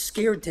 we're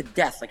scared to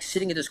death. Like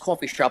sitting at this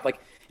coffee shop, like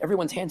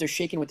everyone's hands are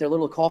shaking with their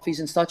little coffees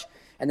and such.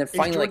 And then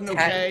finally, Jordan like,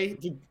 okay?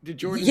 Did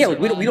Jordan? Yeah,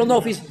 we don't know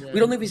if we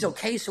don't know if he's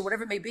okay. So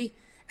whatever it may be.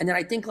 And then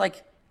I think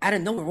like out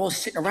of nowhere, we're all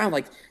sitting around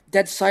like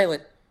dead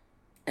silent.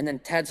 And then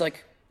Tad's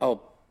like,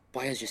 oh,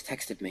 Baez just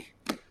texted me.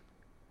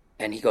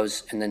 And he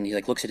goes, and then he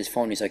like looks at his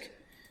phone. He's like,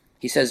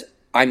 he says,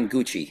 I'm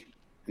Gucci.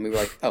 And we were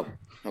like, oh,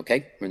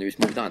 okay. And we just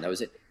moved on. That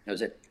was it.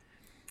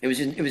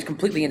 It was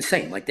completely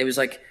insane. Like there was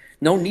like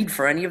no need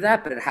for any of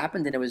that, but it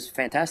happened and it was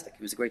fantastic.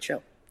 It was a great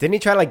show. Didn't he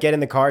try to like get in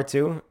the car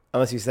too?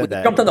 Unless you said that.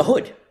 He jumped on the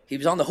hood. He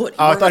was on the hood.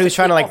 I thought he was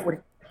trying to like.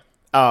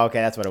 Oh,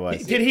 okay, that's what it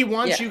was. Did he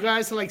want you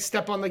guys to like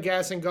step on the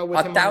gas and go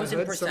with him?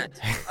 1,000%.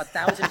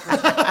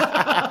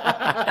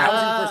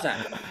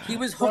 1,000%. He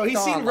was hooked. Bro,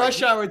 he's seen on,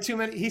 Rush Hour too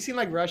many. He's seen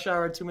like Rush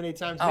Hour too many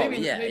times.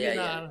 Maybe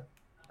not.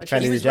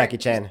 Trying to do Jackie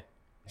Chan.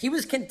 He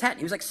was content.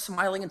 He was like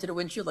smiling into the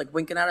windshield, like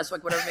winking at us,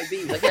 like whatever it may be.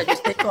 He was like, yeah,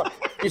 just take off.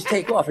 Just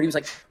take off. And he was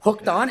like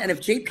hooked on. And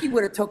if JP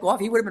would have took off,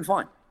 he would have been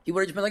fine. He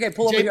would have just been like, hey,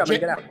 pull over here. I'm going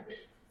to get out.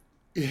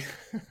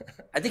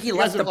 I think he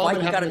left the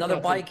bike. He got another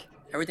bike.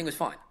 Everything was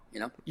fine.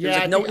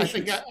 Yeah, I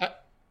think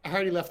I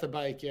heard he left the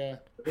bike, yeah.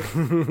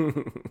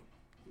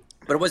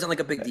 But it wasn't like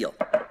a big deal.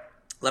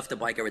 Left the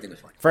bike, everything was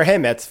fine. For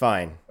him, that's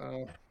fine.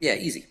 Yeah,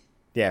 easy.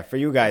 Yeah, for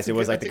you guys, it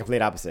was like the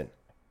complete opposite.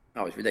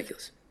 Oh, it was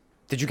ridiculous.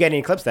 Did you get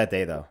any clips that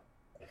day, though?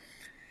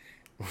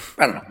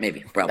 I don't know.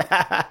 Maybe. Probably.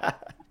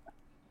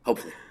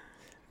 Hopefully.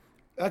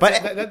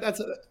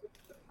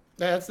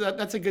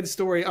 That's a good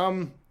story.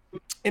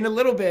 In a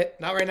little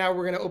bit, not right now,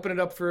 we're going to open it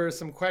up for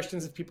some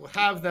questions if people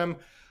have them.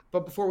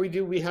 But before we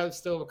do, we have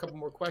still a couple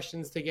more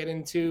questions to get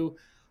into.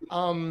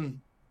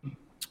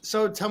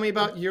 So tell me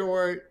about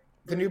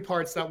the new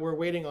parts that we're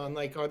waiting on.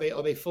 Like, are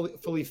they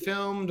fully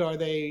filmed? Are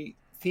they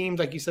themed?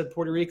 Like you said,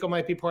 Puerto Rico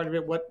might be part of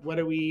it.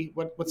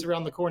 What's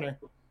around the corner?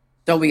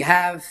 So we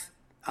have.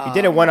 You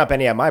didn't one up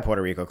any of my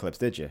Puerto Rico clips,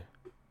 did you?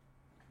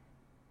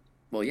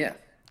 Well, yeah.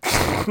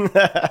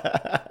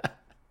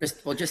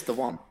 just the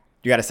one.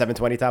 You got a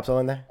 720 topsoil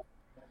in there?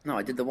 No,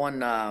 I did the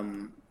one. Are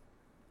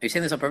you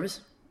saying this on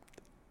purpose?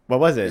 What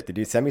was it? Did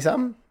you send me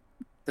something?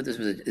 I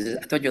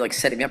thought you were like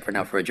setting me up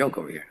for a joke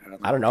over here.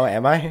 I don't know.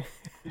 Am I?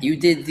 You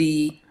did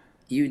the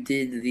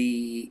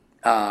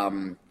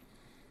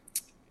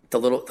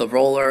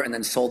roller and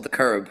then sold the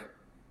curb.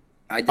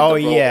 I did the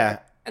roller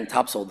and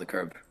top sold the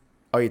curb.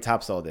 Oh, you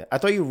top sold it. I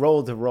thought you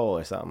rolled to roll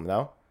or something.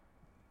 No.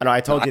 Oh, no, I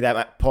told you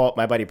that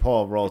my buddy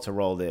Paul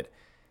rolled it,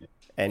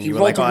 and he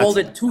rolled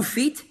it 2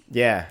 feet.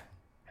 Yeah.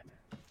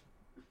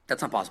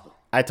 That's not possible.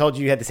 I told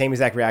you had the same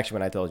exact reaction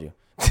when I told you.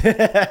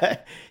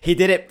 He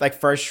did it like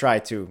first try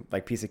too,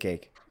 like piece of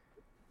cake.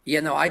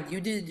 Yeah, no,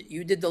 you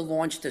did the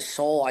launch to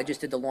Soul. I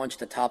just did the launch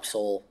to Top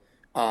Soul.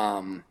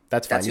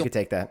 That's fine. You can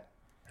take that.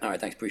 All right,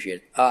 thanks, appreciate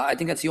it. I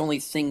think that's the only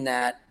thing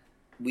that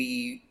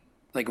we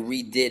like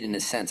redid in a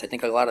sense. I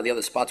think a lot of the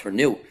other spots were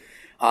new.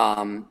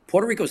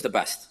 Puerto Rico's the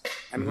best.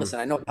 I mean, listen,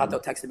 I know Tato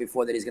texted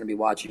before that he's going to be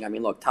watching. I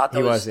mean, look, Tato's...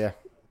 He was, yeah.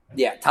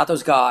 Yeah,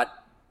 Tato's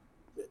got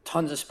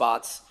tons of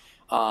spots.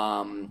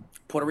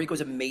 Puerto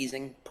Rico's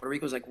amazing. Puerto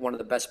Rico's like one of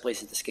the best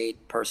places to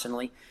skate,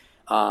 personally.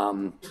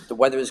 The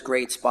weather is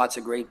great. Spots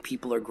are great.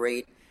 People are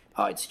great.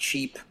 It's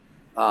cheap.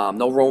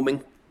 No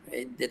roaming.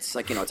 It's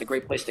like, it's a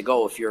great place to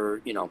go if you're,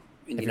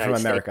 in the United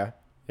States. From America.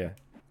 Yeah.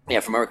 Yeah,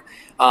 from America.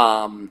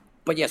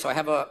 But yeah, so I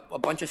have a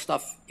bunch of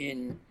stuff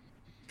in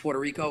Puerto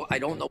Rico. I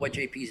don't know what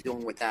JP's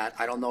doing with that.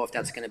 I don't know if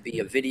that's going to be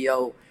a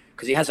video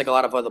because he has like a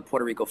lot of other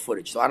Puerto Rico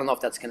footage. So I don't know if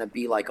that's going to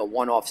be like a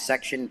one-off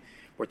section.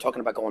 We're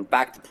talking about going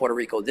back to Puerto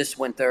Rico this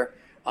winter.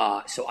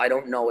 So I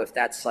don't know if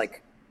that's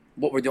like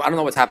what we're doing. I don't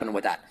know what's happening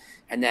with that.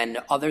 And then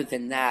other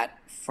than that,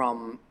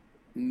 from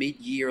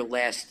mid-year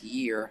last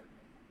year,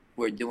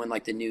 we're doing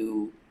like the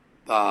new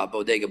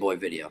Bodega Boy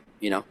video,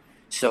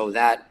 So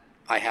that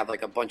I have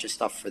like a bunch of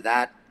stuff for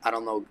that. I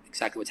don't know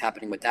exactly what's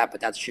happening with that, but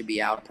that should be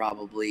out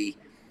probably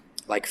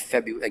like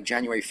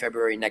January,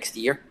 February next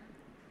year.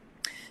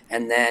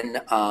 And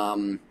then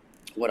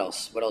what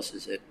else? What else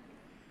is it?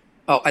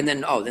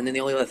 Then the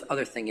only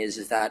other thing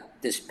is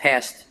that this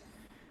past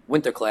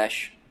Winter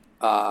Clash.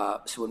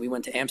 So when we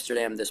went to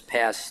Amsterdam this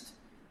past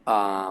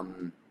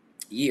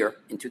year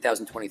in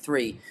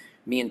 2023,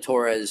 me and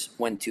Torres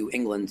went to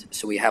England.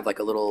 So we have like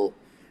a little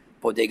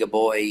Bodega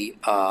Boy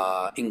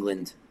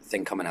England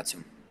thing coming out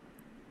soon.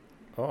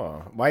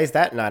 Oh, why is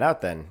that not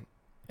out then?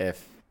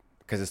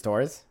 Because it's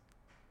Torres?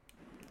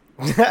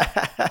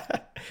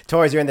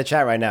 Torres, you're in the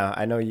chat right now.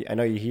 I know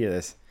you hear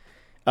this.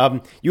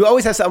 You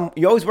always have something.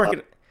 You're always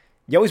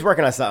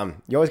working on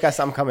something. You always got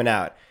something coming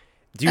out.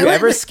 Do you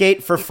ever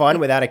skate for fun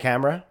without a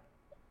camera?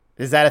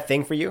 Is that a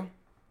thing for you?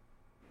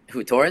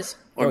 Who, Torres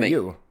or me?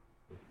 You.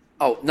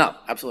 Oh no,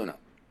 absolutely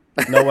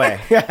not. No way.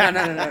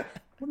 No.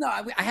 Well, no,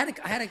 I had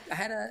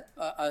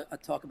a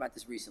talk about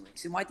this recently.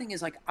 See, my thing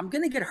is like I'm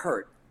gonna get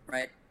hurt,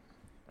 right?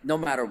 No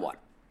matter what.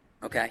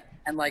 Okay,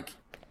 and like,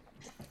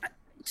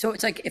 so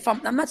it's like if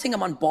I'm not saying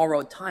I'm on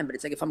borrowed time, but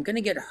it's like if I'm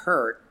gonna get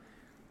hurt,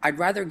 I'd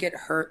rather get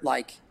hurt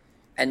like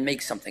and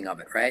make something of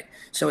it, right?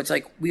 So it's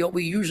like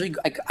we usually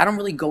I don't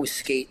really go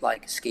skate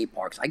like skate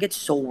parks. I get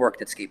so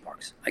worked at skate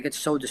parks. I get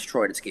so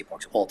destroyed at skate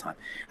parks all the time.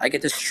 I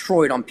get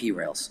destroyed on P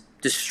rails,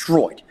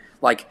 destroyed,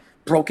 like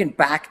broken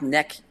back,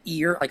 neck,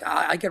 ear. Like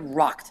I get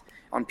rocked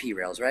on P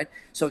rails, right?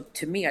 So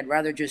to me, I'd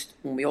rather just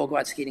when we all go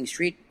out skating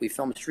street, we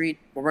film street,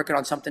 we're working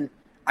on something.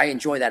 I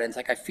enjoy that, and it's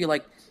like I feel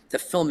like the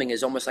filming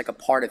is almost like a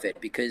part of it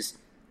because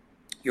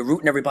you're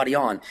rooting everybody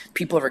on.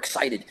 People are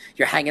excited.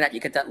 You're hanging out. You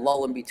get that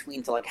lull in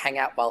between to like hang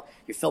out while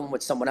you're filming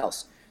with someone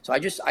else. So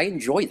I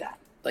enjoy that.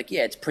 Like,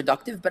 yeah, it's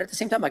productive, but at the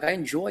same time, like I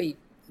enjoy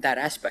that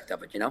aspect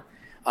of it,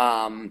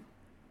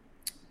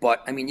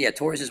 But I mean, yeah,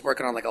 Torres is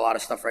working on like a lot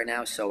of stuff right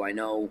now, so I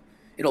know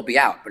it'll be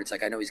out. But it's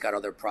like I know he's got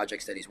other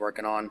projects that he's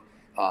working on.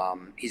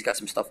 He's got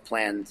some stuff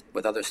planned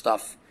with other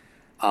stuff,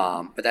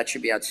 but that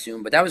should be out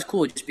soon. But that was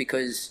cool just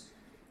because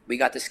we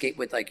got to skate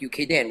with like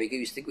UK Dan.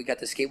 We got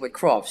to skate with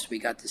Crofts. We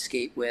got to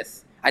skate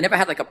with. I never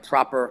had like a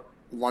proper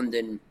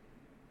London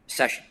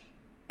session,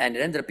 and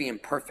it ended up being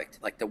perfect.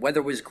 Like the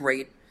weather was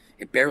great.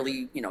 It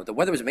barely, the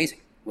weather was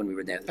amazing when we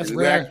were there. That's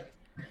rare.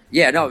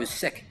 Yeah, no, it was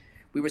sick.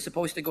 We were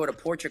supposed to go to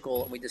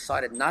Portugal, and we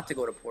decided not to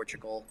go to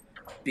Portugal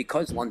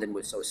because London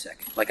was so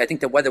sick. Like I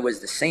think the weather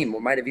was the same, or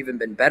might have even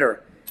been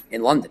better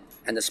in London.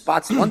 And the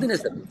spots, London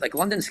is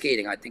London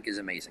skating. I think is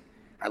amazing.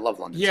 I love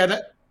London. Yeah,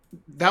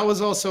 that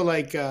was also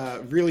like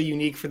really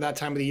unique for that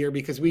time of the year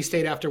because we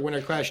stayed after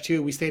Winter Clash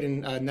too. We stayed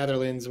in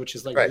Netherlands, which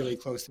is like really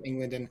close to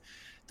England, and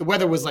the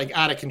weather was like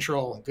out of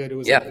control. Good, it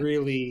was like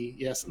really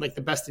like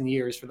the best in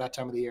years for that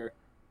time of the year.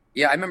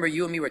 Yeah, I remember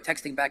you and me were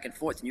texting back and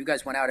forth, and you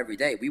guys went out every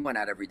day. We went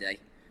out every day.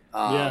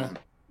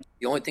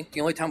 The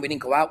only time we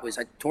didn't go out was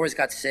Torres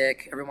got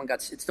sick. Everyone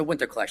got. It's the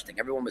Winter Clash thing.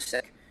 Everyone was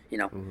sick.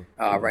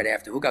 Right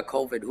after. Who got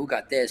COVID? Who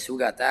got this? Who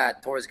got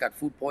that? Torres got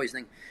food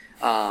poisoning.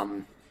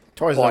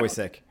 Torres is always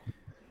sick.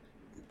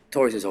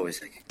 Torres is always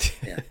sick.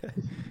 Yeah,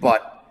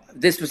 but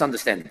this was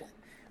understandable.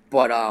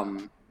 But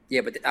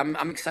but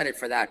I'm excited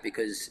for that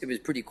because it was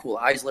pretty cool.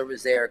 Eisler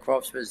was there,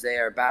 Crofts was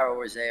there, Barrow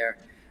was there.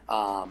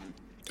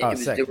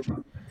 Sick.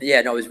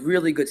 It was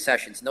really good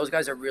sessions, and those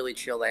guys are really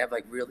chill. They have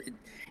like really,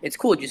 it's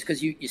cool just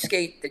because you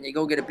skate, then you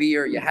go get a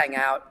beer, you hang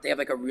out. They have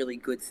like a really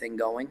good thing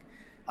going.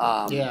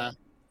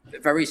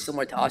 Very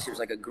similar to us. It was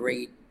like a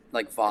great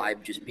like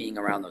vibe just being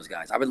around those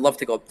guys. I would love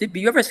to go. Did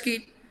you ever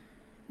skate?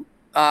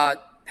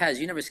 Paz,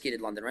 you never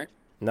skated London, right?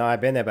 No, I've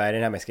been there, but I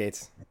didn't have my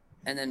skates.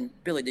 And then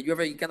Billy, did you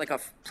ever get like a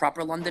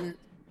proper London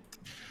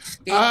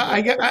skate?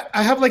 I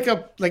have like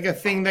a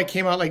thing that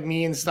came out like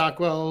me and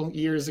Stockwell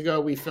years ago.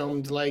 We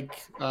filmed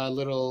like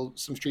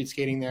some street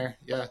skating there.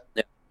 Yeah.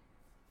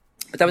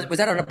 But was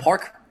that at a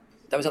park?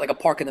 That was at like a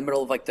park in the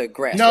middle of like the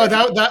grass. No,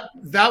 right?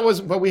 that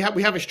was. But we have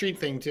a street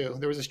thing too.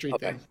 There was a street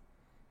thing.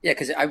 Yeah,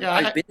 because I've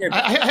been there.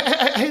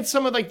 I hit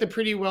some of like the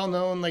pretty well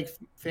known like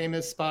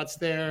famous spots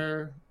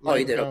there.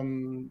 Like,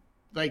 you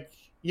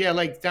did.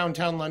 Like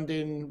downtown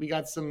London.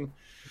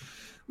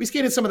 We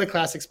skated some of the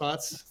classic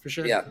spots for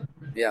sure. Yeah.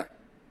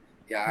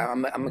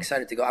 I'm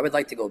excited to go. I would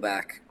like to go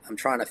back. I'm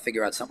trying to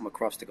figure out something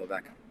across to go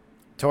back.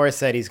 Torres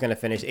said he's going to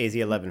finish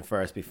AZ11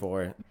 first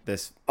before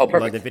this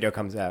perfect. London video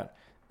comes out.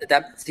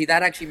 That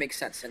actually makes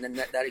sense, and then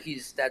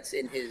that's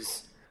in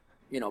his,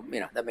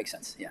 that makes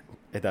sense. Yeah,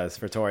 it does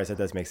for Torres. It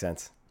does make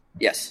sense.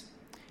 Yes.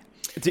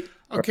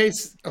 Okay.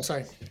 Oh,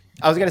 sorry.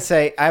 I was going to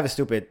say I have a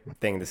stupid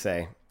thing to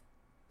say.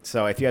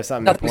 So if you have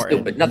something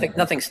important,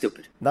 nothing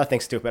stupid.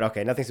 Nothing stupid.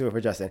 Okay, nothing stupid for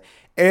Justin.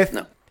 If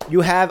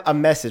you have a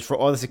message for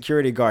all the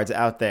security guards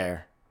out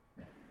there,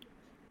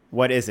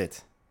 what is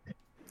it?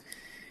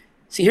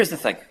 See, here's the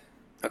thing.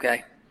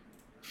 Okay.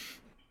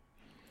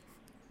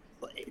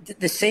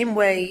 The same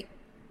way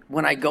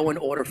when I go and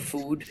order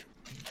food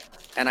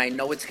and I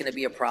know it's going to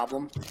be a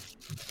problem,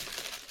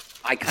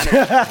 I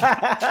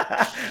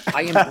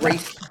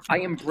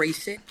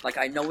embrace it. Like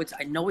I know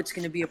it's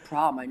going to be a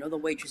problem. I know the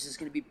waitress is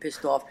going to be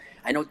pissed off.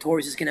 I know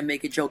Torres is going to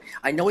make a joke.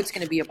 I know it's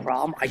going to be a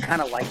problem. I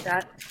kind of like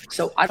that.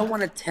 So I don't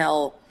want to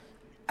tell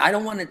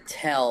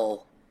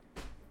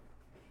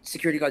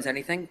security guards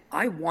anything.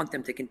 I want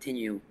them to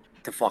continue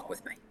to fuck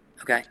with me.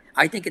 Okay.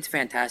 I think it's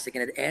fantastic,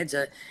 and it adds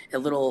a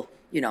little,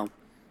 it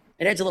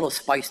adds a little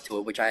spice to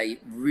it, which I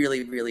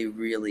really, really,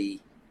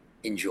 really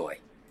enjoy.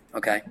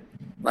 Okay.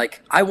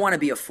 Like, I want to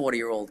be a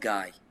 40-year-old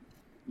guy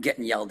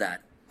getting yelled at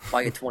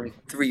by a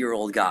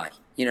 23-year-old guy.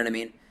 You know what I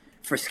mean?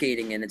 For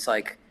skating. And it's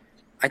like,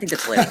 I think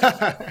that's hilarious.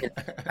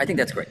 I think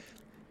that's great.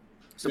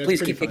 So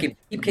please keep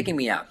kicking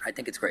me out. I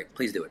think it's great.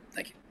 Please do it.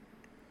 Thank you.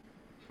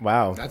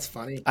 Wow. That's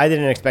funny. I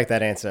didn't expect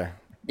that answer.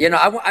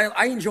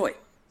 I enjoy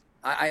it.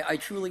 I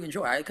truly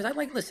enjoy it. Because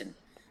listen.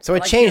 So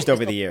it changed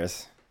over the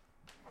years.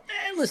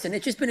 Listen,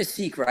 it's just been a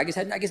secret. I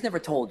guess never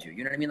told you.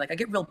 You know what I mean? Like, I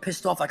get real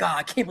pissed off. Like,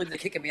 I can't believe they're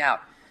kicking me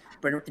out.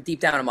 But deep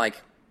down, I'm like,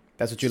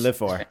 that's what you live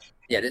for.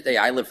 Yeah,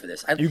 I live for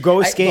this. You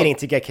go skating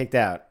to get kicked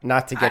out,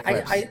 not to get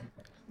clips.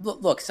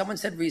 Look, someone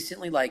said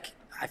recently, like,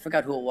 I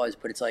forgot who it was,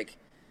 but it's like,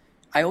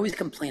 I always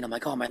complain. I'm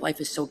like, oh, my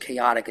life is so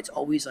chaotic. It's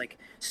always like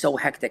so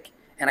hectic.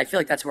 And I feel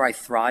like that's where I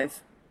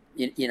thrive,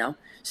 you know?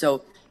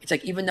 So it's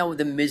like, even though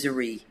the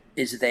misery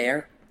is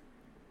there,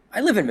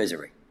 I live in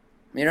misery,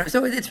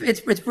 So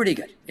it's pretty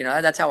good.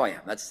 That's how I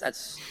am.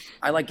 That's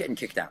I like getting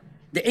kicked out.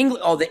 The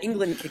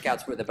England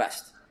kickouts were the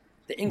best.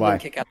 The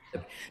England kickouts,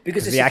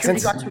 because the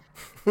security guards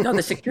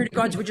the security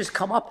guards would just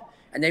come up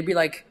and they'd be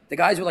like, the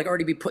guys would like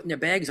already be putting their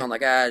bags on,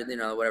 like,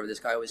 whatever. This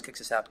guy always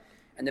kicks us out.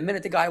 And the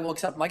minute the guy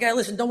walks up, I'm like, hey,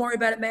 listen, don't worry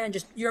about it, man.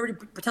 Just you already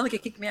pretend like you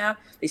kicked me out.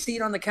 They see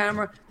it on the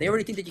camera. They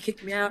already think that you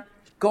kicked me out.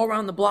 Go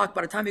around the block.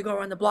 By the time you go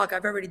around the block,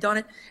 I've already done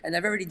it, and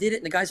I've already did it.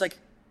 And the guy's like,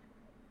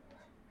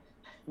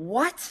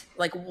 what?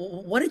 Like,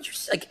 what did you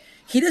say? Like,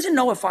 he doesn't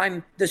know if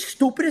I'm the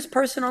stupidest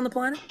person on the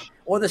planet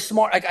or the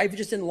smart. Like, I've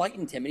just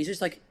enlightened him, and he's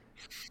just like,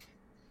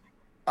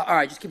 all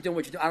right, just keep doing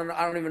what you do. I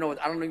don't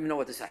even know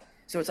what to say.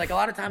 So it's like a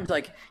lot of times,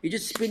 like, you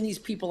just spin these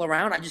people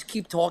around. I just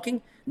keep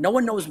talking. No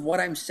one knows what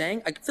I'm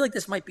saying. I feel like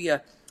this might be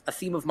a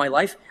theme of my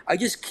life. I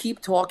just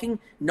keep talking.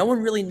 No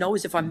one really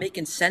knows if I'm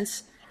making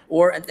sense,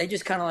 or they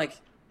just kind of like,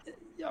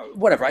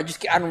 whatever. I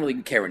don't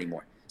really care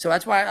anymore. So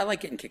that's why I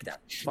like getting kicked out.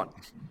 It's fun.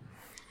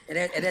 It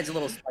adds a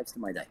little spice to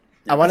my day.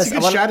 That's a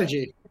good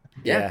strategy.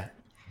 Yeah.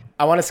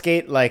 I want to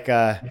skate like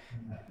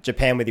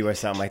Japan with you or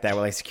something like that,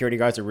 where like security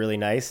guards are really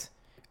nice.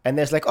 And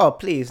there's like, oh,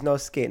 please, no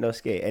skate. And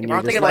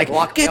you're just like,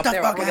 get the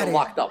fuck out of here.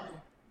 Locked up.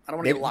 I don't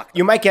want to get locked up.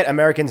 You might get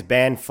Americans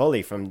banned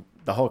fully from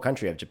the whole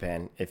country of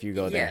Japan if you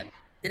go there. Yeah.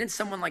 Didn't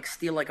someone like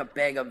steal like a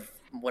bag of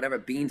whatever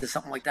beans or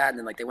something like that, and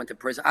then like they went to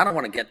prison? I don't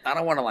want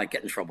to like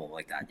get in trouble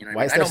like that. You know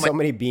Why is there so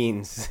many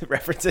beans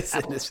references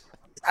in this?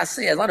 I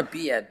see a lot of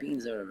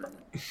beans or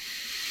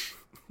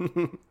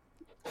whatever.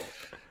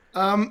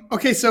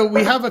 Okay, so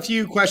we have a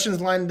few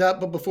questions lined up,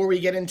 but before we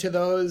get into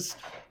those,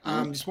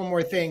 just one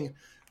more thing.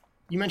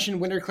 You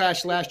mentioned Winter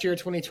Clash last year,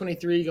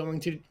 2023, going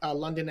to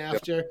London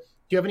after. Yep.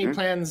 Do you have any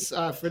plans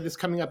for this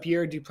coming up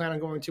year? Do you plan on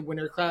going to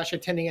Winter Clash,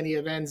 attending any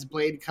events,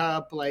 Blade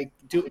Cup, like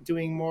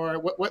doing more?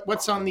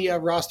 What's on the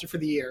roster for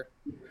the year?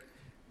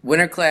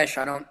 Winter Clash,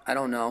 I don't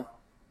know.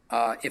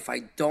 If I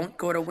don't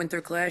go to Winter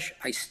Clash,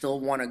 I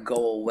still want to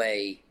go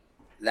away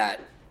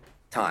that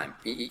time.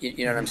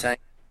 You know what I'm saying?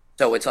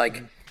 So it's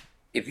like,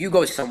 if you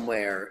go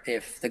somewhere,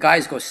 if the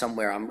guys go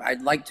somewhere,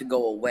 I'd like to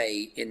go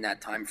away in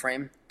that time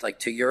frame, like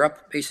to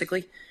Europe,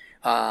 basically.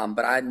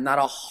 But I'm not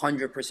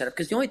 100%,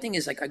 because the only thing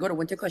is, like, I go to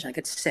Winter Clash and I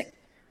get sick.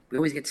 We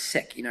always get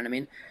sick, you know what I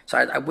mean? So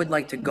I would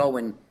like to go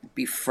and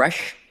be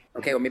fresh,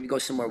 okay, or maybe go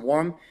somewhere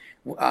warm.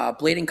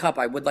 Blading Cup,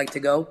 I would like to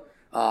go.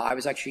 I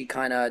was actually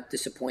kind of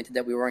disappointed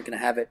that we weren't going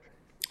to have it.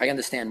 I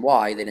understand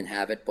why they didn't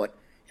have it, but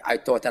I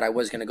thought that I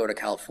was going to go to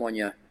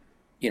California,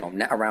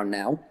 around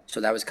now. So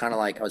that was kind of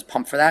like, I was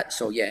pumped for that.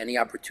 So yeah, any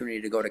opportunity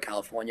to go to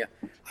California,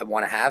 I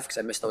want to have, because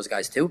I miss those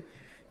guys too.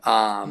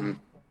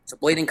 So So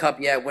Blading Cup,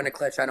 yeah, Winter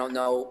Clash, I don't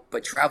know.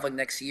 But traveling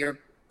next year,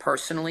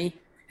 personally,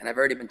 and I've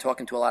already been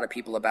talking to a lot of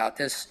people about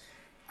this,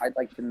 I'd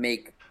like to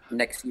make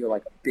next year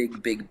like a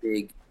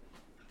big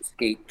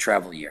skate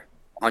travel year,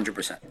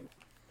 100%.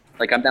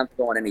 Like I'm down to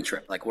go on any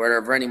trip. Like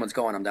wherever anyone's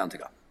going, I'm down to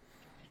go.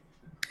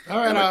 All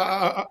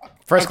right,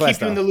 first I'll class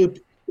keep you in the loop.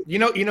 You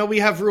know, we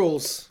have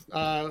rules.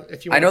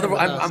 If you, I know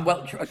I'm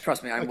well.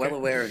 Trust me, I'm well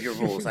aware of your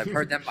rules. I've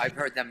heard them.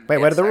 Wait,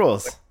 what are the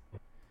rules?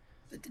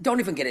 Don't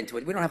even get into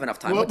it. We don't have enough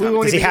time.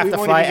 Does he have to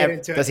fly?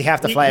 Does he have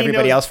to fly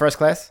everybody else first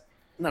class?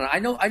 No. I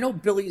know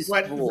Billy's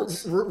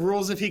rules.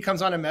 Rules if he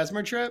comes on a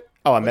Mesmer trip.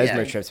 Oh, a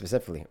Mesmer trip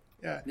specifically.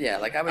 Yeah.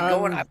 Like I would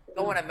go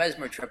on a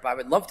Mesmer trip. I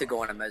would love to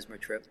go on a Mesmer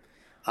trip.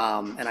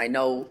 And I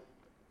know.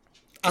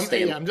 I'm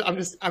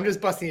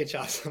just busting your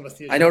chops.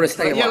 I know to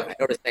stay in line. I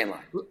know to stay in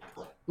line.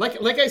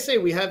 Like I say,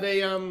 we have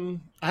I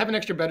have an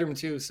extra bedroom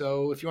too.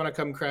 So if you want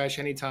to come crash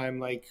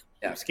anytime, like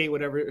skate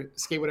whatever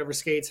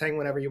skates, hang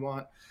whenever you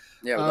want.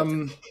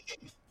 Yeah.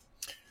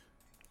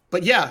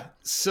 But yeah,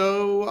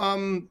 so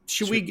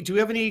do we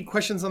have any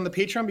questions on the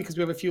Patreon? Because we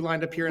have a few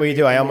lined up here. We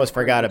do. I almost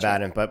forgot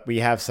about it, but we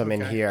have some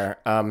in here.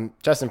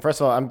 Justin,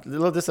 first of all, I'm a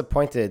little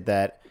disappointed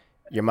that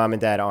your mom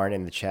and dad aren't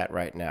in the chat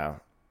right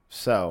now.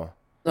 So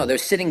no, they're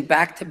sitting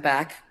back to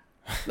back.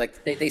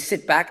 Like they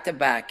sit back to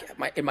back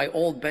in my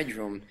old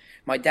bedroom.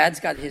 My dad's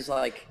got his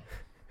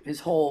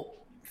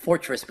whole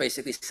fortress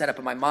basically set up,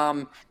 and my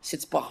mom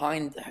sits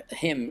behind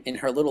him in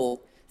her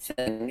little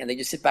thing, and they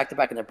just sit back to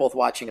back, and they're both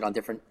watching it on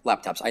different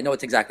laptops. I know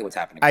it's exactly what's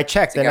happening. I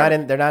checked. They're not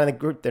in the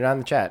group. They're not in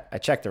the chat. I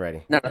checked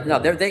already. No.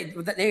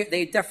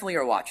 They definitely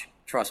are watching.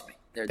 Trust me.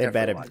 They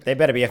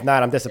better be. If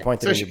not, I'm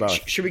disappointed in you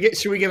both. Should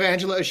we give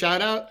Angela a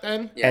shout out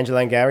then? Yeah.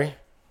 Angela and Gary.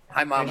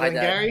 Hi, Mom. Angela Hi,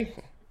 Dad. Gary.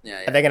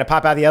 Yeah. Are they gonna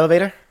pop out the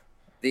elevator?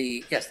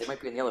 Yes, they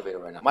might be in the elevator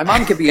right now. My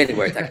mom could be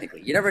anywhere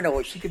technically. You never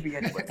know. She could be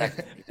anywhere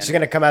technically. She's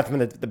gonna come out from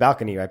the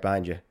balcony right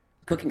behind you.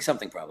 Cooking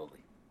something probably.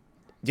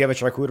 Do you have a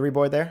charcuterie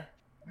board there?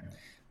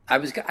 I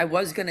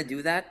was gonna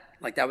do that.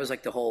 Like that was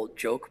like the whole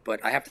joke,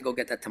 but I have to go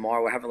get that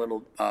tomorrow. I have a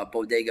little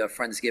bodega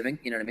friendsgiving.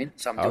 You know what I mean?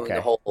 So I'm doing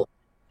the whole.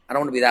 I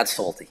don't want to be that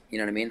salty. You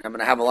know what I mean? I'm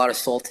gonna have a lot of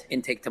salt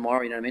intake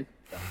tomorrow. You know what I mean?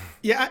 So.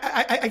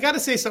 Yeah, I gotta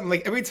say something.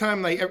 Like every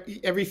time, like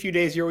every few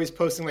days, you're always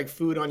posting like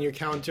food on your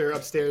counter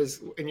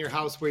upstairs in your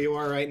house where you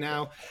are right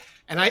now,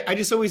 and I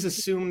just always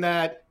assume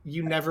that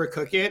you never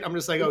cook it. I'm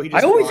just like, oh, he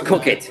just I always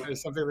cook it or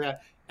something like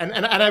that.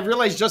 And I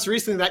realized just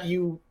recently that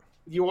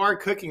you are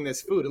cooking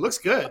this food. It looks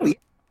good.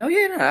 Oh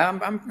yeah, no,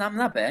 I'm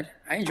not bad.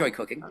 I enjoy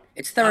cooking.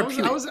 It's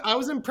therapeutic. I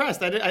was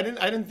impressed. I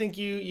didn't think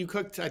you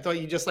cooked. I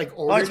thought you just like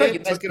ordered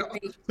it, took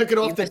it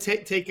off the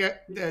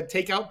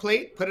takeout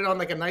plate, put it on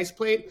like a nice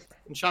plate,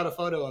 and shot a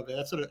photo of it.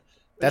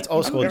 That's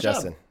old school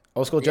Justin.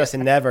 Old school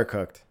Justin never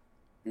cooked.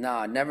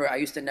 No, never. I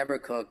used to never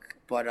cook,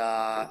 but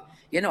I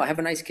have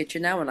a nice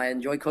kitchen now, and I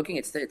enjoy cooking.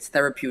 It's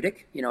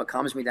therapeutic. It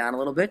calms me down a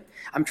little bit.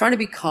 I'm trying to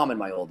be calm in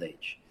my old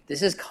age. This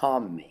has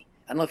calmed me.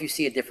 I don't know if you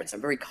see a difference. I'm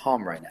very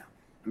calm right now.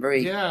 I'm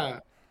very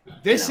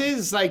This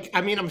is like,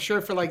 I mean, I'm sure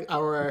for like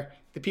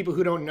the people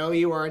who don't know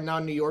you or are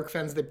non-New York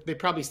fans, they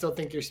probably still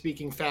think you're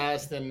speaking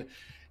fast and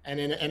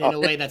in a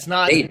way that's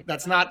not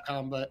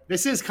calm. But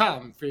this is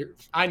calm.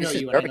 I know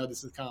you, and I know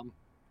this is calm.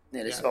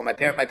 Yeah, this is about my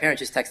parents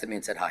just texted me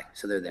and said hi,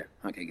 so they're there.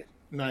 Okay, good.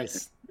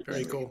 Nice,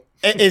 very cool.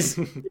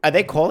 Are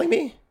they calling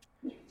me?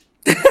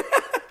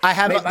 I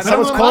have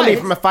someone's calling me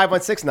from a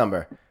 516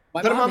 number.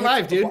 Put them on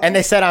live, dude. And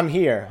they said I'm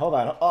here. Hold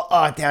on.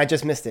 Oh, damn! I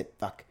just missed it.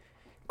 Fuck.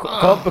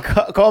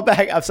 Call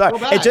back. I'm sorry.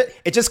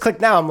 It just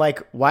clicked now. I'm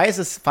like, why is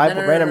this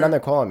random number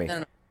calling me?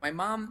 No. My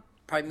mom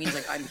probably means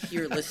like I'm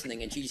here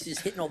listening, and she's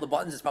just hitting all the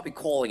buttons. It's probably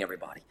calling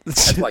everybody.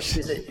 That's why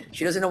she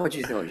doesn't know what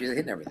she's doing. She's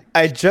hitting everything.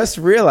 I just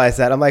realized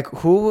that. I'm like,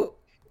 who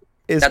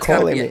is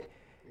calling me?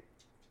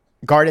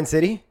 Garden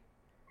City?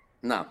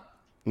 No.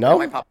 No.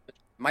 It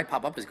might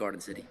pop up as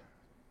Garden City.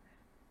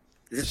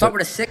 Does it start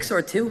with a 6 or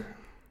a 2?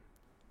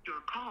 Your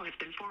call has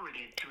been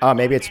forwarded to.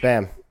 Maybe it's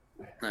spam.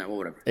 All right, well,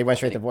 whatever. It went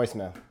straight to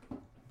voicemail.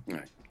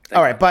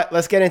 All right, but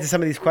let's get into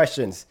some of these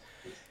questions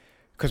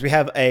because we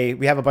have a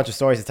bunch of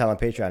stories to tell on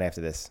Patreon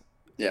after this.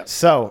 Yeah.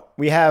 So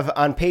we have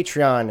on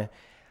Patreon,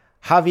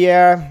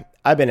 Javier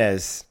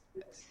Ibanez.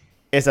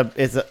 It's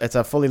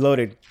a fully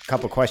loaded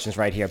couple questions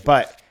right here,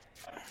 but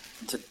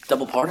it's a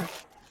double parter.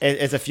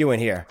 It's a few in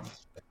here.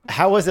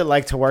 How was it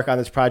like to work on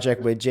this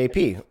project with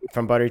JP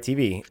from Butter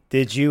TV?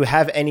 Did you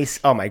have any?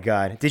 Oh my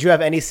God! Did you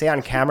have any say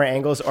on camera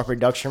angles or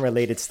production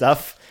related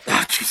stuff?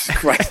 Oh, Jesus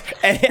Christ!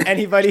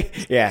 Anybody?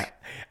 Yeah.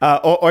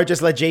 Or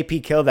just let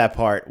JP kill that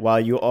part while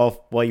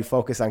you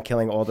focus on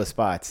killing all the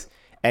spots.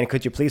 And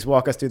could you please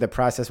walk us through the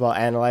process while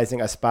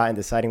analyzing a spot and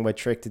deciding what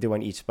trick to do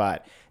on each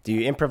spot? Do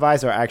you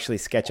improvise or actually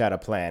sketch out a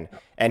plan?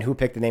 And who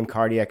picked the name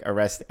Cardiac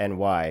Arrest and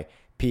why?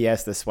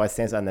 P.S. The sweat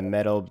stands on the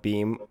metal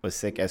beam was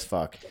sick as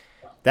fuck.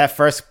 That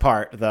first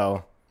part,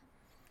 though,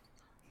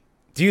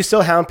 do you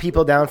still hound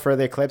people down for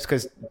their clips?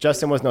 Because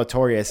Justin was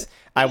notorious.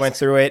 I went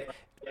through it.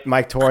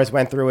 Mike Torres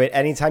went through it.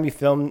 Anytime you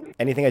film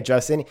anything at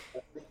Justin,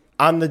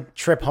 on the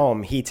trip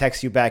home, he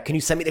texts you back, can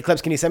you send me the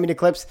clips? Can you send me the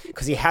clips?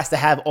 Because he has to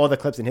have all the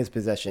clips in his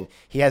possession.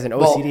 He has an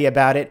OCD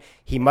about it.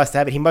 He must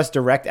have it. He must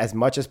direct as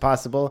much as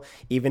possible.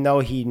 Even though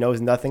he knows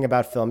nothing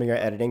about filming or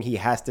editing, he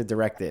has to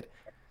direct it.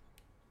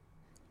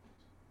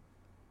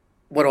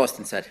 What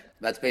Austin said.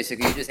 That's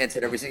basically, you just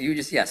answered everything.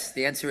 Yes.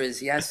 The answer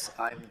is yes.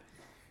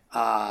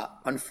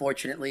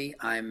 Unfortunately,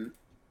 I'm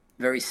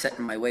very set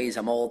in my ways.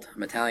 I'm old.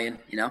 I'm Italian,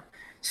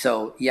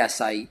 So, yes,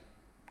 I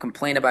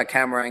complain about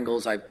camera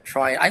angles. I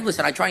try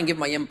and give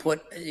my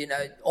input.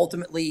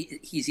 Ultimately,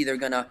 he's either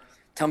going to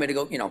tell me to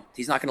go,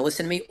 he's not going to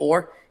listen to me,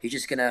 or he's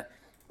just going to,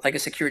 like a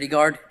security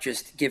guard,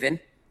 just give in.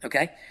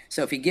 Okay?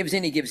 So if he gives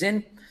in, he gives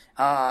in.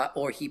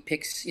 Or he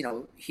picks,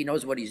 he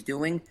knows what he's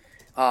doing.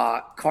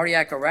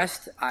 Cardiac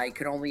arrest, I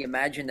could only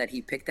imagine that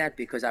he picked that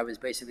because I was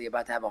basically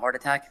about to have a heart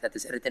attack, that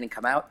this edit didn't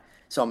come out.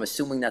 So I'm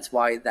assuming that's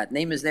why that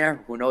name is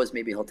there. Who knows?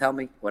 Maybe he'll tell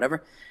me,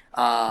 whatever.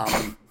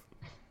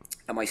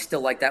 Am I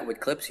still like that with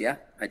clips? Yeah,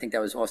 I think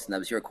that was Austin. That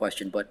was your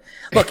question. But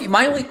look,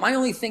 my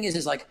only thing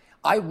is like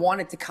I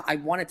want it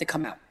to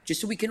come out just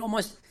so we can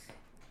almost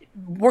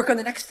work on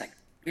the next thing.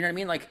 You know what I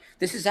mean? Like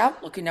this is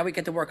out. Look, now we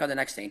get to work on the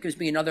next thing. It gives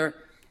me another.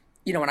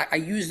 And I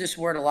use this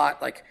word a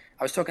lot. Like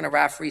I was talking to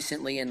Raf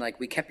recently, and like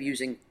we kept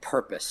using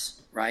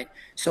purpose, right?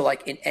 So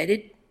like an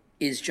edit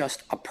is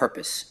just a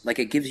purpose. Like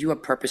it gives you a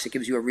purpose. It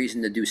gives you a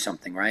reason to do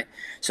something, right?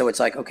 So it's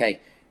like, okay,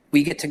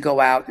 we get to go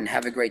out and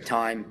have a great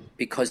time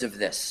because of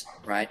this,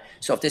 right?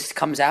 So if this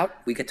comes out,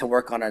 we get to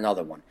work on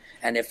another one.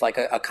 And if like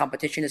a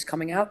competition is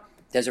coming out,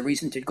 there's a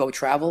reason to go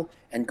travel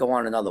and go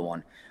on another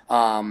one.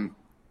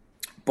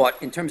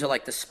 But in terms of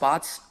like the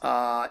spots,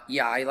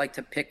 yeah, I like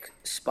to pick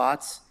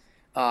spots.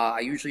 I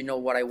usually know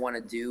what I want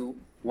to do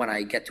when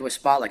I get to a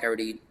spot. Like I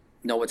already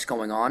know what's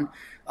going on.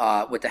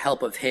 With the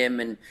help of him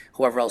and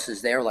whoever else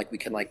is there, like we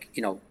can like,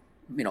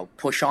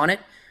 push on it.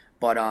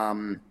 But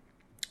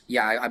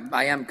yeah,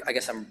 I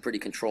guess I'm pretty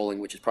controlling,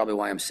 which is probably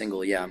why I'm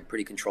single. Yeah, I'm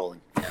pretty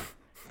controlling. Yeah.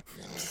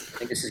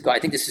 I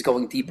think this is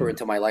going deeper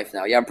into my life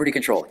now. Yeah, I'm pretty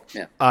controlling.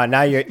 Yeah.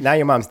 Now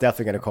your mom's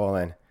definitely gonna call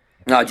in.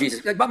 No,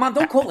 Jesus. But Mom,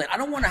 don't call in. I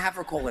don't want to have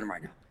her call in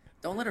right now.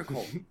 Don't let her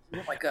call.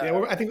 Like,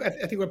 yeah, I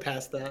think we're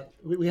past that.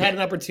 We had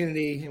an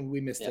opportunity and we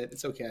missed it.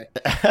 It's okay.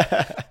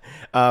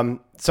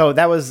 So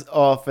that was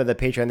all for the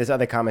Patreon. There's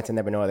other comments and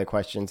there were no other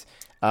questions.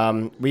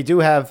 We do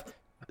have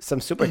some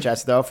super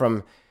chats though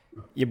from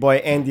your boy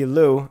Andy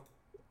Lou,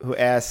 who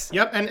asks.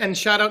 Yep, and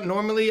shout out.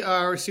 Normally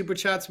our super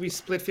chats we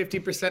split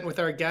 50% with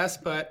our guests,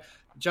 but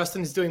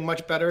Justin's doing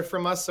much better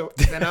than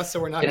us, so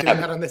we're not doing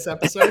that on this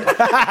episode. So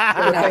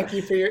thank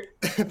you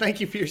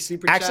for your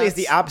super chats. Actually, it's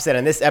the opposite.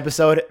 In this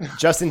episode,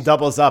 Justin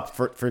doubles up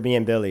for me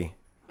and Billy.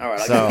 All right,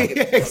 so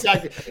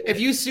exactly. If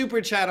you super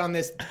chat on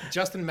this,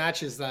 Justin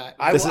matches that.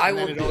 I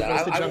will do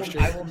that.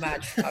 I will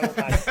match.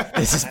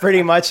 This is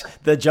pretty much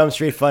the Jump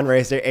Street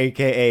fundraiser,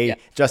 aka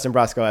Justin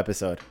Brasco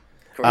episode.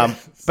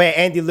 But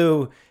Andy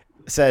Lou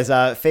says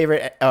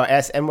favorite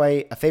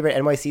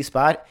NYC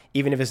spot,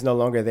 even if it's no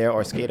longer there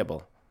or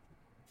skatable.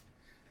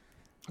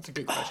 That's a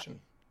good question.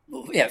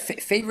 Yeah,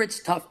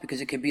 favorite's tough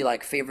because it could be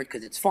like favorite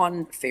because it's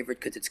fun,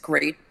 favorite because it's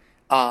great,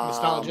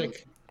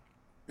 nostalgic,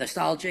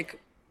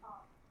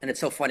 and it's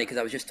so funny because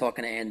I was just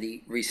talking to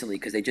Andy recently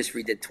because they just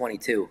redid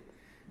 22.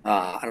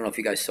 I don't know if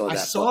you guys saw that. I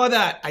saw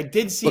that. I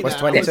did see that.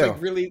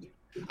 22?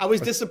 I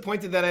was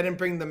disappointed that I didn't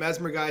bring the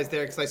Mesmer guys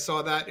there because I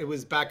saw that it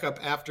was back up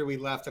after we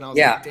left, and I was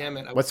like, "Damn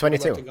it!" What's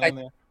 22?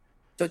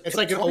 So it's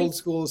like an old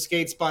school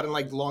skate spot in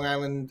like Long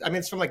Island. I mean,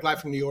 it's from like live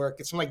from New York.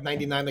 It's from like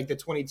 '99. Like the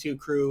 22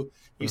 crew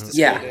used to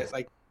skate it.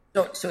 Like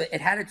so it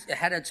had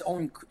its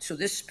own. So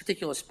this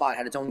particular spot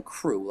had its own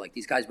crew. Like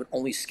these guys would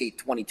only skate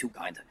 22,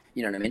 kind of.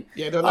 You know what I mean?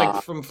 Yeah, they're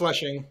like from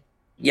Flushing.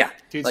 Yeah,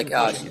 dudes like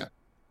from Flushing,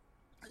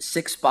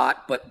 sick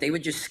spot, but they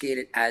would just skate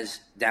it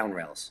as down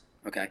rails.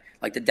 Okay,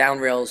 like the down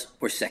rails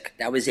were sick.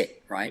 That was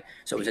it, right?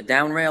 So it was a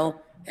down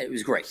rail. It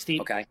was great.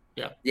 Steep. Okay.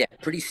 Yeah,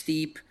 pretty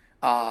steep.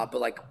 But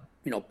like.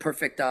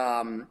 Perfect,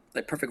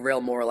 like perfect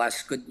rail, more or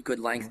less, good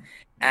length.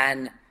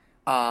 And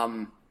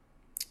the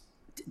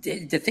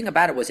thing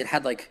about it was it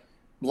had like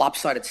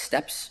lopsided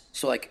steps.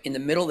 So like in the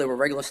middle there were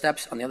regular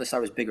steps, on the other side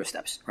was bigger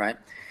steps, right?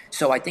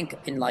 So I think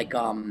in like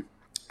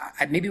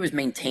maybe it was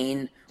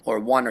Maintain or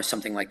One or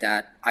something like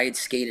that. I had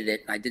skated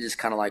it, and I did this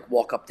kind of like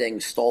walk up thing,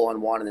 stall on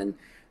one, and then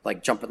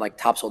like jumping like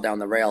topsail down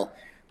the rail.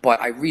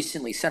 But I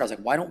recently said, I was like,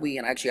 why don't we?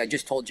 And actually, I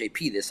just told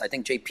JP this. I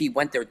think JP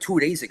went there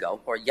 2 days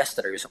ago or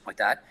yesterday or something like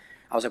that.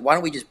 I was like, why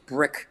don't we just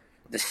brick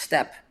the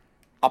step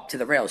up to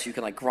the rail so you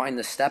can like grind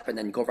the step and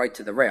then go right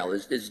to the rail?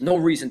 There's no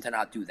reason to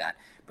not do that.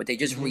 But they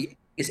just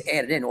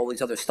added in all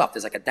these other stuff.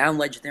 There's like a down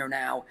ledge there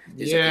now.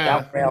 There's like a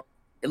down rail.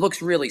 It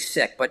looks really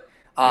sick. But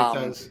it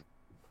does.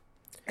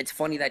 It's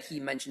funny that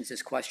he mentions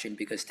this question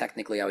because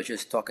technically I was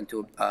just talking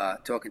to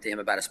him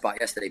about a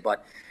spot yesterday.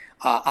 But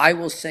I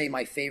will say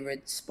my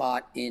favorite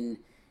spot in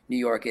New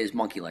York is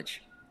Monkey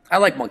Ledge. I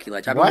like Monkey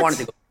Ledge. I've been wanting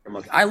to go.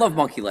 I love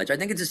Monkey Ledge. I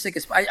think it's the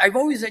sickest. I've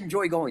always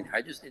enjoyed going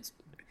there.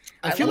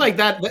 I feel like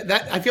that.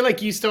 I feel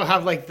like you still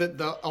have like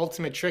the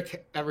ultimate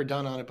trick ever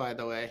done on it. By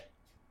the way,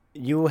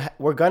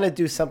 we're gonna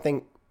do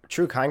something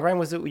True Kind Grind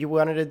was it you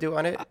wanted to do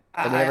on it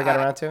that we never got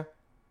around to?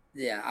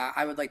 Yeah,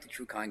 I would like the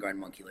True Kind Grind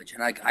Monkey Ledge,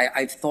 and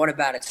I've thought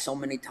about it so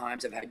many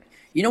times. I've had,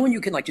 when you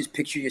can like just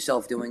picture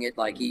yourself doing it,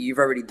 like you've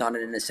already done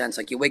it in a sense.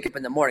 Like you wake up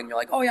in the morning, you're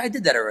like, oh yeah, I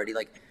did that already.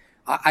 Like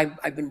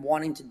I've been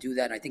wanting to do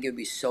that, and I think it would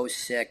be so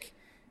sick.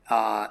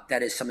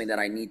 That is something that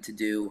I need to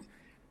do.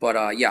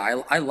 But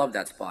yeah, I love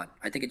that spot.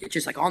 I think it's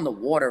just like on the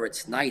water.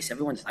 It's nice.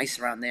 Everyone's nice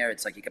around there.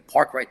 It's like you can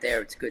park right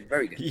there. It's good,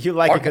 very good. You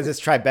like it because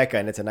it's Tribeca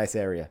and it's a nice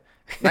area.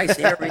 Nice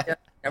area.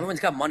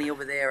 Everyone's got money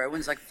over there.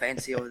 Everyone's like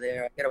fancy over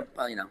there.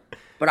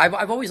 But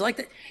I've always liked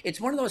it.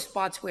 It's one of those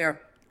spots where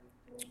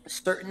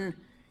certain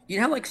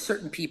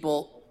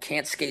people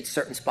can't skate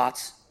certain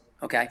spots.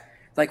 Okay,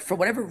 like for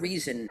whatever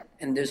reason,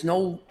 and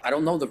I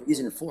don't know the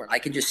reason for it. I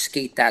can just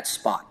skate that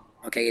spot.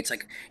 Okay,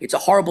 it's a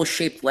horrible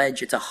shaped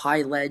ledge. It's a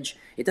high ledge.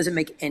 It doesn't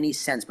make any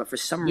sense. But for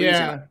some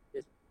reason, I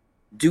just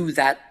do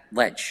that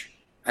ledge.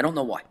 I don't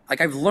know why.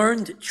 Like I've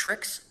learned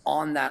tricks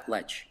on that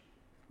ledge,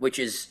 which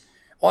is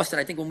Austin.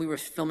 I think when we were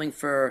filming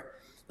for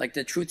like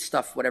the truth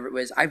stuff, whatever it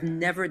was, I've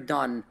never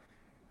done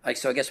like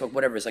so. I guess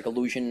whatever it is like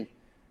illusion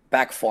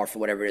back far for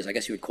whatever it is. I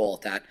guess you would call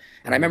it that.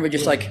 And I remember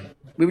just like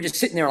we were just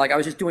sitting there, like I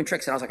was just doing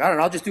tricks, and I was like, I don't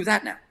know, I'll just do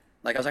that now.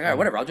 Like I was like, all right,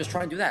 whatever, I'll just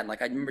try and do that. And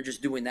like I remember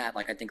just doing that,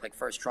 like I think like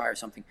first try or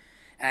something.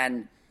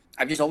 And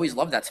I've just always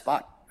loved that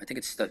spot. I think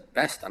it's the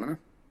best. I don't know.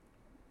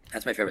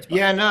 That's my favorite spot.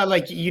 Yeah, no,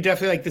 like you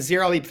definitely like the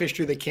zero leap fish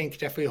through the kink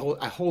definitely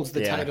holds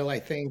the title, I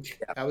think.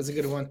 Yeah. That was a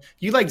good one.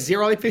 You like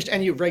zero leap fish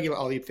and you regular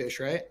ollie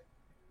fish, right?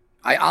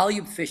 I ollie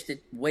fished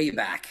it way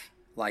back,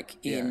 like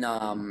in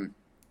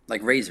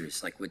like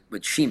razors, like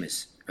with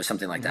Shimas or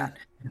something like that.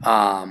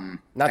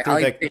 Not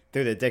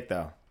through the dick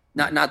though.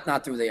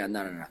 Not through the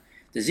no.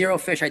 The zero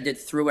fish I did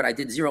through it. I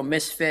did zero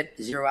misfit,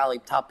 zero ollie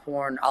top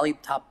porn,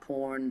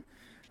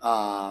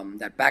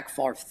 that back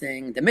far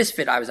thing. The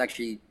misfit I was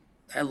actually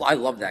I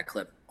love that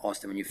clip,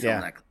 Austin, when you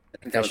filmed that clip. I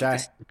think that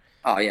was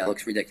oh yeah, it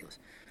looks ridiculous.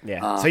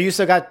 Yeah. So you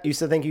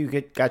still think you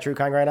got True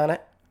Kind Grind on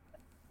it?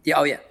 Yeah,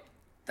 oh yeah.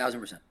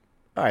 1,000%.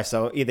 All right,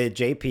 so either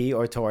JP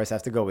or Taurus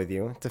have to go with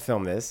you to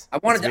film this. I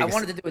wanted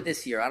to do it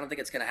this year. I don't think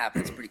it's going to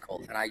happen. It's pretty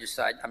cold, and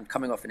I'm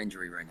coming off an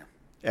injury right now.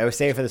 I was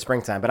saving for the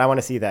springtime, but I want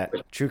to see that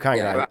True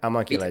Kind Grind on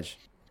Monkey Ledge.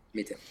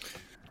 Me too.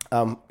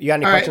 You got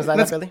any questions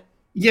lined up, Billy?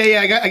 Yeah.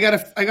 I got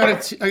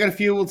a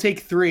few. We'll take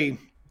three,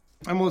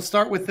 and we'll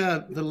start with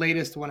the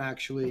latest one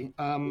actually,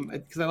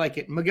 because I like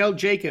it. Miguel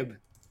Jacob,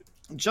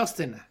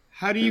 Justin,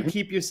 how do you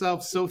keep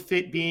yourself so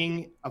fit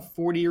being a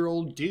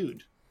 40-year-old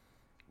dude?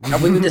 No,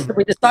 we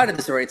decided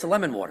this already. It's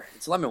lemon water.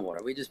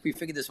 We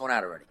figured this one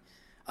out already.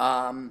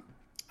 I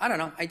don't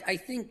know. I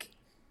think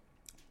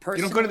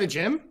personally, you don't go to the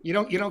gym. You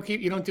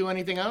don't do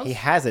anything else. He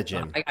has a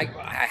gym. I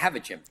have a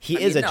gym. He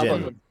is a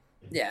gym. Look,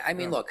 yeah, I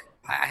mean, look,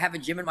 I have a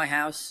gym in my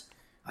house.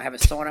 I have a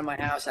sauna in my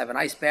house. I have an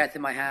ice bath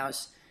in my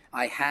house.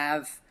 I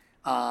have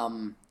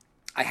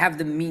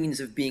the means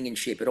of being in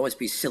shape. It'd always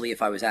be silly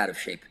if I was out of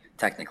shape,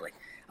 technically.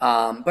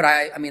 But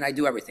I mean, I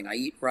do everything. I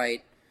eat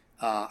right.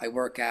 I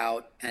work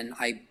out, and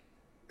I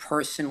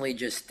personally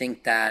just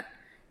think that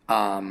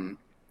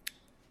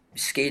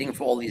skating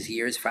for all these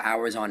years for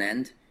hours on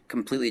end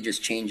completely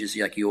just changes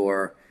like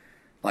your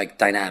like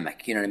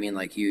dynamic. You know what I mean?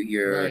 Like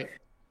you're right.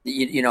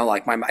 You know,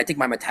 like I think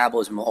my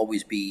metabolism will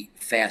always be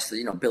fast.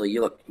 You know, Billy,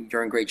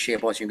 you're in great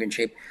shape. Also, you're in good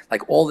shape.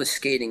 Like all the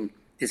skating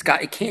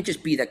it can't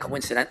just be that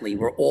coincidentally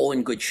we're all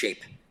in good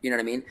shape. You know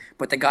what I mean?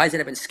 But the guys that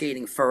have been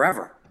skating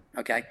forever,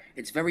 okay,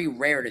 it's very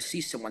rare to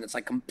see someone that's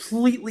like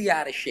completely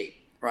out of shape.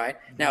 Right?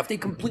 Now, if they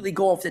completely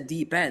go off the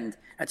deep end,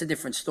 that's a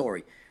different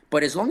story.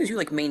 But as long as you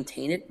like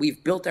maintain it,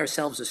 we've built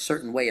ourselves a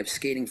certain way of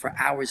skating for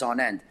hours on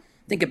end.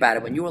 Think about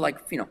it. When you were like,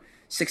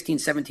 16,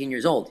 17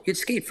 years old, you'd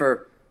skate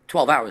for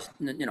 12 hours,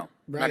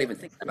 not even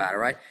thinking about it,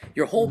 right?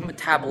 Your whole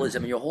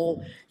metabolism and your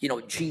whole,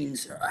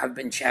 genes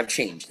have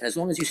changed. And as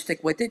long as you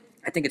stick with it,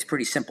 I think it's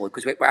pretty simple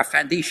because our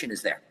foundation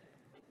is there.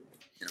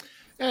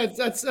 Yeah,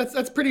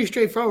 that's pretty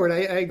straightforward. I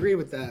agree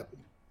with that.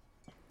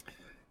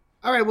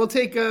 All right, we'll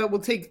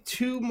take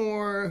two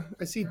more.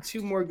 I see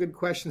two more good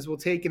questions we'll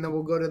take, and then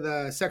we'll go to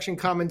the section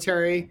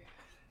commentary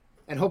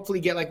and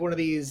hopefully get like one of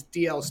these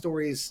DL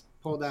stories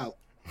pulled out.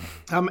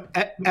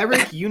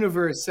 Eric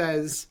Universe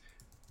says,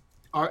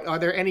 are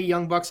there any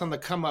young bucks on the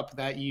come up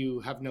that you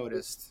have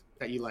noticed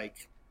that you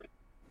like?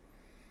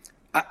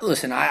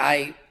 Listen,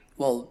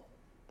 well,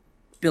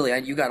 Billy,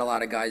 you got a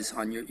lot of guys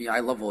on your.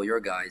 I love all your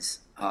guys,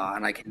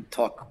 and I can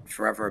talk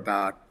forever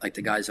about like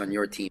the guys on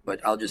your team.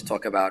 But I'll just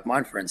talk about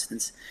mine, for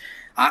instance.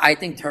 I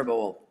think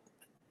Turbo,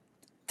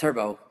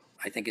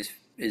 I think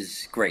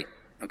is great.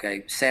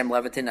 Okay, Sam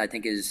Leviton, I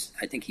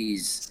think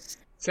he's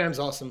Sam's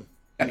awesome.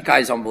 That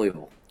guy's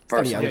unbelievable.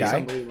 Personally, he's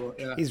unbelievable.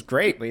 Yeah. He's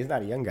great, but he's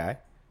not a young guy.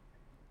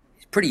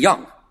 He's pretty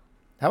young.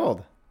 How old?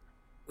 Well,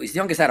 he's the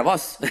youngest out of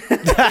us.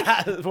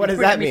 What does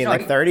that mean?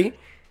 Like 30?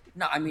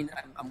 No, I mean,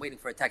 I'm waiting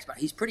for a text, but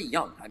he's pretty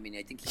young. I mean,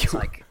 I think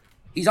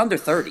he's under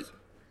 30.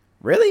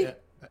 Really?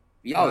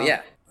 Oh,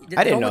 yeah.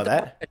 I didn't know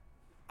that.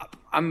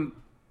 I'm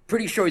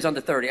pretty sure he's under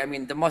 30. I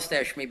mean, the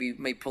mustache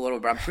may pull it over,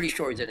 but I'm pretty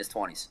sure he's in his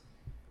 20s.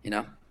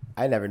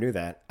 I never knew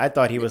that. I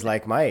thought he was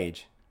like my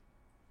age.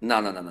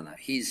 No.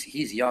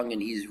 He's young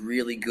and he's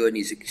really good and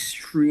he's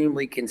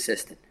extremely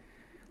consistent.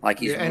 Like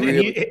he's and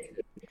really.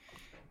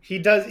 He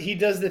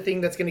does the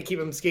thing that's going to keep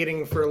him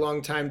skating for a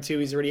long time too.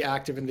 He's already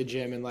active in the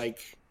gym and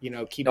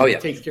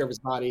takes care of his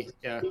body.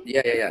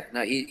 Yeah.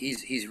 No,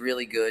 he's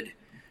really good.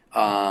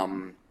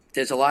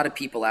 There's a lot of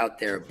people out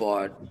there,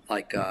 but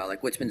like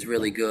Witzman's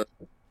really good.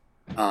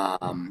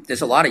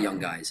 There's a lot of young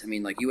guys. I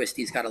mean, like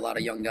USD's got a lot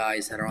of young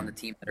guys that are on the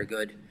team that are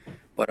good.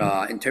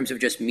 But in terms of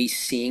just me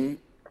seeing,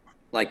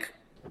 like,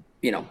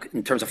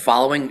 in terms of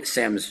following,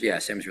 Sam's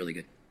really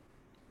good.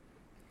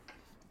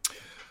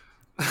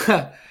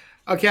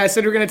 Okay, I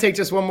said we're going to take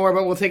just one more,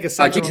 but we'll take a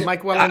second.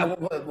 Mike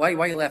Wellen. Why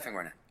are you laughing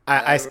right now?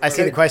 I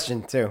see the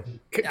question too.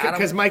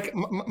 Because Mike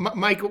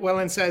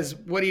Wellen says,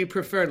 "What do you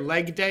prefer,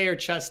 leg day or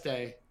chest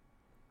day?"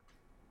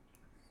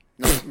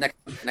 No, next.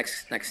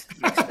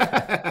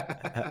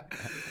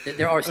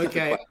 There are stupid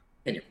questions.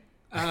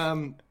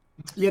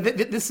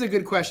 This is a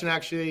good question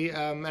actually,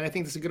 and I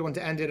think this is a good one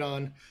to end it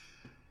on.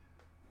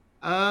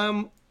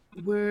 I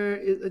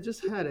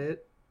just had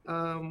it.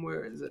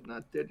 Where is it?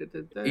 Not there.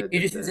 You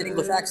just use an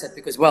English accent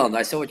because Wellen.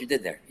 I saw what you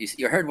did there.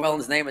 You heard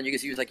Wellen's name and you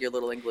just use like your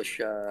little English.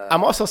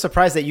 I'm also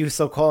surprised that you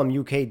still call him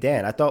UK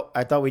Dan. I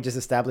thought we just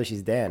established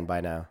he's Dan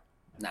by now.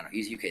 No,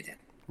 he's UK Dan.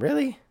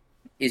 Really?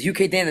 Is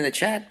UK Dan in the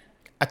chat?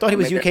 I thought he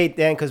was UK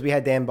Dan because we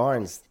had Dan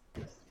Barnes.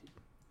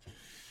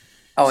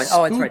 That's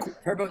right.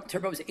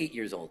 Turbo's 8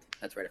 years old.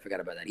 That's right. I forgot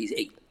about that. He's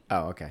 8.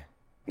 Oh, okay.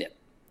 Yeah.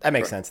 That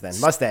makes sense then.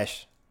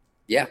 Mustache.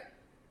 Yeah.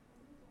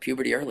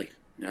 Puberty early.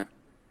 Yeah.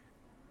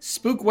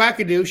 Spook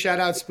Wackadoo, shout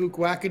out Spook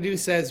Wackadoo,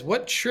 says,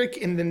 "What trick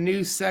in the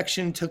new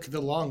section took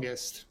the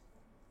longest?"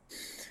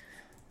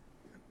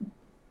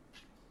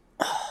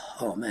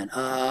 Oh man.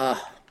 What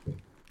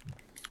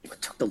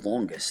took the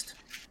longest?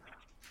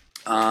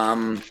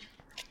 Oh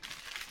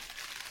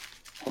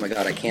my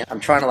god, I can't. I'm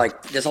trying to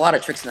there's a lot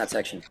of tricks in that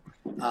section.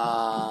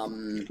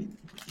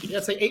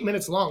 It's like 8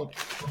 minutes long.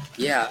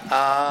 Yeah.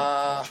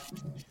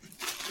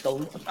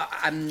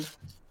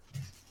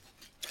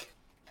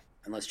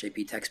 Unless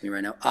JP texts me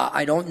right now.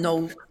 I don't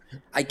know.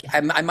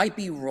 I might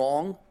be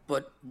wrong,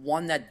 but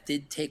one that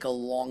did take a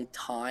long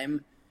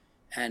time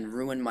and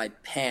ruin my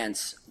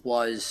pants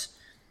was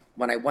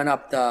when I went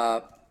up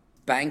the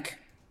bank.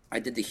 I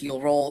did the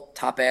heel roll,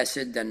 top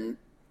acid, then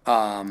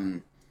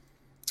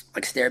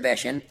stair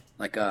bash in,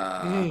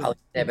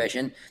 stair bash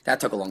in. That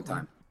took a long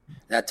time.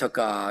 That took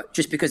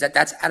just because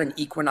that's at an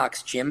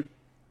Equinox gym.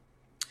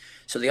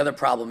 So the other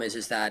problem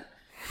is that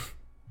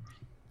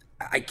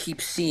I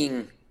keep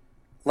seeing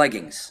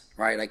leggings,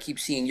 right? I keep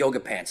seeing yoga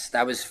pants.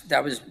 That was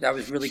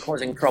really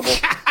causing trouble.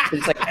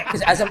 It's like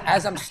because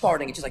as I'm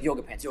starting, it's just like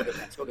yoga pants. And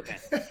it's like,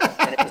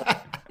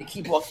 you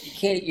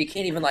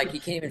can't even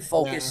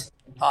focus.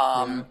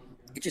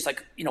 It's just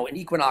like an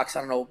Equinox.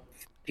 I don't know.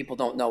 People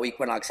don't know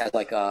Equinox has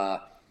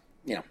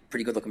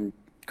pretty good looking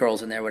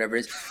girls in there, whatever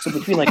it is. So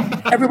between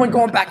everyone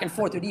going back and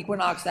forth with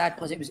Equinox, that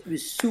plus it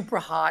was super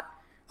hot.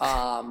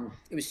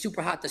 It was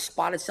super hot. The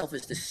spot itself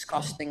is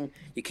disgusting.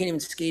 You can't even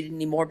skate it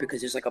anymore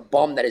because there's a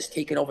bum that has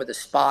taken over the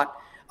spot.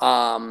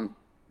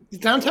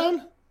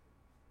 Downtown?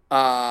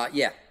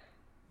 Yeah.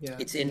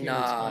 It's in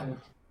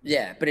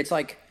but it's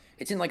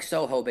in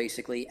Soho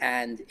basically,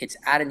 and it's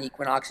at an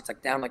Equinox. It's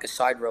down a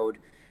side road,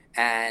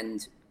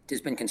 and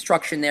there's been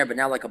construction there, but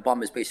now a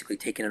bum is basically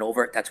taking it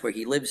over. That's where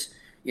he lives.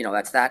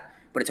 That's that.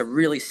 But it's a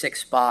really sick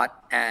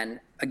spot. And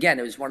again,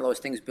 it was one of those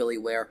things, Billy,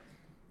 where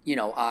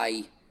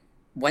I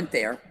went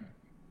there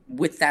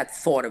with that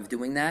thought of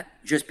doing that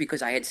just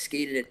because I had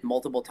skated it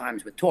multiple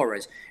times with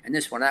Torres and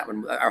this one, that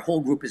one. Our whole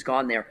group has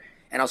gone there.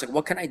 And I was like,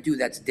 what can I do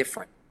that's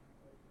different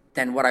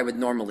than what I would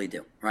normally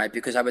do, right?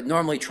 Because I would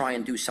normally try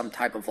and do some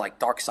type of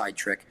dark side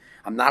trick.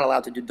 I'm not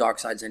allowed to do dark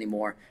sides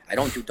anymore. I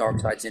don't do dark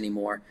sides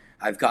anymore.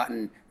 I've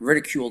gotten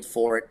ridiculed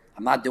for it.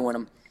 I'm not doing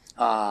them.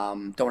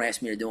 Don't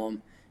ask me to do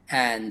them.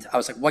 And I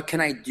was like, what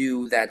can I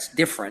do that's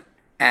different?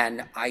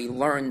 And I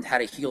learned how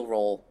to heel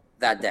roll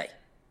that day.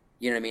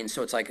 You know what I mean?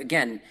 So it's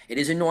again, it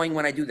is annoying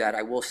when I do that.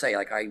 I will say,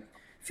 I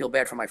feel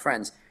bad for my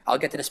friends. I'll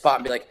get to the spot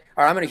and be like,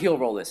 all right, I'm going to heel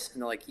roll this.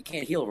 And they're like, you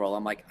can't heel roll.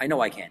 I'm like, I know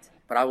I can't,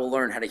 but I will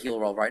learn how to heel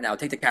roll right now.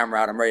 Take the camera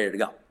out. I'm ready to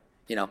go,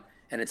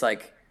 And it's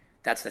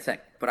that's the thing.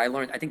 But I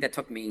think that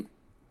took me,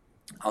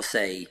 I'll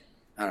say,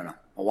 I don't know,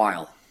 a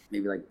while,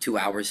 maybe 2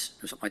 hours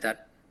or something like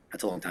that.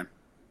 That's a long time.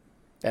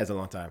 That's a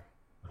long time.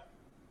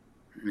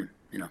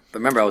 But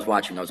remember I was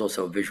watching. I was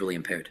also visually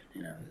impaired,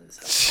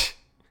 So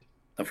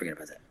don't forget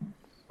about that.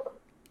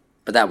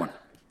 But that one.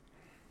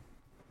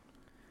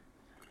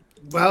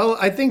 Well,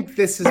 I think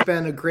this has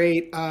been a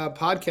great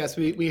podcast.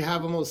 We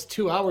have almost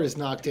 2 hours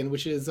knocked in,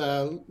 which is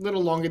a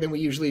little longer than we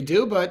usually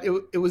do, but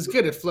it was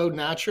good. It flowed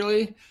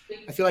naturally.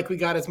 I feel like we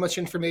got as much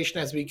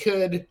information as we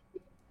could,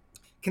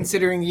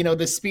 considering,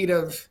 the speed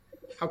of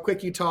how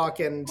quick you talk.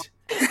 And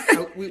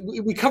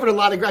we covered a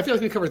lot of – I feel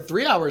like we covered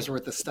 3 hours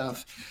worth of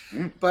stuff.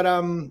 But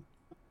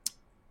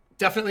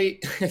definitely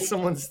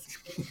someone's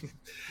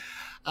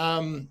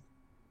I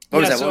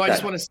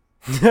just want to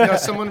 –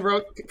 someone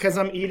wrote because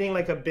I'm eating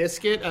a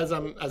biscuit as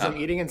I'm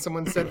eating, and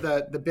someone said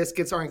the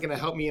biscuits aren't going to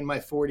help me in my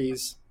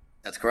 40s.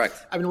 That's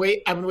correct. I've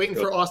been waiting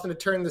for Austin to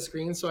turn the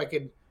screen so I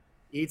could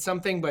eat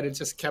something, but it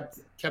just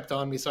kept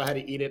on me, so I had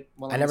to eat it.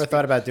 I never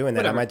thought about doing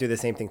that. Whatever. I might do the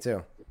same thing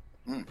too.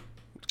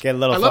 Get a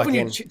little. I love when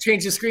you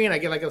change the screen. I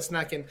get like a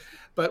snack in,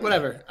 but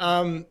whatever.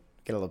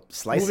 Get a little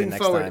slice in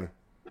next forward, time.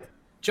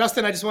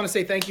 Justin, I just want to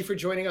say thank you for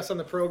joining us on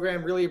the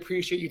program. Really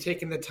appreciate you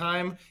taking the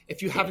time.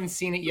 If you haven't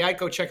seen it yet,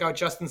 go check out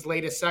Justin's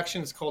latest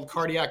section. It's called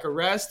Cardiac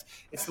Arrest.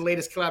 It's the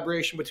latest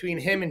collaboration between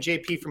him and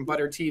JP from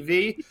Butter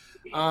TV.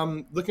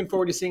 Looking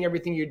forward to seeing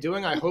everything you're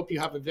doing. I hope you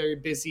have a very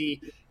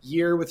busy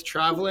year with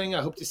traveling.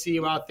 I hope to see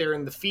you out there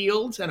in the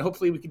field, and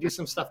hopefully we can do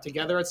some stuff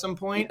together at some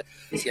point.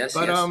 Yes.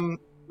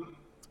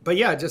 But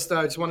yeah, just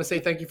want to say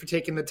thank you for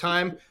taking the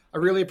time. I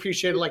really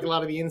appreciated like a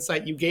lot of the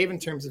insight you gave in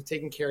terms of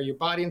taking care of your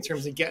body, in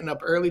terms of getting up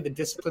early, the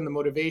discipline, the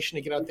motivation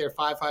to get out there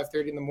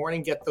 5:30 in the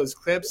morning, get those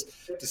clips,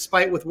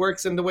 despite what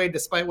work's in the way,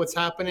 despite what's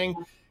happening,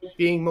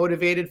 being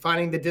motivated,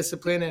 finding the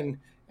discipline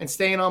and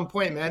staying on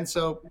point, man.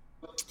 So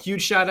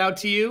huge shout out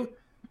to you.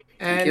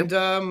 And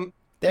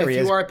there he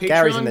is. You are a Patreon,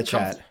 Gary's in the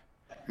chat.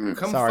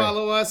 Come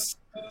follow us.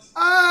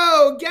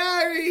 Oh,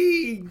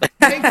 Gary.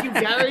 Thank you,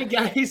 Gary.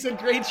 Gary's a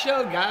great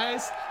show,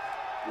 guys.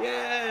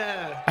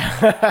 Yeah.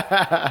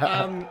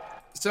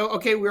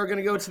 Okay, we're going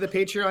to go to the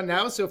Patreon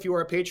now. So if you are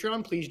a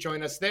Patreon, please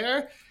join us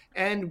there.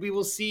 And we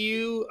will see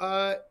you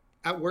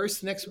at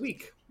worst next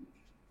week.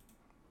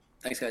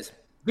 Thanks, guys.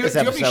 Do you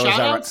have any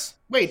shout-outs?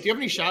 Wait, do you have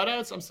any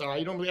shout-outs? I'm sorry.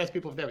 You don't really ask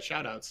people if they have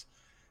shout-outs.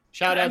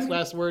 Shout-outs,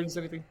 last words,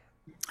 anything?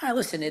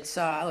 Listen, it's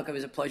look, it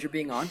was a pleasure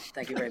being on.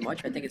 Thank you very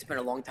much. I think it's been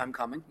a long time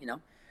coming,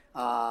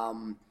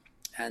 shout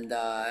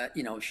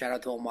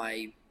out to all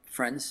my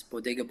friends,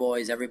 Bodega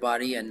Boys,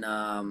 everybody, and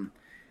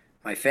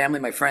my family,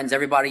 my friends,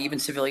 everybody, even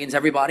civilians,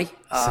 everybody.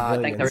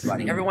 Thanks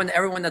everybody,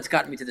 everyone that's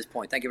gotten me to this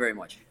point. Thank you very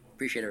much.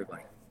 Appreciate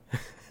everybody.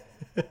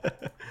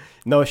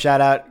 No shout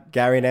out,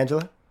 Gary and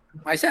Angela.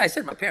 I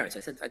said my parents.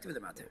 I threw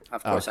them out there.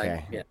 Of course,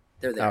 okay.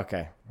 They're there.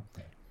 Okay.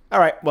 All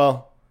right.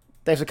 Well,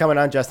 thanks for coming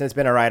on, Justin. It's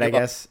been a ride, I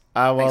guess.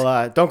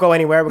 Don't go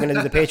anywhere. We're going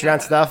to do the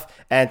Patreon stuff.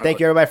 And thank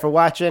you, everybody, for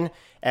watching.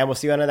 And we'll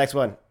see you on the next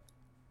one.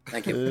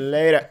 Thank you.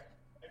 Later.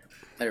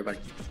 Later, everybody.